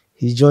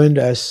 He joined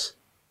us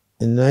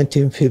in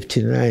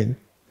 1959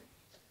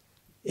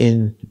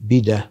 in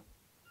Bida.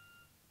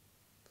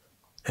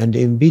 And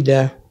in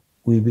Bida,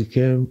 we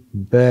became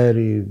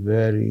very,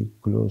 very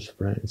close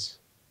friends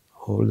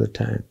all the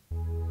time.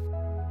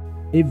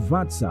 If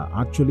Vatsa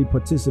actually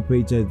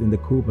participated in the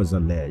coup as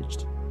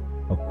alleged,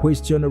 a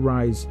question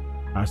arises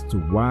as to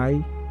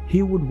why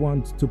he would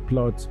want to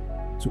plot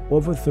to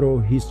overthrow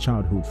his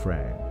childhood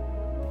friend.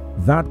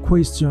 That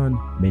question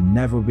may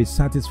never be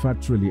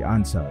satisfactorily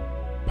answered,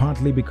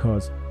 partly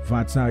because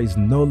Vatsa is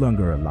no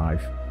longer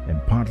alive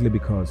and partly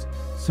because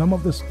some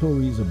of the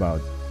stories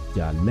about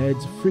the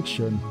alleged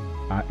friction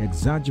are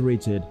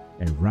exaggerated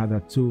and rather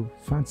too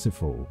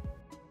fanciful.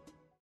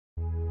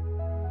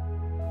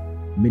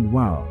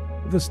 Meanwhile,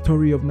 the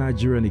story of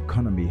Nigerian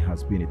economy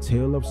has been a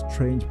tale of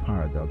strange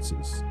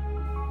paradoxes.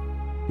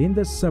 In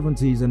the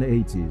 70s and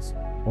 80s,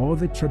 all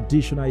the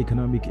traditional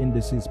economic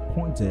indices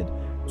pointed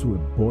to a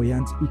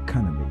buoyant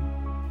economy.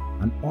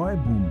 An oil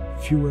boom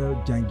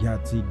fueled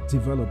gigantic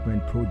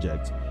development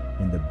projects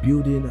in the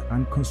building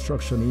and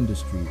construction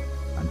industry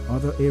and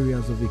other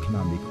areas of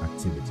economic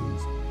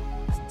activities.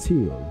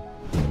 Still,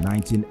 in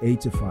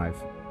 1985,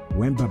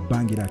 when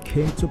Babangida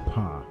came to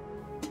power,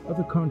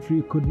 the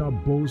country could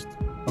not boast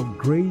of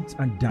great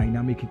and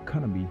dynamic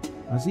economy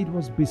as it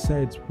was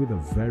beset with a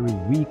very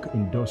weak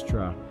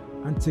industrial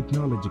and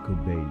technological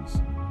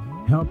base.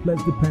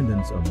 Helpless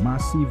dependence on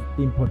massive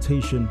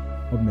importation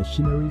of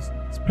machineries,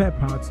 spare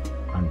parts,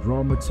 and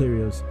raw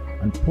materials,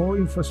 and poor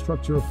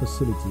infrastructural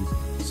facilities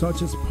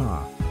such as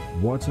power,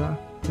 water,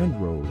 and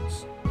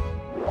roads.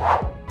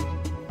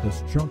 The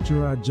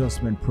Structural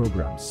Adjustment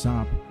Program,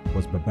 SAP,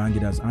 was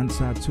Babangida's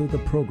answer to the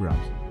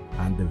programs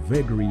and the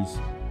vagaries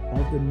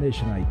of the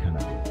national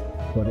economy.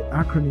 But the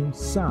acronym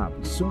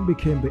SAP soon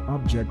became the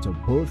object of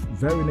both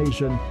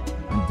veneration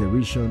and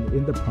derision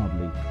in the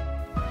public.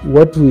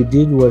 What we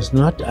did was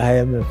not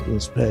IMF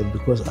inspired,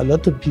 because a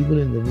lot of people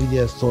in the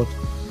media thought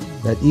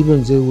that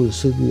even though we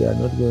said we are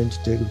not going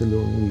to take the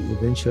loan, we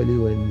eventually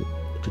went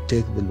to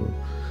take the loan.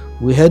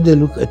 We had a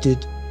look at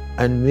it,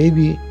 and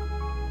maybe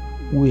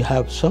we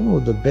have some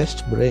of the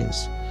best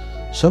brains.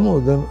 Some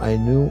of them I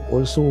knew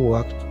also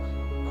worked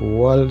for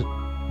World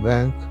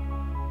Bank,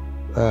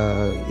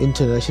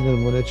 International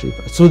Monetary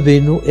Fund. So they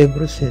know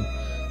everything.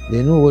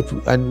 They know what,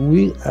 and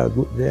we are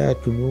there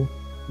to know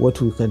what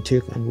we can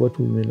take and what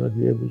we may not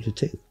be able to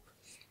take.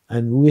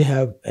 And we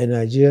have a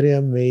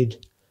Nigeria-made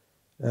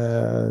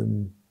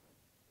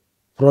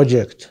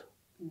project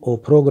or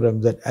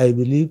program that I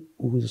believe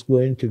is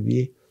going to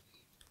be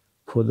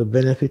for the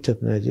benefit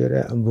of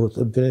Nigeria and both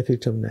the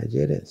benefit of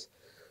Nigerians.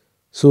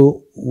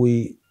 So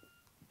we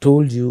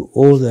told you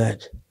all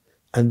that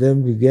and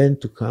then began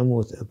to come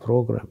with a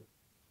program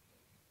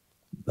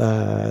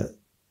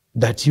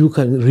that you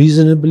can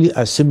reasonably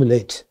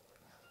assimilate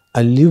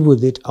and live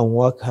with it and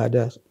work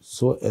harder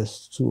so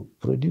as to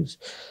produce.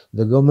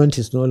 The government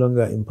is no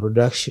longer in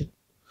production,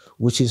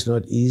 which is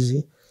not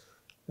easy.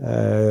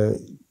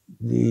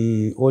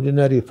 The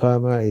ordinary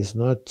farmer is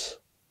not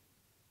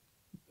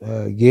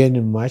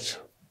gaining much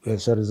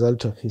as a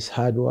result of his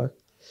hard work,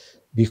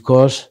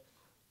 because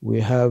we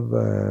have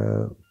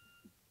a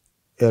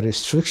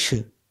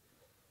restriction,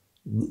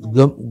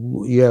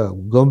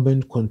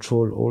 government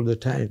control all the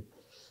time.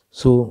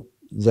 So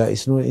there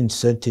is no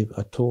incentive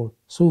at all.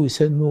 So we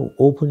said, no,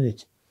 open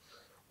it.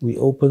 We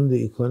opened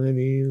the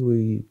economy.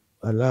 We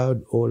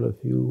allowed all of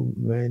you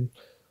men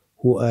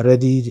who are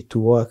ready to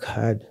work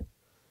hard.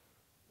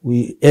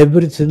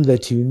 Everything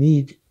that you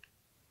need,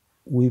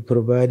 we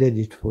provided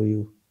it for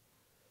you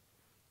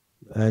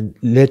and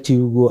let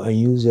you go and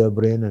use your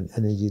brain and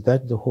energy.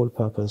 That's the whole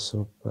purpose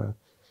of.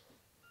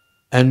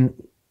 And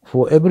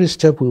for every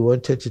step we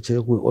wanted to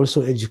take, we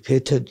also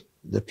educated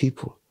the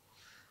people.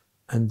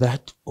 And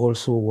that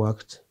also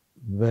worked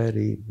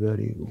very,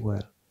 very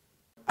well.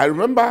 I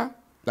remember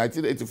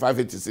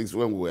 1985-86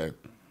 when we were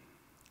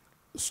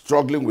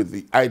struggling with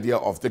the idea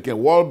of taking a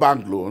World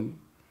Bank loan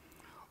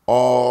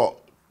or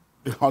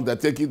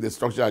undertaking the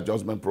structural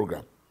adjustment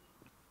program.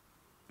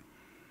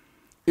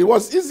 It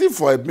was easy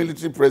for a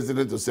military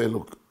president to say,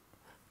 look,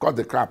 cut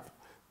the crap,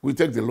 we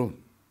take the loan.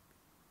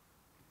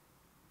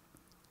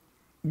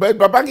 But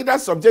Babangida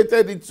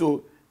subjected it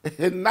to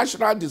a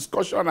national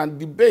discussion and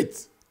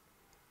debate.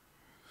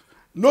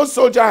 No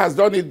soldier has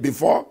done it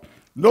before,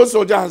 no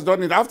soldier has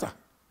done it after.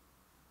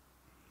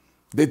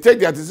 They take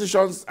their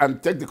decisions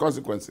and take the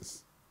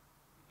consequences.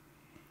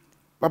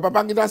 But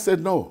Babangida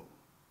said, no,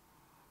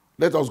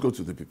 let us go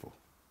to the people.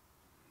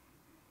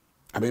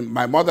 I mean,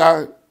 my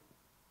mother,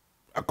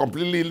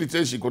 completely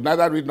illiterate, she could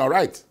neither read nor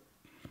write.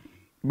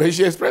 But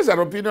she expressed an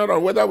opinion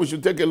on whether we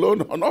should take a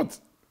loan or not.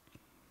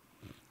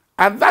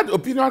 And that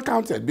opinion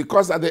counted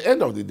because at the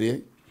end of the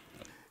day,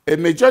 a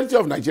majority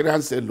of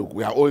Nigerians said, look,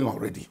 we are owing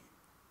already.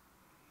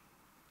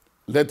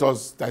 Let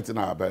us tighten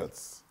our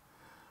belts.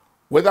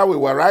 Whether we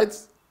were right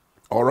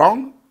or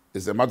wrong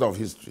is a matter of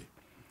history.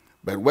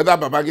 But whether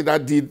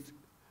Babangida did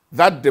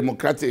that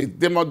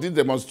did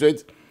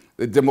demonstrate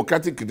the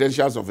democratic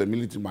credentials of a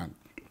military man,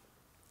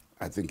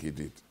 I think he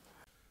did.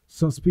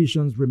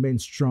 Suspicions remain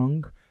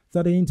strong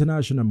that the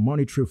International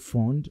Monetary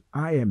Fund,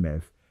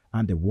 IMF,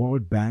 and the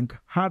World Bank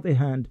had a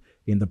hand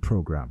in the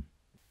program.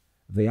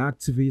 The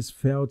activists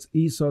felt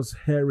Esau's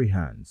hairy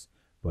hands,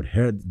 but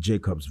heard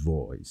Jacob's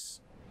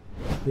voice.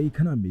 The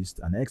economists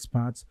and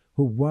experts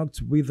who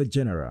worked with the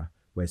general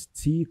were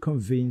still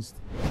convinced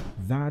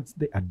that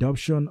the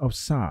adoption of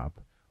SAP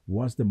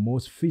was the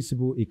most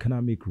feasible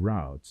economic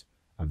route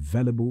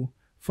available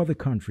for the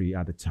country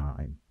at the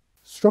time.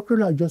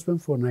 Structural adjustment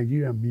for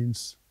Nigeria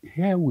means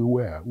here we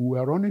were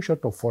running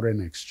short of foreign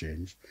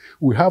exchange.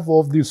 We have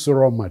all these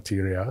raw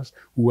materials.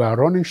 We are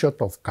running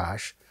short of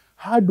cash.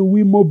 How do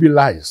we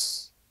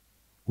mobilize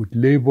with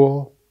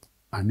labor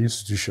and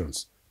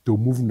institutions to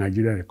move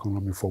Nigerian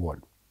economy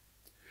forward?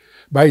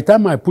 By the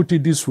time I put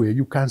it this way,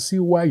 you can see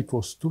why it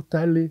was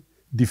totally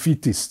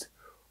defeatist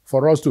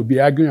for us to be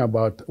arguing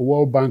about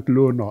World Bank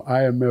loan or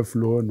IMF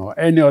loan or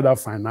any other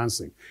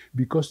financing,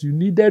 because you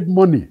needed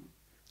money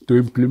to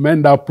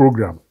implement that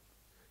program.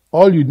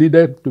 All you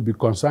needed to be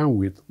concerned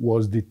with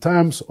was the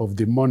terms of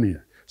the money.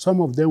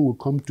 Some of them will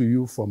come to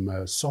you from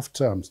soft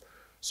terms.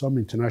 Some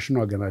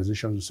international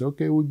organizations will say,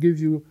 okay, we'll give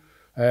you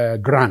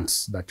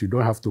grants that you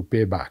don't have to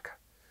pay back.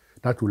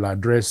 That will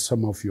address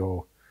some of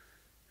your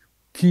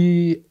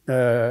key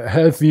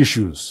health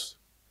issues.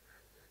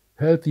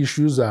 Health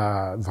issues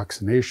are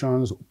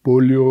vaccinations,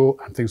 polio,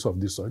 and things of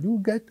this sort.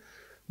 You get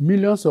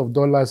millions of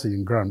dollars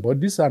in grant, but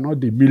these are not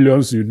the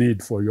millions you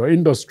need for your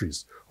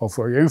industries or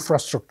for your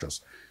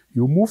infrastructures.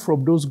 You move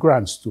from those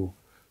grants to,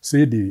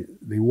 say,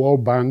 the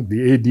World Bank,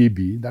 the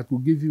ADB, that will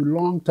give you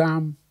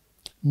long-term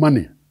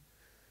money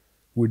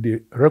with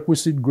the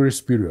requisite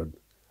grace period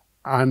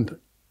and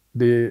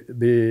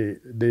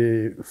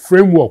the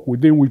framework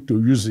within which to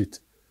use it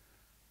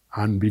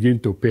and begin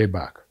to pay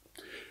back.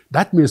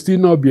 That may still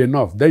not be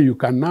enough. Then you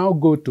can now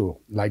go to,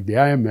 like the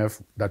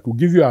IMF, that will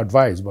give you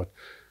advice, but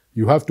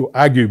you have to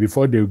argue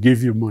before they will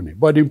give you money.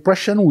 But the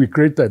impression we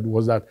created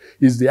was that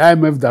it's the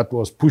IMF that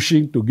was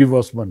pushing to give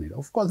us money.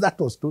 Of course, that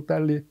was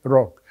totally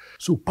wrong.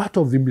 So part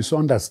of the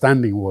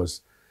misunderstanding was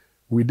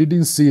we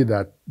didn't see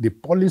that the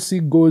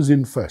policy goes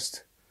in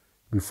first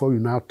before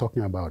you're now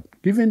talking about,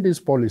 given this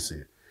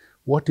policy,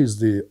 what is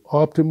the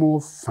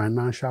optimal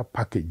financial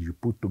package you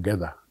put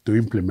together to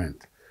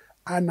implement?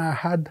 And I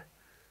had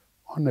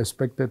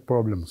unexpected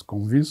problems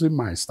convincing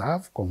my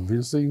staff,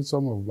 convincing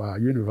some of our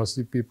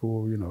university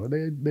people. You know,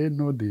 they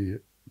know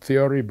the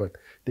theory, but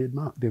they've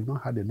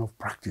not had enough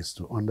practice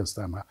to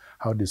understand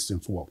how these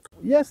things work.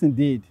 Yes,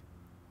 indeed.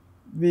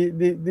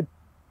 The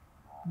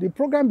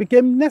program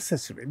became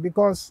necessary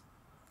because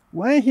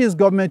when his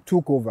government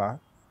took over,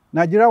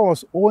 Nigeria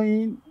was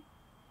owing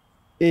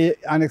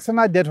an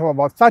external debt of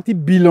about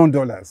 $30 billion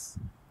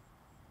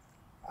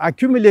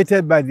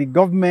accumulated by the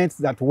governments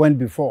that went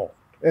before,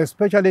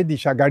 especially the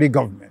Shagari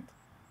government,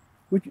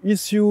 which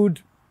issued,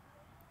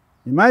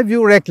 in my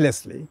view,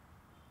 recklessly,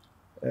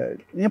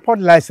 import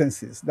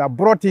licenses that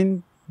brought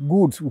in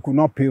goods we could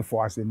not pay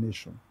for as a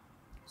nation.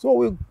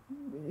 So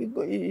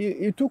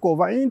it took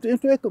over into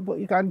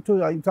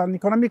an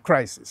economic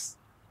crisis,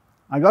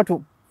 and you have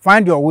to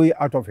find your way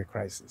out of a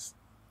crisis.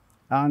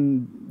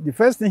 And the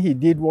first thing he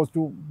did was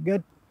to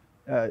get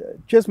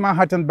Chase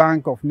Manhattan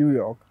Bank of New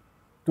York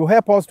to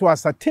help us to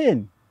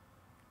ascertain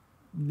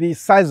the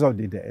size of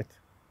the debt.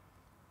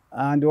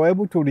 And they were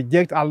able to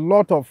reject a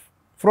lot of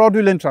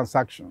fraudulent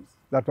transactions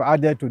that were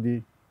added to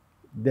the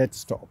debt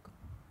stock.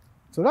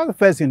 So that's the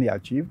first thing he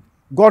achieved.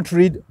 Got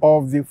rid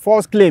of the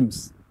false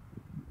claims.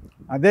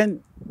 And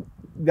then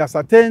the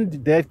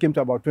ascertained debt came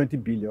to about 20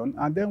 billion,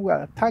 and then we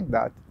attacked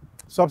that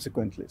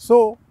subsequently.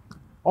 So,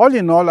 all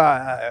in all,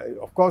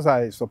 of course,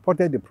 I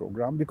supported the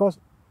program because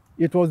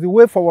it was the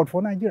way forward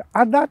for Nigeria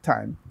at that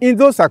time, in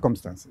those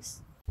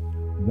circumstances.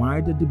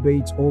 While the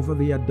debate over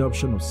the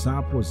adoption of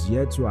SAP was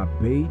yet to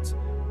abate,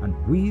 and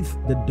with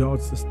the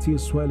dust still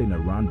swirling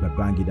around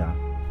Babangida,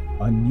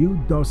 a new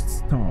dust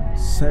storm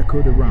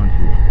circled around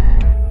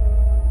him.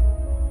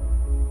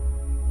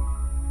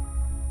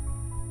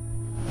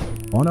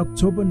 On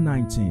October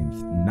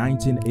 19th,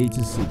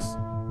 1986,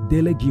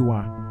 Dele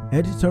Giwa,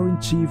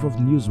 editor-in-chief of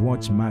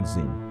Newswatch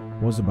magazine,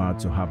 was about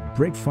to have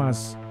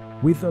breakfast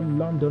with the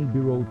London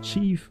bureau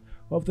chief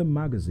of the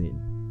magazine,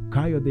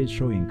 Kayode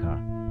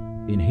Soyinka,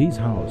 in his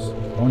house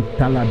on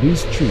Talabi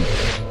Street,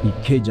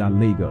 Ikeja,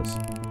 Lagos.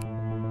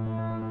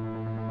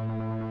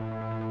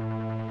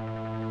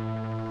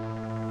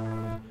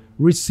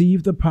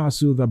 Received a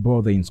parcel that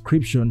bore the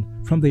inscription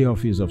from the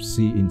office of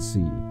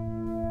C&C.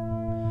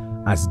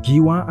 As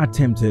Giwa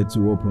attempted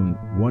to open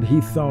what he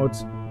thought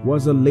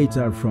was a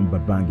letter from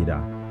Babangida,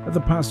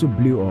 the parcel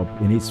blew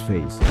up in his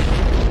face.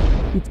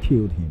 It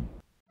killed him.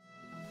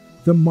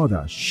 The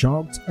mother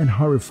shocked and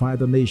horrified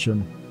the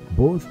nation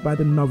both by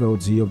the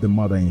novelty of the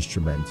murder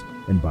instrument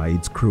and by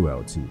its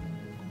cruelty.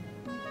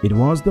 It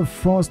was the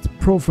first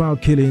profile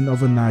killing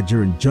of a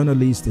Nigerian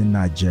journalist in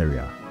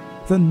Nigeria.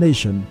 The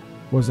nation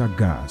was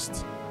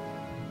aghast.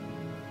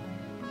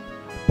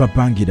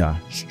 Babangida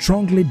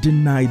strongly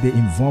denied the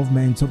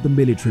involvement of the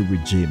military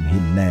regime he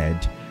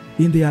led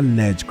in the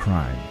alleged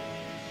crime.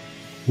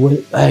 Well,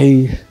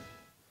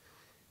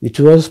 it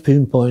was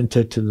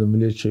pinpointed to the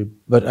military,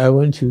 but I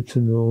want you to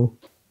know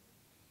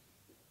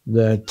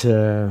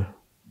that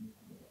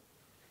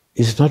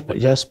it's not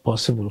just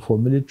possible for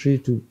military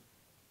to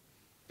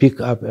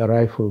pick up a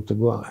rifle to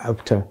go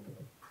after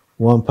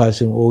one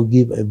person or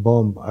give a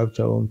bomb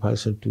after one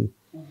person to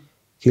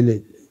kill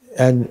it.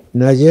 And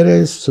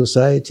Nigeria's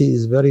society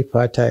is very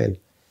fertile.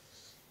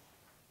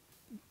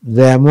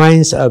 Their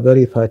minds are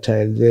very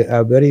fertile. They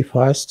are very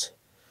fast,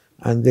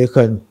 and they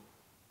can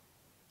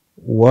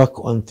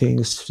work on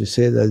things to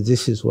say that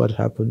this is what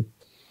happened.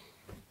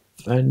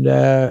 And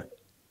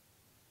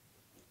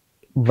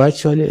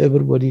virtually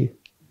everybody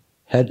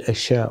had a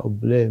share of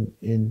blame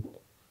in.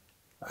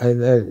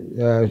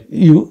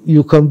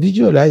 You can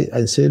visualize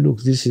and say,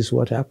 look, this is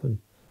what happened.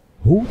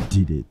 Who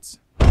did it?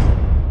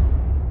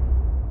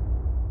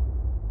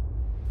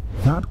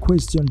 That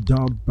question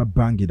dogged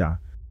Babangida.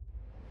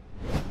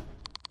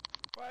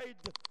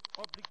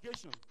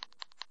 Obligation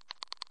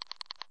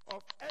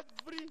of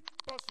every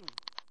person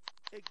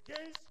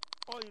against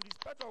or in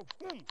respect of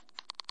whom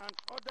an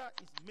order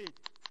is made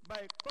by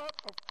a court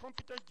of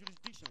competent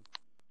jurisdiction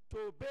to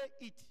obey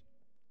it.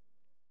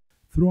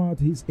 Throughout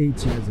his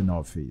 8 years in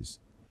office,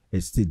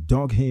 it still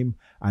dogged him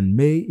and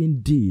may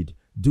indeed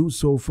do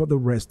so for the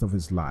rest of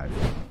his life,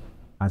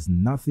 as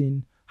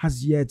nothing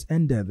has yet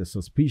ended the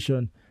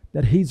suspicion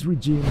that his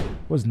regime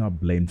was not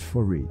blamed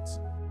for it.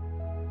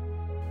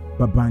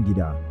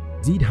 Babangida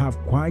did have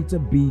quite a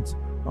bit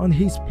on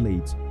his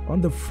plate on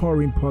the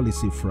foreign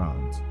policy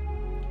front.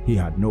 He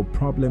had no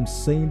problem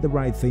saying the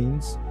right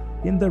things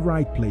in the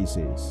right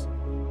places.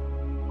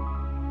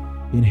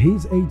 In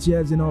his 8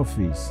 years in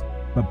office,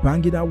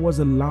 Babangida was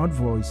a loud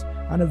voice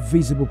and a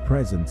visible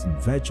presence in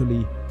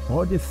virtually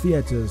all the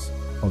theaters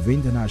of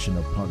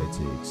international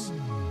politics.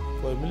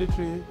 For a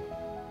military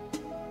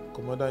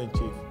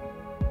commander-in-chief,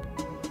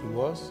 he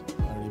was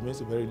and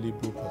remains a very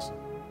liberal person.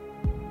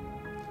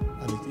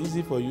 And it's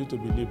easy for you to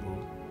be liberal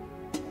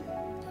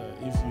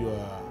if you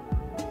are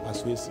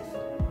persuasive,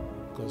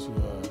 because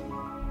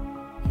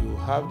you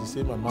have the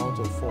same amount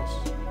of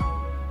force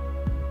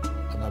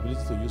and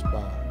ability to use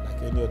power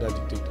like any other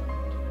dictator.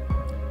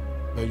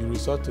 But you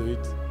resort to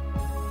it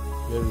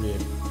very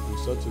rarely. You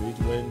resort to it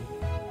when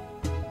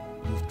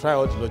you've tried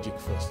out logic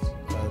first.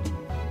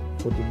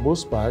 And for the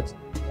most part,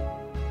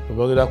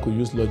 Babangida could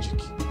use logic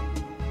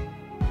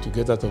to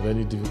get out of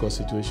any difficult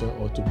situation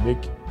or to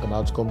make an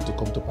outcome to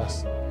come to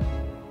pass.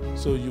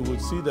 So you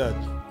would see that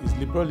his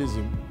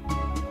liberalism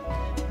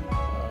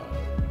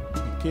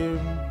became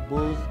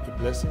both a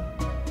blessing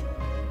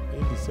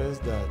in the sense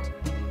that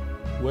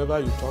whoever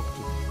you talk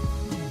to,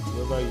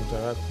 whoever you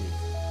interact with,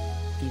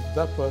 if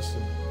that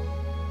person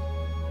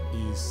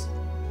is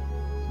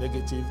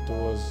negative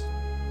towards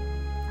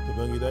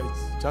Babangida,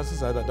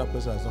 chances are that that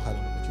person has not had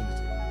an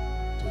opportunity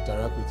to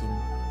interact with him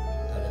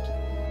directly.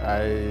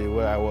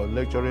 I was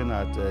lecturing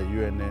at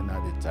UNN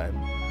at the time,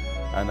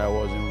 and I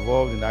was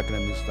involved in the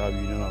Academic Staff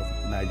Union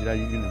of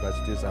Nigerian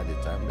Universities at the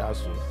time,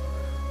 that's all.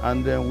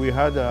 And then we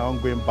had an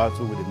ongoing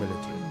battle with the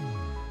military.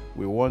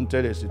 We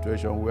wanted a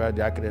situation where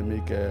the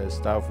academic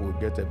staff would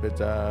get a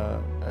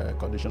better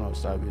condition of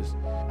service.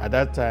 At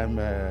that time,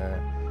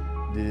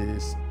 the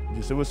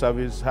civil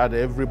service had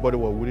everybody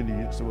was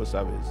within the civil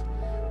service.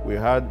 We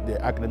had the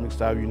Academic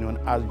Staff Union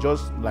as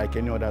just like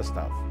any other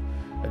staff.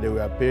 And they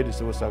were paid the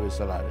civil service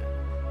salary.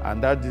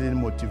 And that didn't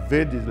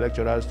motivate the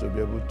lecturers to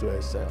be able to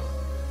excel.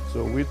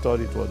 So we thought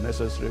it was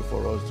necessary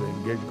for us to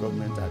engage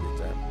government at the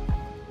time.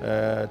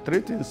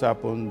 Three things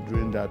happened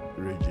during that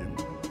regime.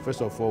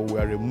 First of all, we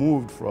were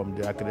removed from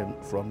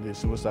the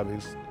civil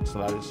service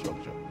salary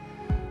structure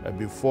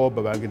before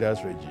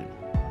Babangida's regime.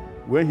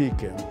 When he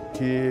came,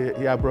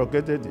 he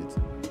abrogated it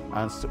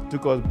and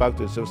took us back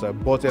to the civil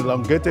service, but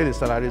elongated the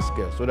salary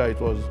scale so that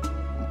it was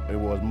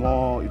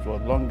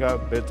longer,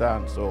 better,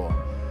 and so on.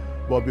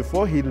 But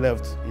before he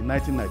left in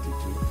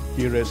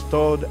 1992, he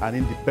restored an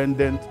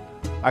independent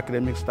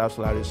academic staff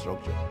salary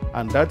structure,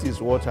 and that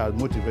is what has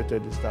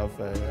motivated the staff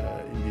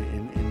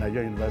in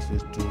Nigerian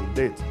universities to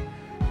date.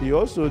 He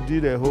also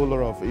did a whole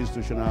lot of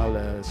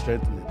institutional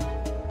strengthening.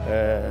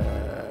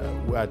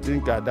 I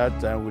think at that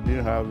time we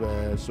didn't have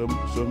so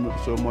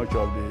much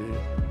of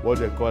what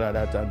they call at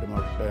that time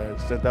the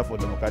Center for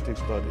Democratic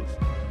Studies.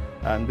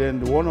 And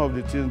then one of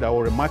the things that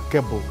were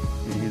remarkable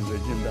in his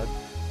regime that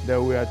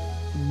there were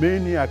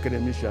many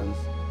academicians,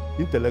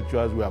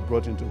 intellectuals were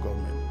brought into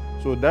government.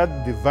 So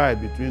that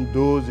divide between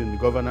those in the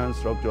governance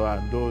structure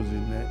and those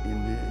in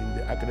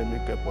the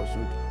academic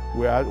pursuit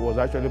was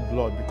actually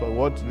blurred, because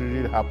what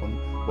really happened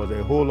was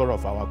a whole lot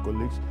of our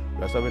colleagues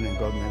were serving in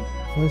government.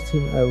 First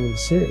thing I will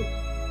say,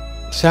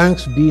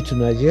 thanks be to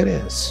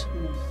Nigerians,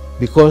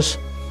 because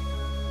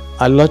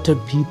a lot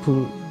of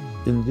people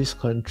in this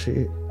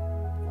country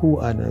who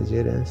are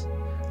Nigerians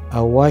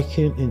are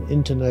working in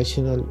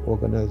international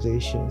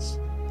organizations,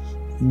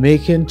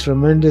 making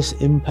tremendous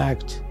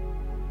impact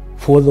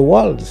for the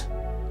world.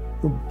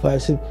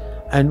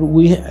 And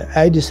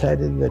I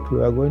decided that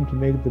we are going to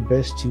make the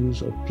best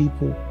use of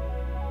people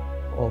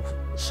of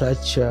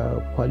such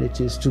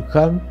qualities to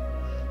come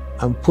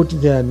and put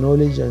their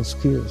knowledge and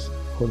skills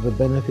for the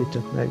benefit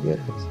of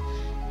Nigerians.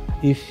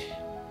 If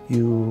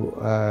you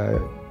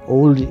are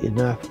old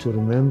enough to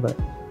remember,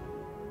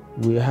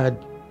 we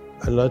had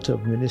a lot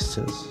of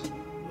ministers,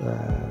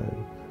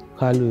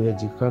 Kalu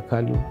Ejika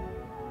Kalu,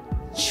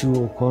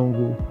 Chuo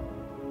Kongu,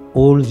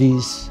 all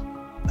these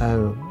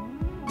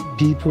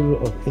people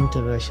of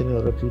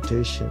international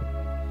reputation.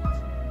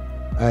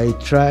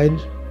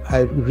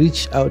 I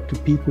reached out to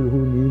people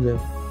who knew them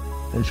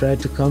and tried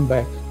to come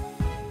back,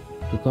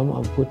 to come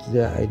and put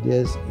their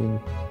ideas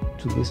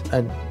into this,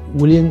 and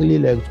willingly,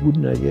 like good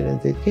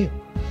Nigerians, they came.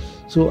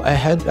 So I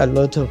had a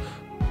lot of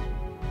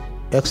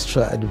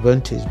extra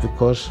advantage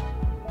because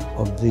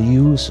of the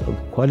use of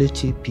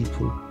quality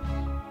people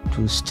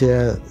to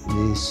steer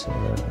this,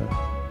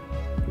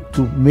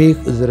 to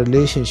make the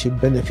relationship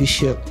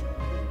beneficial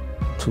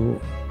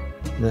to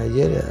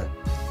Nigeria.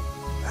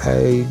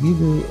 I give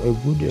you a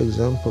good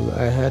example.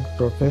 I had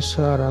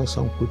Professor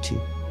Ransom Kuti.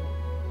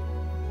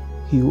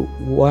 He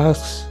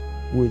works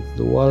with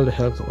the World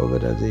Health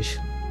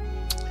Organization.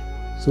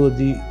 So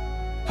the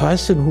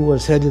person who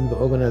was heading the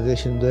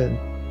organization then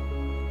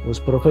was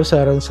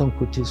Professor Ransom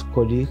Kuti's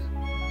colleague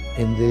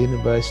in the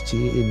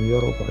university in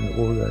Europe and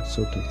all that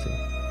sort of thing.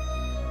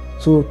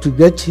 So to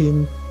get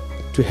him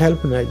to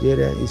help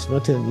Nigeria is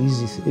not an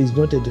easy, it's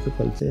not a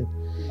difficult thing.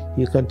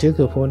 You can take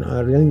a phone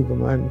and ring the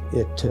man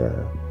at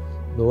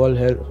the World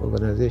Health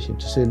Organization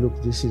to say,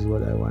 look, this is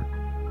what I want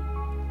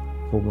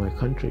for my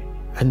country.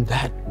 And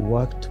that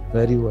worked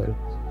very well.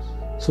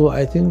 So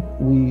I think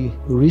we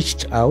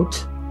reached out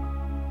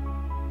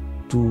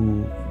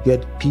to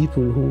get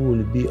people who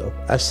will be of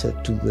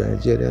asset to the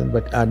Nigerian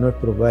but are not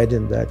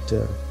providing that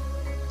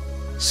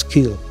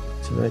skill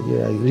to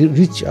Nigeria.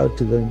 Reach out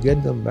to them,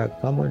 get them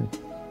back, come on.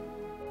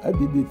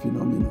 IBB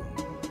phenomenon,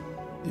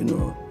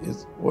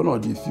 is one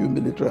of the few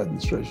military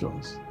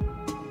administrations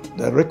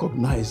that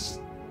recognize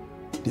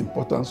the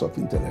importance of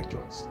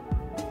intellectuals,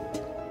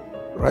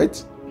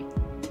 right?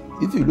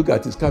 If you look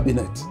at his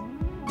cabinet,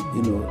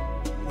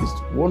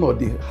 it's one of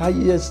the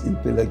highest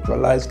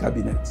intellectualized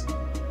cabinets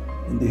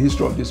in the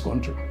history of this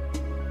country.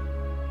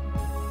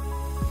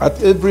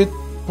 At every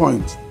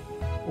point,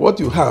 what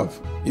you have,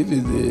 if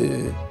it's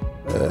the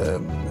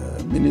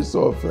Minister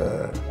of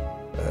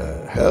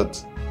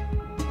Health,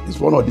 is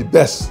one of the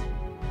best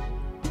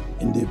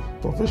in the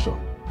profession.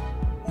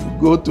 You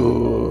go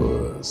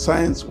to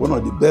Science, one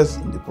of the best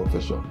in the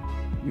profession.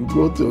 You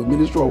go to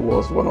Ministry of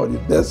Wars, one of the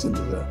best in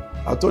the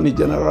Attorney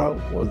General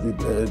was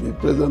the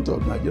president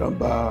of Nigerian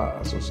Bar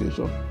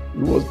Association. He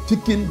was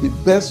picking the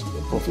best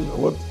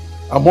profession,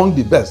 among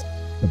the best.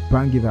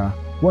 Babangida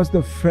was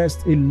the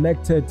first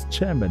elected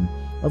chairman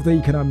of the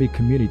Economic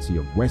Community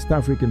of West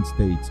African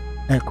States,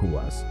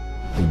 ECOWAS,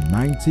 in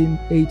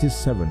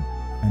 1987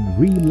 and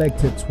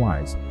re-elected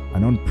twice,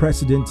 an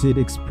unprecedented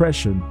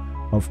expression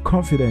of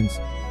confidence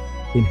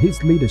in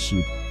his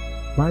leadership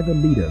by the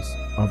leaders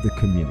of the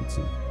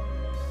community.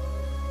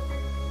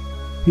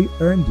 He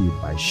earned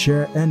it by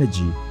sheer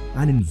energy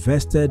and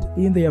invested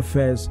in the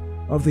affairs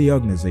of the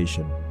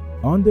organization.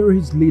 Under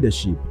his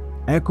leadership,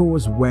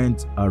 ECOWAS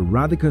went a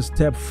radical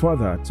step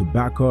further to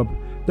back up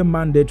the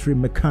mandatory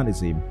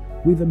mechanism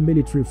with a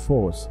military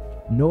force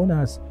known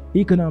as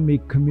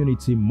Economic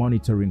Community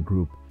Monitoring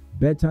Group,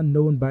 better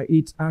known by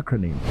its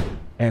acronym,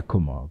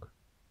 ECOMOG.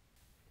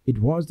 It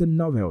was the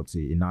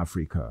novelty in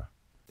Africa.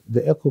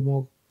 The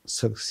ECOMOG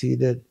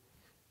succeeded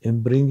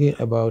in bringing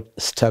about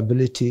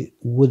stability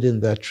within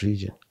that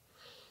region,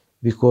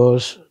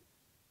 because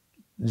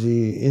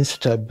the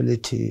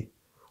instability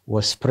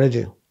was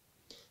spreading.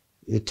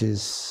 It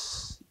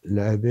is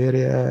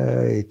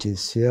Liberia, it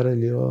is Sierra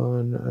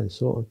Leone, and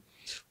so on.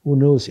 Who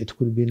knows, it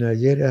could be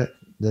Nigeria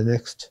the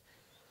next.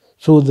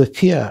 So the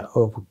fear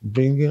of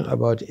bringing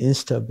about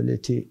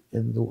instability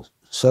in the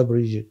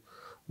sub-region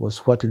was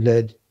what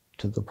led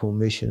to the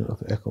formation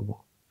of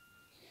ECOMOG.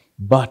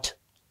 But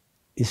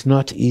it's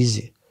not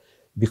easy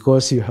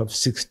because you have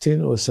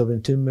 16 or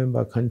 17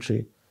 member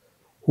countries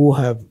who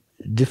have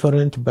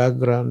different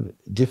background,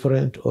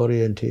 different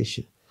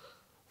orientation.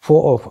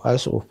 4 of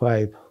us or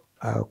 5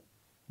 are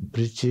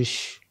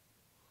British,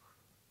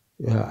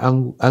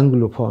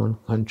 Anglophone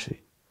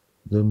country.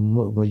 The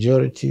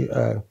majority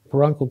are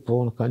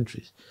Francophone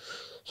countries.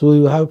 So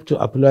you have to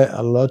apply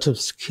a lot of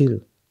skill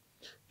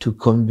to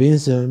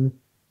convince them,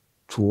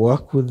 to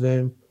work with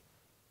them,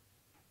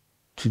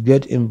 to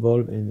get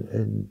involved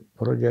in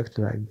projects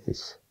like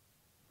this.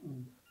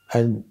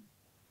 And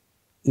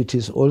it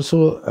is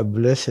also a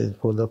blessing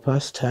for the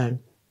first time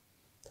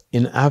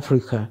in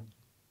Africa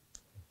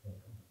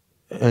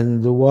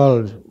and the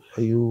world,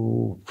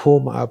 you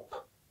form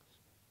up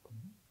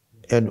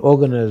an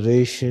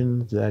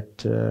organization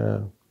that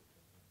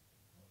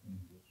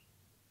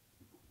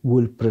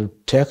will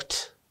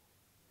protect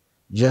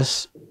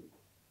just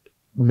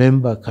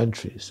member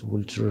countries,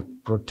 will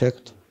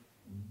protect,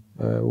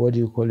 what do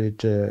you call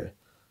it,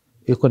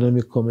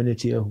 economic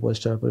community of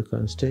West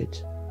African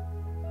states.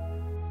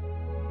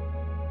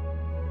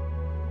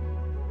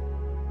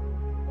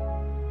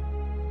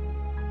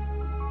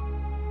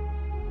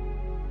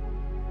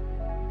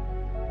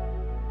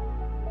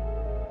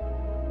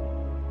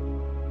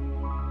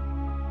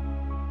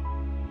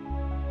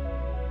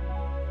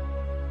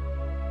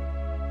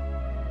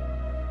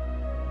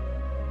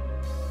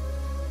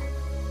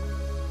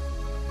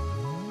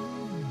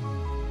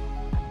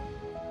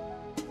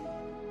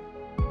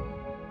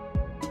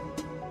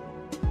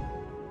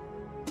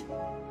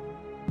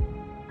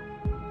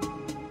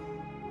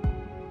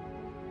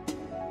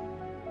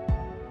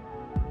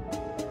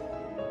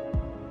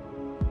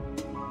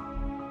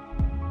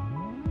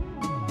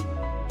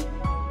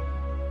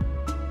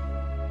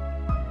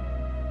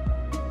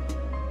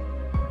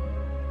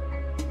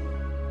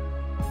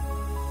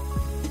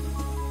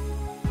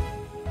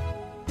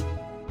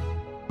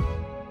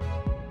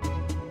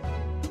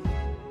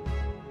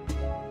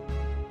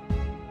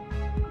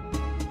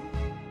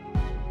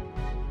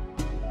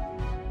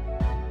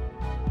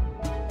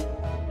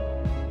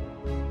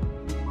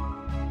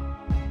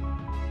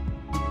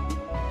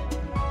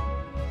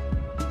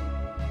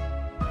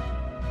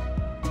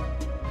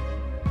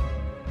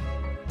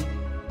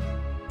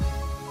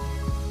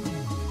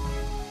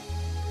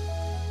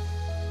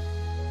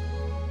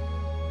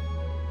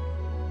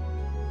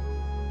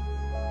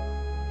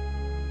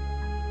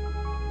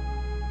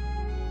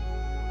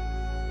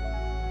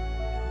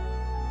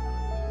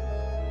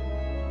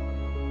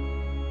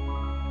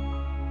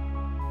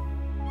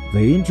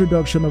 The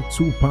introduction of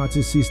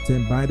two-party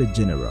system by the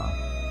general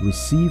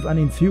received an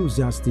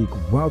enthusiastic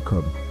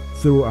welcome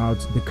throughout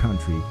the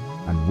country,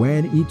 and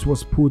when it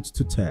was put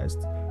to test,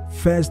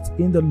 first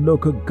in the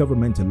local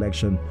government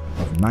election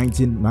of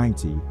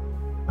 1990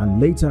 and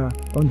later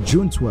on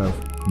June 12,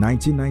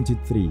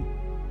 1993,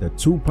 the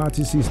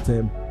two-party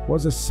system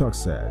was a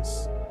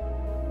success.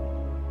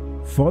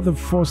 For the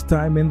first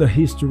time in the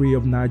history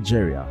of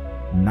Nigeria,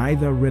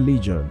 neither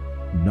religion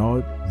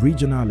nor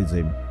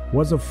regionalism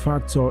was a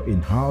factor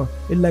in how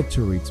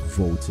electorates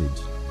voted.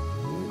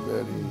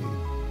 Very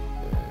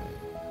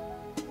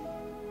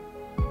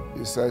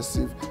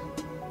decisive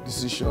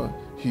decision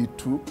he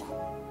took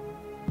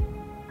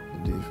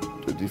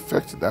to the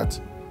fact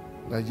that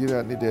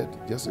Nigeria needed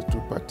just a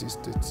two-party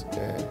state,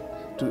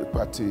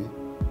 two-party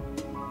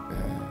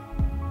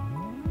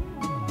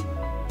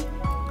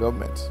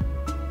government,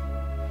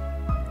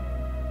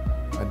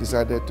 and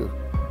decided to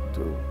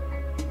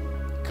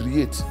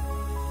create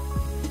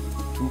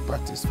two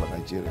parties for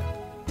Nigeria.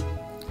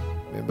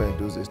 Remember, in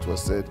those days it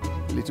was said,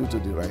 little to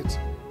the right,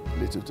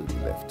 little to the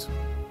left.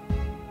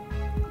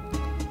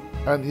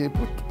 And he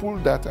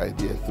pulled that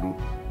idea through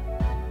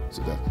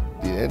so that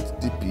the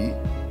NDP,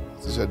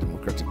 Social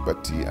Democratic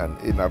Party, and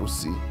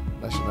NRC,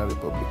 National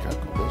Republican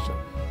Convention,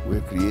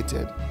 were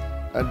created.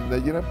 And the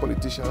Nigerian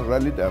politicians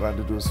rallied around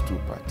those two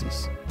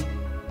parties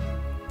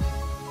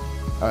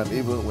and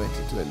even went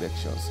into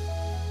elections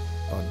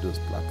on those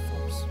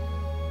platforms,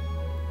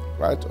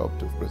 right up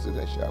to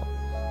presidential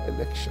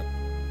election,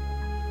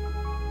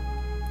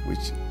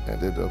 which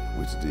ended up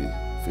with the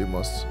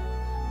famous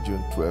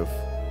June 12th,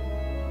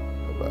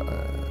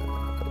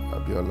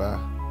 Abiola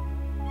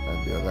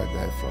and the other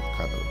guy from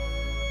Kano,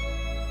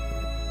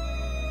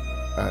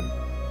 and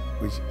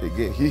which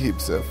again he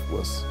himself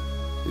was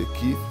a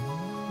key,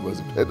 was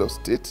the head of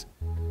state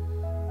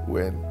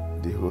when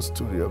the whole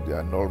story of the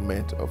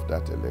annulment of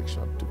that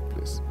election took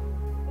place.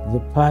 The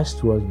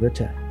past was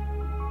better.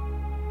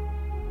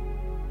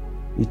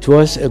 It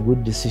was a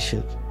good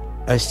decision.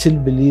 I still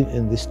believe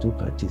in this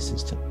two-party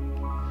system.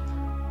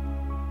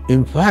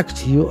 In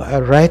fact, you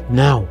are right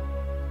now,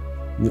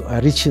 you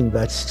are reaching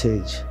that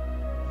stage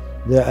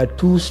There are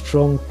two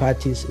strong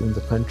parties in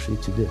the country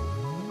today: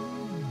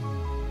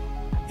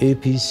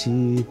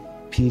 APC,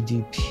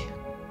 PDP.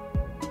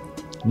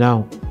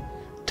 Now,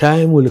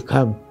 time will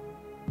come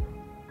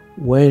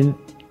when,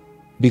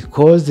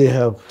 because they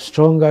have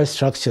stronger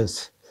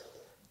structures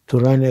to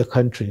run a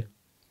country,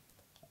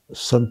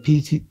 some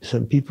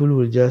people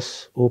will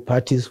just, or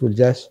parties will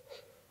just,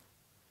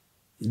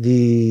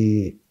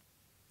 the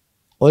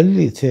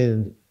only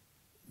thing,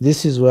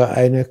 this is where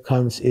INEC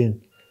comes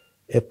in.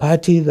 A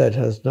party that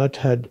has not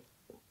had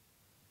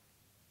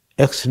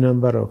X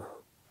number of,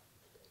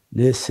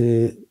 let's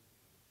say,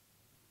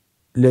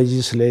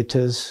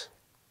 legislators,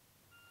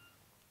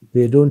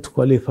 they don't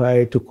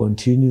qualify to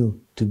continue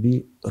to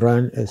be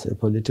run as a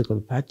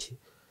political party.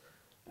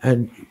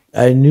 And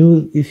I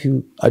knew if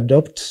you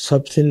adopt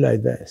something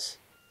like this,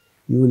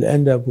 you will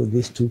end up with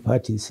this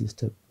two-party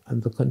system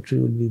and the country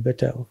will be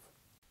better off.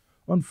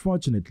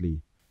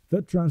 Unfortunately,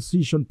 the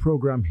transition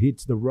program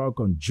hit the rock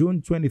on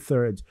June 23,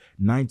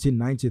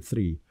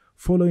 1993,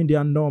 following the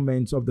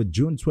annulment of the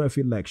June 12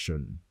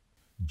 election.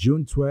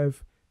 June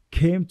 12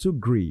 came to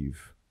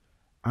grief,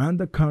 and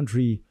the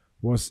country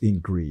was in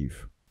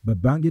grief.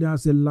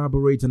 Babangida's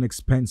elaborate and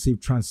expensive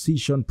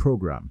transition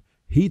program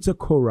hit a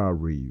coral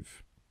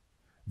reef.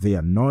 The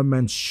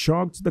annulment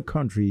shocked the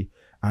country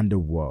and the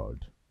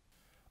world.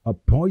 A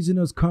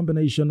poisonous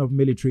combination of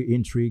military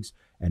intrigues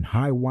and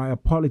high-wire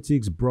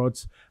politics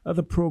brought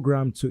the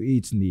program to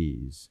its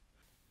knees.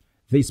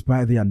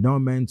 Despite the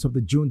annulment of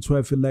the June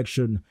 12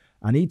 election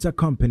and its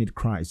accompanied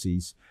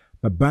crisis,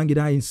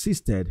 Babangida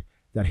insisted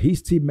that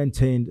his team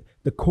maintained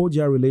the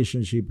cordial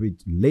relationship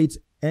with late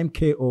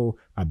MKO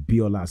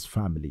Abiola's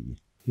family.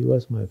 He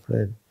was my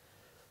friend,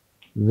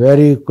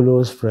 very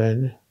close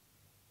friend.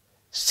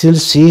 Still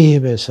see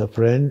him as a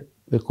friend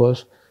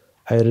because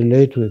I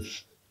relate with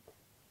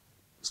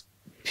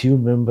few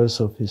members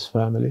of his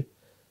family.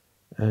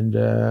 And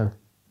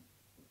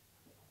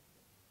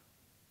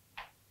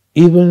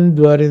even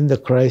during the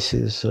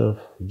crisis of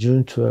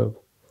June 12,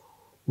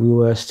 we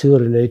were still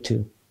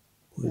relating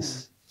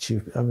with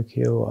Chief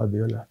MKO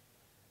Abiola.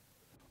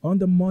 On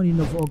the morning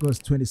of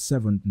August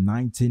 27,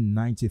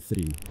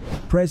 1993,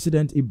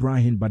 President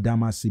Ibrahim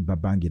Badamasi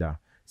Babangida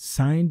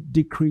signed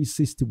Decree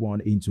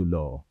 61 into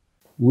law.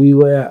 We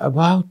were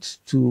about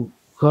to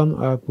come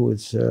up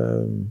with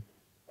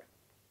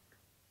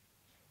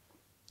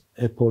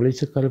a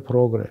political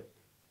program,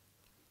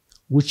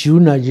 which you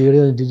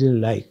Nigerians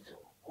didn't like,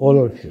 all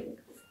of you.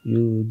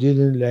 You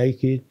didn't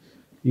like it.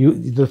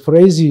 The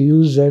phrase you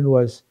used then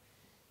was,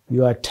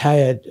 you are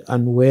tired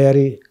and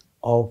weary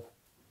of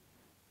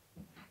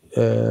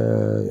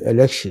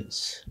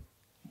elections.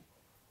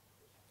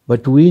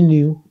 But we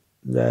knew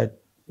that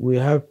we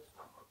have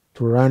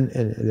to run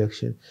an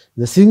election.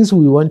 The things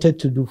we wanted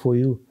to do for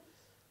you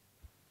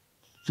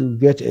to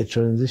get a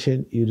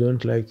transition, you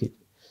don't like it.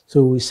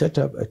 So we set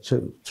up a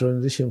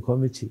transition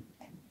committee,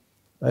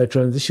 a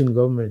transition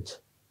government,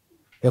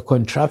 a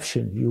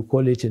contraption, you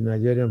call it in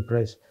Nigerian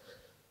press.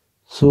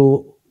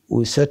 So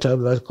we set up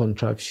that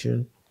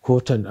contraption,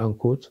 quote and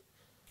unquote,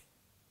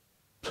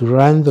 to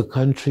run the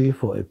country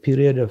for a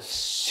period of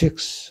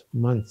 6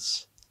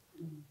 months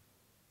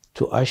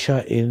to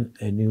usher in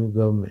a new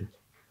government.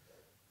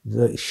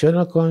 The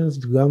Shonakon's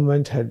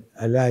government had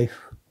a life.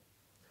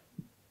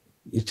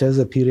 It has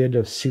a period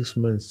of 6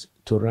 months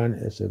to run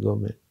as a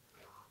government.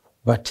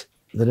 But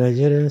the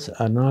Nigerians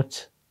are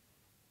not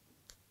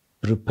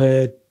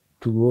prepared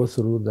to go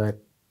through that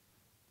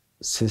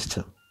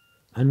system.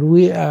 And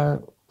we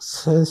are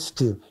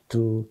sensitive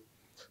to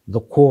the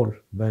call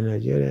by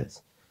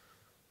Nigerians.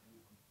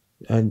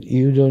 And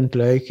you don't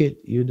like it,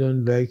 you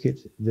don't like it.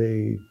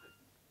 The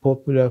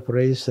popular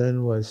phrase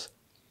then was,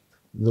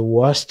 the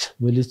worst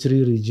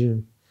military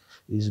regime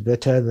is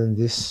better than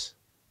this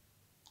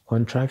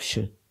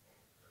contraption.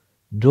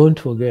 Don't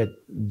forget,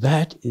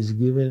 that is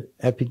given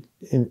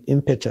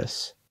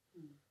impetus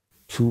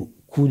to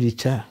coup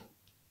d'etat.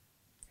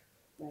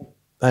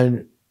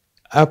 And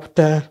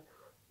after,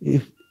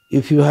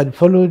 if you had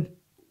followed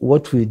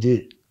what we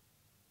did,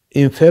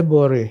 in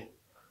February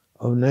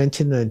of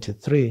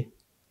 1993,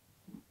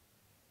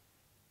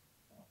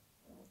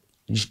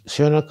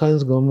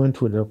 Shonakon's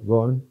government would have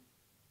gone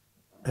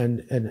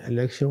and an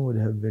election would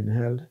have been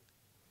held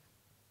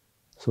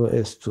so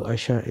as to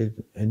usher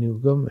in a new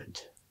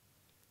government.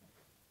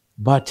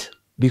 But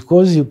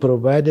because you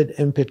provided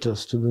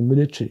impetus to the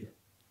military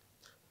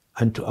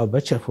and to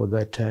Abacha for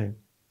that time,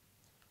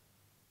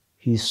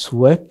 he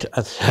swept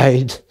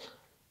aside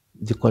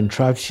the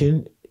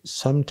contraption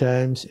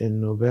sometimes in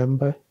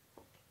November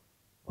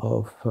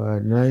of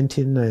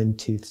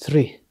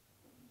 1993.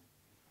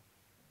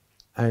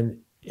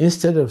 And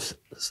instead of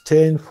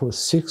staying for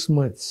 6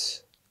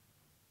 months,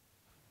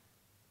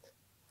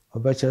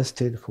 Abacha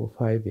stayed for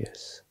 5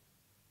 years.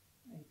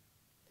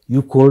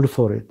 You called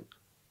for it.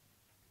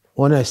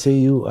 When I say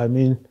you, I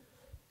mean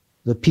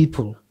the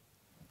people.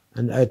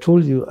 And I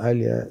told you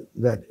earlier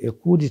that a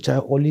coup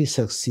d'etat only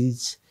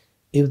succeeds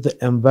if the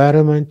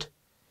environment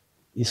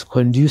is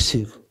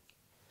conducive.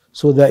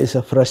 So there is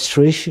a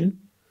frustration,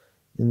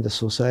 in the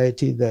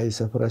society. There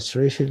is a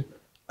frustration.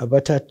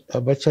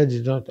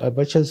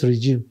 Abacha's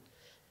regime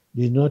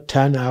did not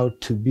turn out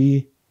to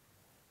be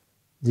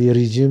the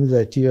regime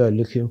that you are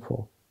looking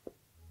for.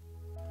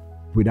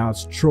 Without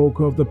stroke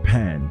of the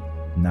pen,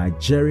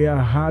 Nigeria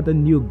had a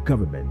new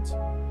government.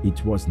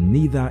 It was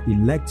neither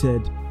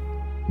elected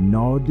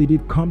nor did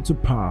it come to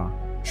power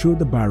through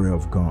the barrier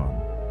of gun.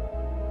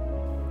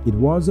 It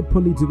was a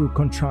political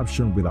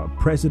contraption without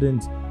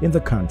precedent in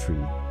the country.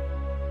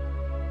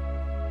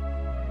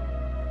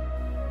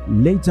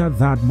 Later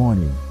that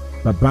morning,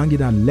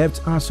 Babangida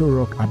left Aso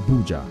Rock,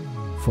 Abuja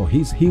for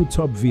his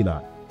hilltop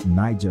villa,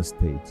 Niger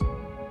State.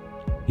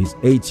 His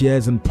 8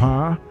 years in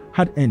power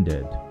had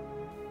ended.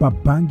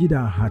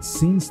 Babangida had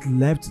since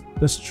left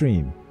the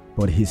stream,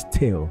 but his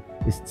tail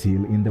is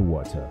still in the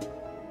water.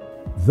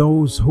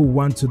 Those who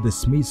want to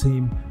dismiss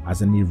him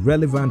as an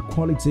irrelevant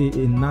quality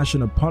in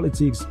national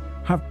politics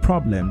have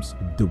problems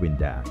doing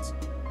that.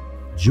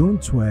 June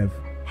 12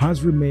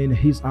 has remained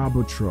his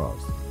albatross,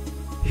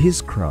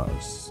 his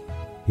cross.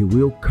 He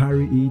will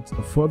carry it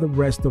for the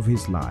rest of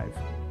his life.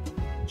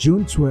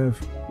 June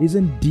 12 is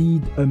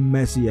indeed a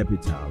messy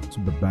epitaph to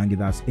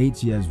Babangida's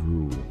 8 years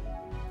rule.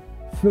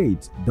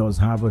 Fate does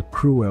have a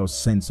cruel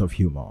sense of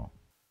humor.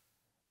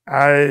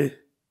 I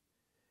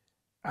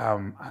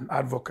am an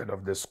advocate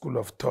of the school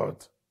of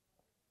thought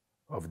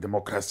of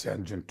democracy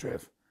and June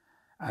 12,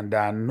 and the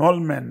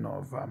annulment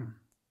of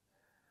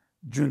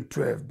June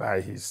 12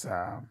 by his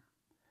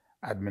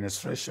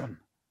administration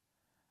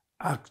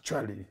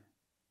actually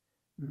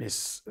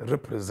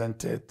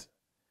misrepresented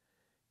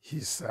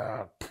his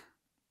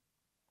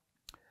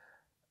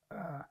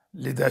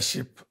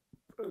leadership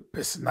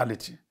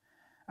personality,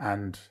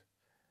 and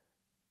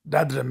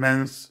that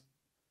remains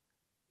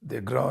the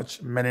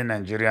grudge many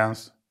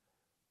Nigerians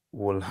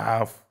will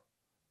have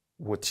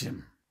with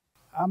him.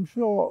 I'm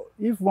sure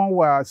if one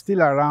were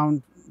still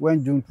around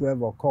when June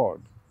 12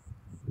 occurred,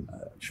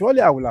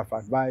 surely I would have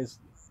advised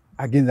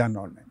against the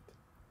annulment.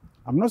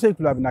 I'm not saying it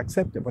would have been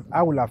accepted, but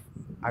I would have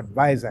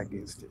advised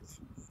against it,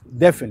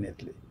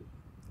 definitely,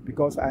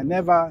 because I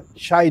never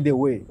shied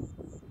away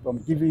from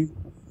giving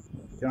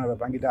General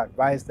Babangida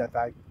advice that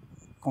I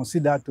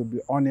consider to be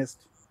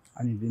honest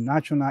and in the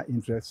national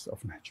interests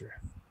of Nigeria.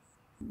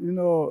 You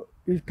know,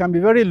 it can be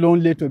very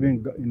lonely to be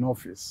in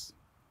office,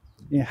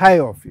 in high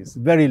office,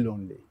 very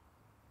lonely.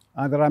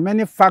 And there are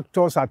many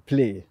factors at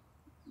play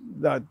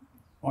that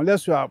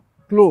unless you are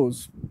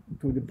close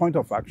to the point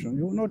of action,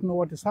 you will not know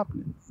what is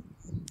happening.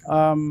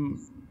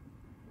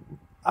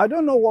 I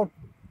don't know what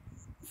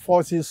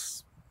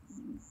forces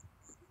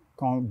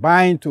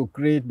combine to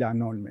create the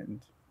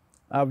annulment.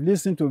 I've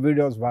listened to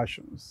various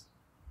versions,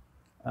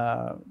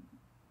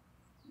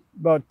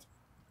 but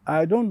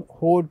I don't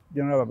hold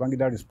General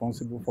Babangida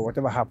responsible for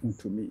whatever happened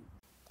to me.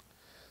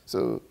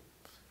 So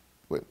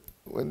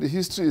when the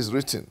history is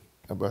written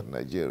about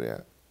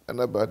Nigeria and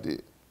about the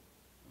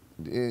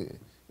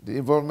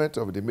involvement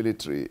of the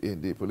military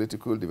in the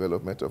political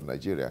development of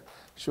Nigeria,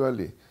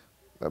 surely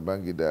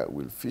Babangida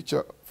will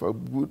feature for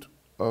good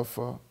or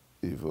for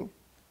evil.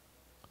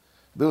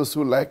 Those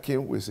who like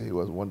him will say he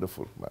was a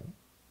wonderful man.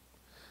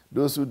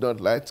 Those who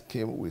don't like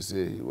him will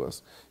say it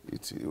was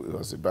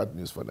a bad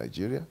news for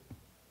Nigeria.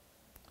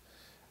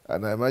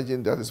 And I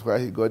imagine that is why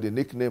he got the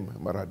nickname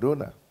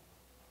Maradona,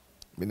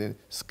 meaning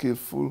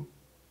skillful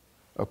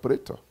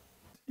operator.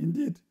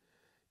 Indeed,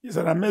 he's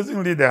an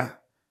amazing leader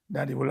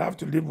that he will have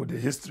to live with the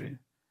history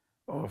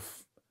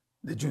of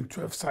the June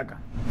 12 saga.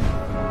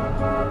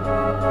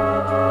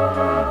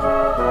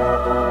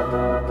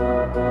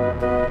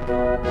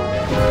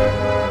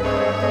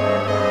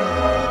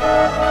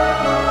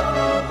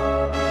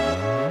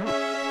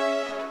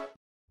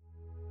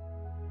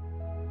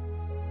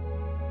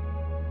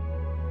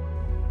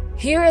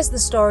 Here is the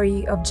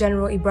story of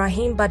General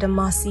Ibrahim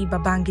Badamasi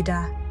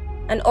Babangida,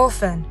 an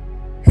orphan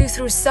who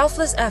through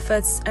selfless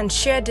efforts and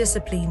sheer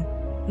discipline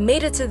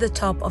made it to the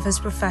top of his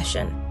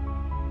profession.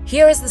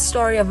 Here is the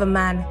story of a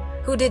man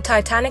who did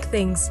titanic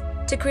things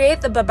to create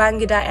the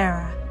Babangida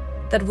era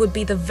that would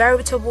be the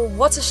veritable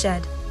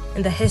watershed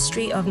in the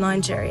history of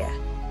Nigeria.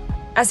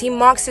 As he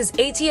marks his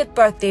 80th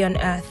birthday on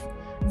Earth,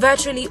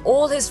 virtually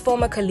all his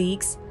former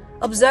colleagues,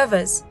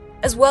 observers,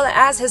 as well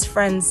as his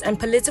friends and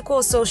political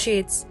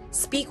associates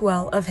speak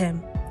well of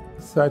him.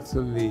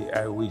 Certainly,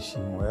 I wish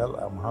him well.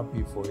 I'm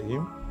happy for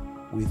him.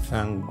 We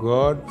thank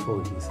God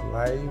for his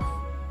life.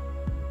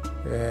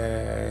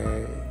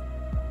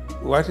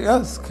 What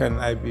else can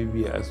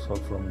IBB ask for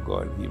from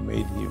God? He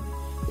made him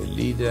a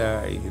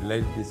leader. He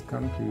led this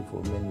country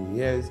for many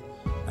years.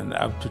 And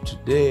up to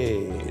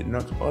today,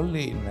 not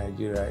only in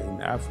Nigeria,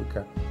 in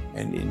Africa,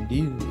 and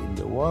indeed in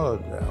the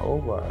world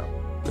over,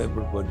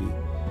 everybody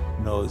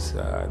knows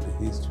the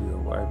history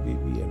of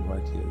IBB and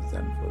what he has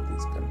done for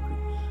this country.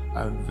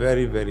 I'm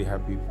very, very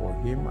happy for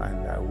him,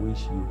 and I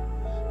wish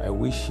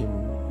him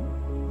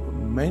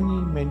many,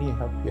 many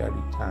happier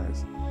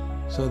returns.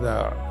 So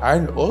that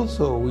I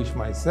also wish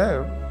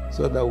myself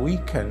so that we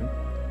can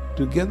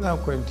together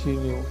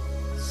continue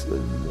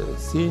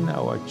seeing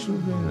our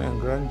children and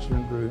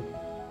grandchildren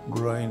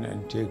growing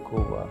and take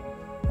over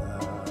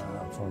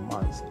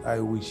performance. I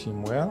wish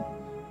him well,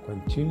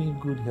 continued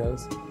good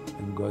health,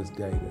 and God's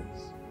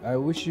guidance. I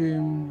wish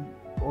him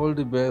all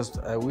the best.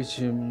 I wish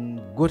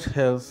him good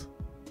health,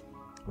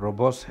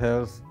 robust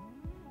health,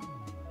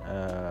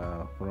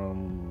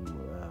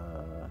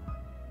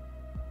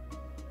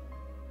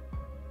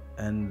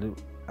 and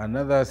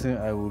another thing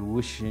I would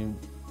wish him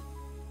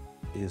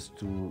is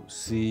to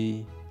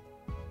see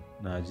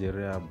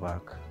Nigeria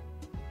back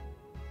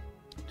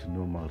to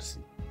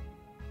normalcy,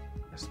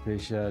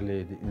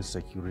 especially the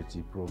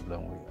insecurity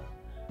problem we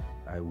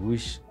have. I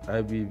wish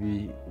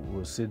IBB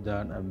will sit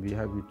down and be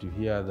happy to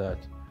hear that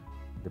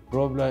the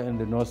problem in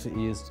the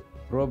Northeast,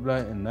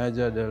 problem in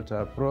Niger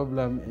Delta,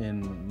 problem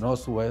in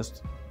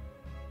Northwest,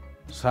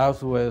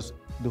 Southwest,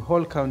 the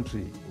whole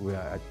country, we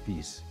are at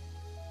peace.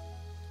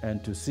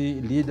 And to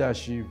see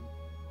leadership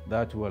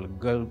that will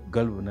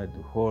galvanize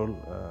the whole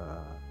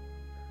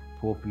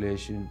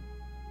population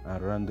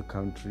around the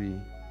country,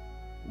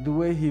 the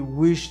way he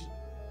wished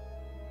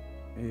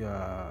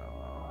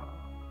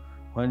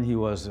when he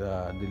was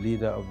the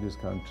leader of this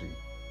country,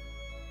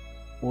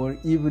 or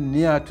even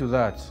near to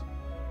that.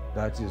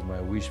 That is my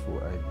wish for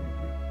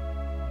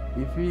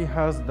IBB. If he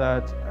has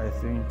that, I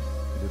think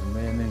the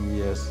remaining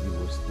years he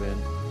will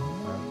spend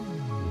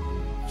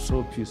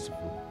so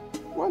peaceful.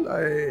 Well,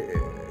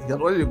 he has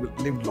already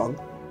lived long,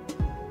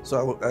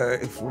 so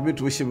for me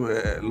to wish him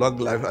a long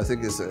life, I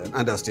think is an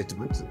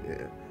understatement.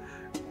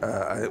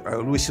 I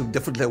wish him,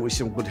 definitely wish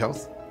him good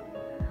health.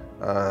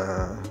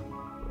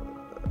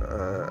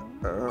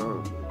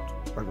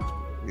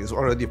 He's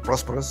already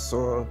prosperous,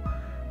 so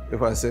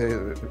if I say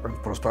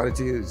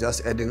prosperity,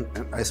 just adding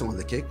an icing on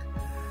the cake.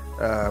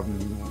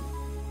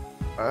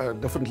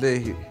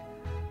 Definitely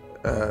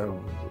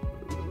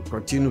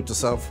continue to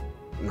serve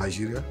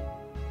Nigeria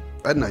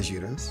and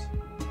Nigerians,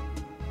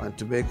 and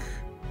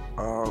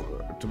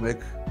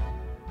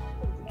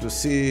to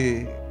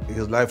see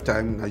his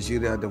lifetime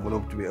Nigeria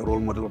develop to be a role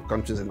model of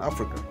countries in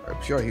Africa.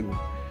 I'm sure he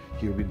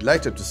will be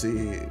delighted to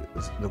see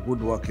the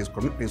good work, his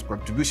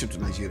contribution to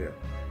Nigeria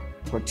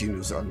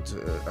continues and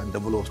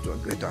develops to a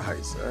greater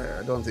heights.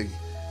 I don't think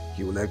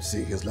he would like to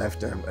see his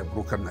lifetime a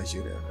broken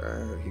Nigeria.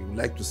 He would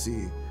like to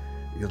see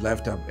his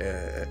lifetime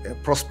a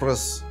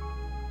prosperous,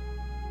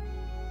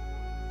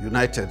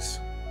 united,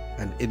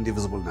 and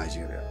indivisible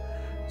Nigeria.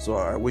 So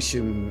I wish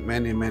him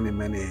many, many,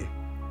 many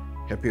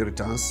happy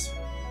returns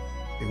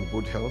in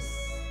good health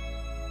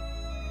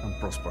and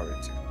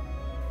prosperity.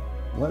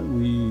 Well,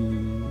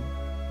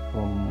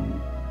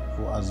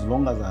 for as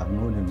long as I've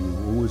known him,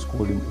 we always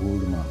call him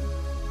old man.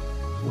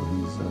 So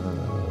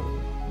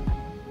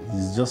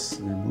he's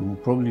just, we'll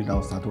probably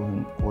now start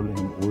calling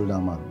him older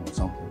man or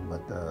something,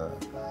 but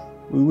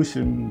we wish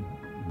him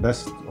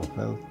best of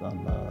health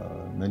and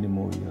many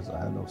more years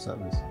ahead of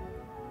service.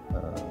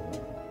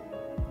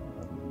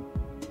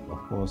 Of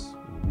course,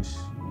 we wish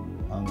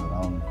you hang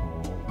around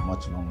for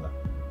much longer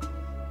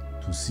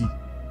to see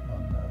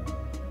and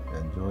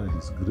enjoy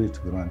his great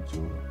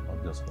grandchildren,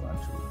 not just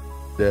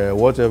grandchildren.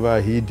 Whatever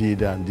he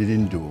did and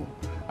didn't do,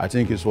 I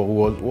think it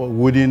was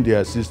within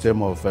their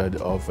system of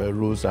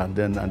rules and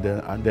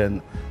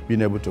then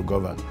being able to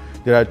govern.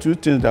 There are two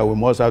things that we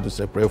must have to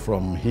separate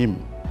from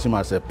him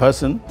as a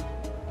person,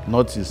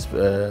 not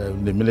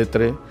the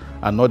military,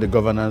 and not the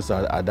governance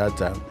at that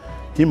time.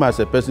 Him as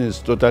a person is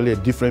totally a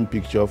different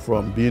picture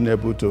from being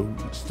able to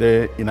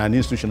stay in an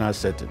institutional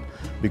setting,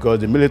 because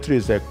the military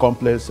is a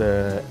complex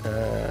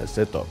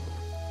setup.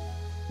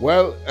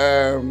 Well,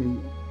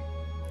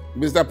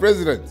 Mr.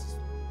 President,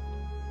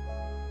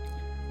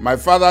 my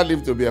father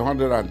lived to be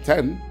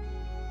 110,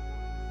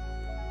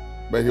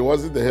 but he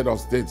wasn't the head of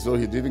state, so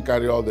he didn't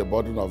carry all the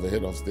burden of the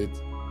head of state.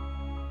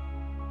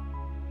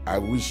 I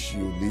wish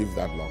you live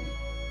that long,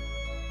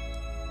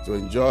 to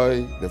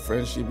enjoy the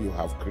friendship you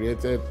have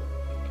created,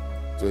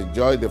 to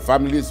enjoy the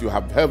families you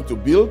have helped to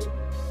build,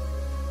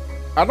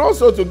 and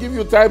also to give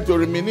you time to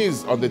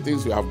reminisce on the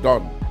things you have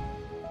done.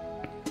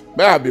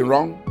 May I have been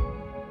wrong,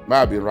 may I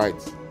have been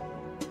right,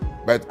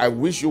 but I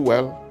wish you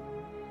well,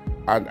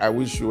 and I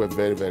wish you a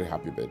very, very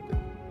happy birthday.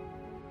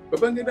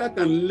 Babangida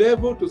can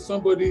level to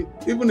somebody,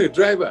 even a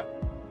driver.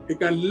 He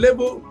can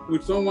level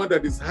with someone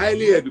that is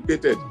highly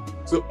educated.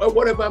 So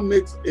whatever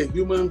makes a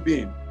human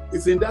being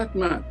is in that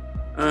man.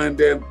 And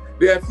there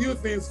are a few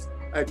things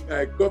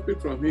I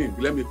copied from him.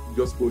 Let me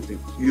just quote him.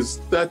 You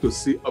start to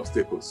see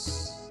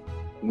obstacles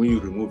when you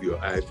remove your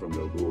eyes from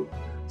your goal.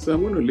 So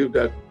I'm going to leave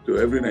that to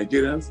every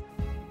Nigerian.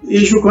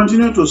 You should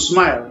continue to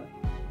smile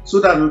so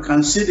that we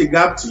can see the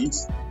gap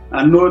teeth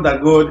and know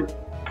that God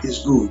is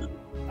good.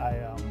 I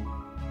am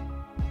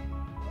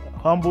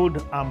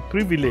humbled and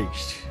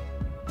privileged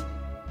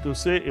to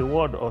say a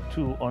word or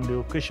two on the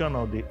occasion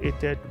of the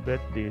 80th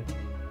birthday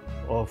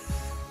of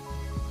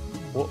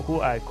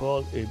who I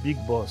call a big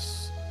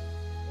boss,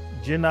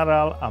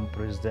 General and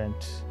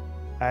President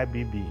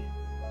IBB,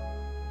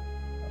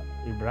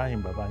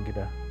 Ibrahim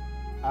Babangida.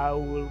 I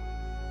will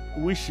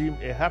wish him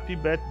a happy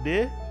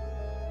birthday,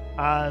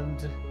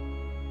 and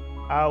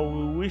I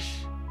will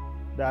wish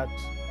that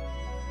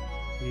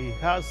he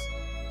has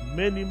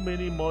many,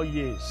 many more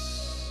years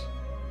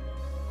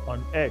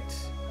on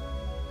earth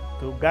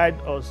to guide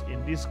us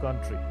in this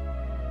country.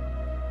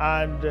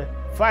 And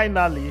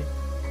finally,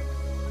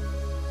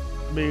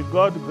 may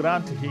God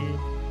grant him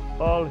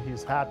all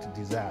his heart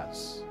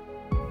desires.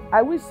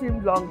 I wish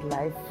him long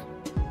life,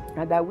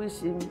 and I wish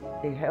him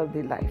a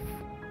healthy life.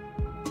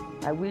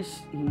 I wish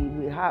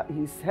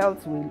his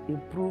health will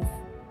improve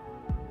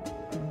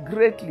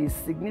greatly,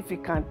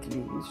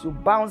 significantly. He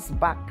should bounce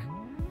back.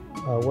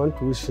 I want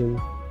to wish him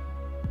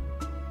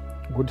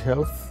good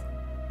health,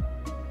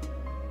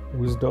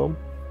 wisdom,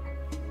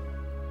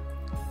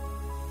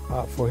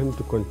 for him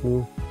to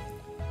continue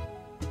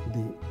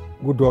the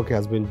good work he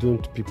has been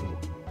doing to people.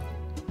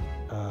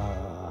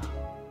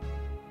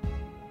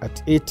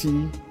 At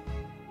 80,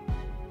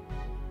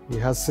 he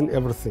has seen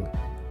everything.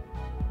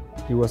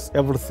 He was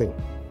everything.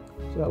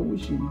 So I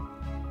wish him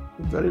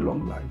a very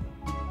long life,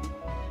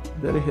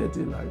 very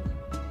healthy life,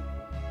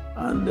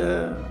 and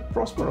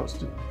prosperous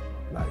too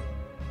life.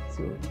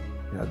 So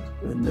he had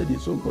made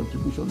his own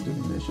contribution to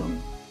the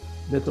nation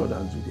better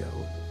than to their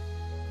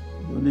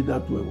own. Only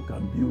that way we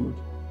can build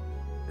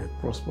a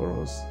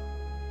prosperous,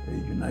 a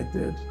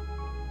united,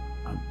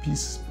 and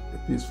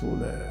peaceful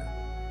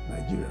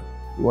Nigeria.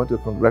 We want to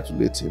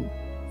congratulate him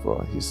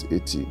for his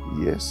 80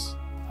 years.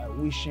 I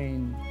wish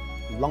him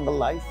longer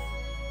life,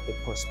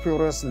 a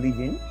prosperous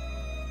living,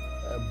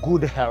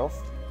 good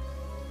health.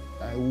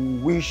 I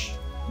wish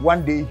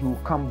one day he will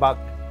come back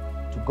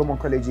to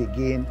Government College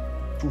again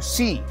to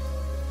see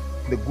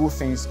the good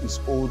things his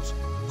old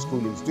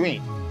school is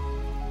doing.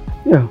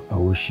 Yeah, I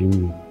wish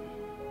him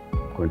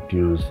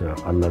continuous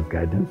Allah's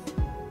guidance,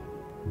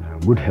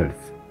 good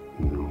health,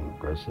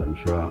 because I'm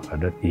sure at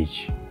that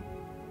age,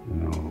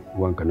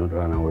 one cannot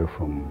run away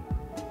from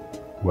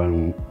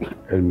one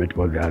element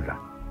or the other.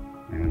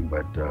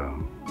 But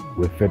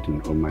with faith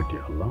in Almighty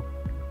Allah,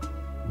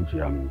 which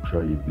I'm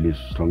sure he believes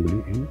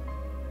strongly in,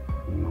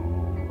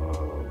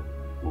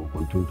 we'll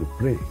continue to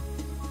pray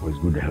for his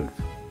good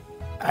health.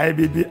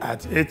 IBB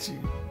at 80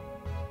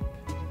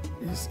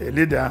 is a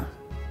leader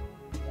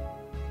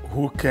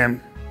who came,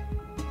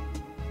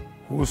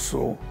 who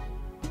saw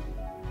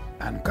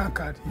and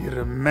conquered. He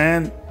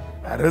remained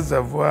a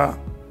reservoir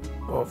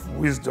of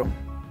wisdom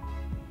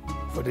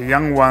for the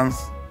young ones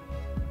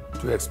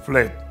to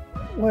exploit.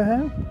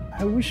 Well,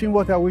 I wish him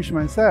what I wish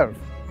myself.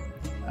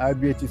 I'll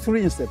be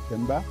 83 in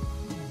September.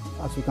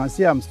 As you can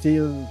see, I'm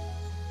still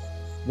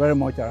very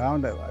much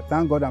around. I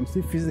thank God I'm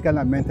still physically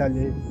and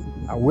mentally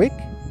awake.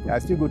 I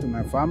still go to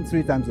my farm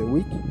 3 times a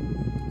week.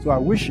 So I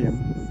wish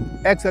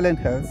him excellent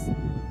health,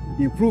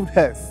 improved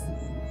health,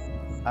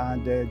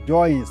 and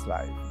joy in his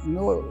life. In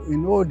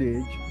old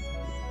age,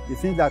 the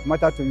things that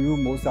matter to you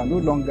most are no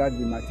longer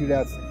the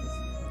material things.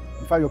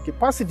 In fact, your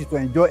capacity to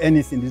enjoy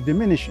anything is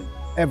diminishing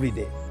every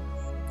day.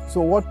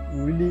 So what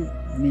we really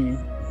need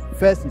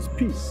first is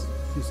peace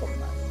of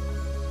mind.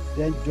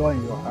 Then joy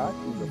in your heart,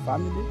 in your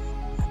family,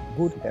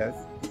 good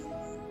health,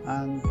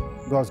 and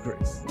God's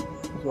grace.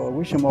 So I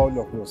wish him all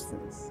of those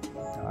things.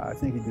 I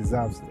think he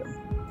deserves them.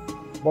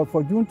 But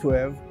for June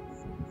 12,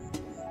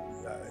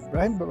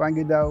 Ibrahim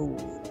Babangida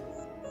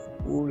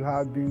will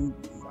have been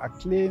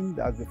acclaimed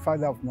as the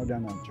father of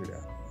modern Nigeria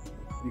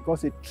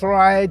because he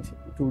tried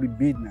to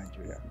rebuild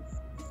Nigeria.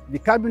 The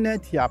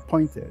cabinet he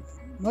appointed,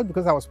 not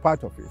because I was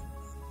part of it,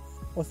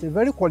 was a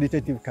very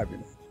qualitative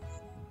cabinet.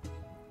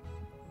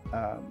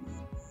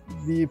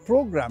 The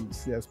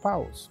programs he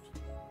espoused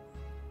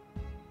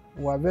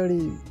were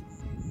very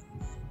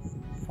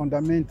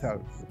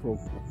fundamental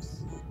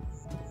programs,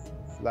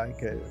 like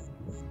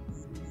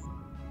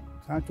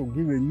trying to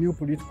give a new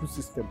political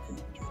system to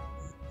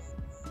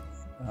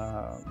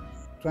Nigeria,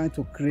 trying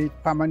to create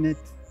permanent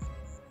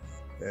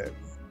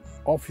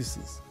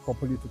offices for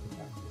political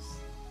parties.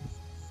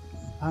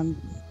 And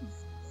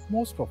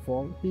most of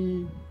all,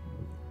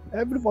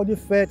 everybody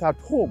felt at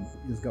home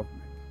in his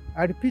government.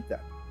 I repeat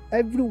that.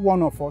 Every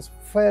one of us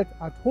felt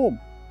at home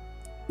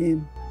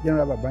in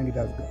General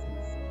Babangida's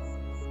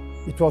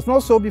government. It was not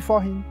so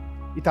before him.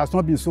 It has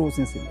not been so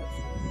since he left.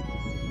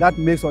 That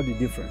makes all the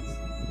difference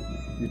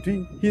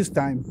between his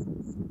time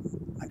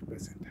and the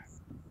present time.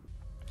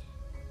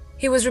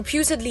 He was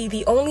reputedly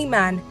the only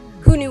man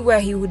who knew where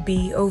he would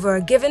be over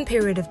a given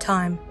period of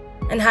time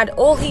and had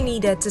all he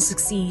needed to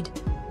succeed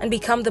and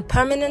become the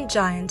permanent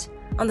giant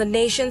on the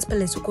nation's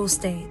political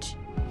stage.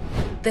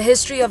 The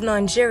history of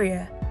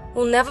Nigeria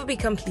will never be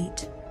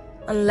complete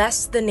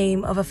unless the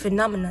name of a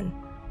phenomenon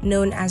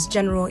known as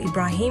General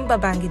Ibrahim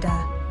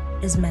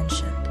Babangida is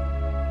mentioned.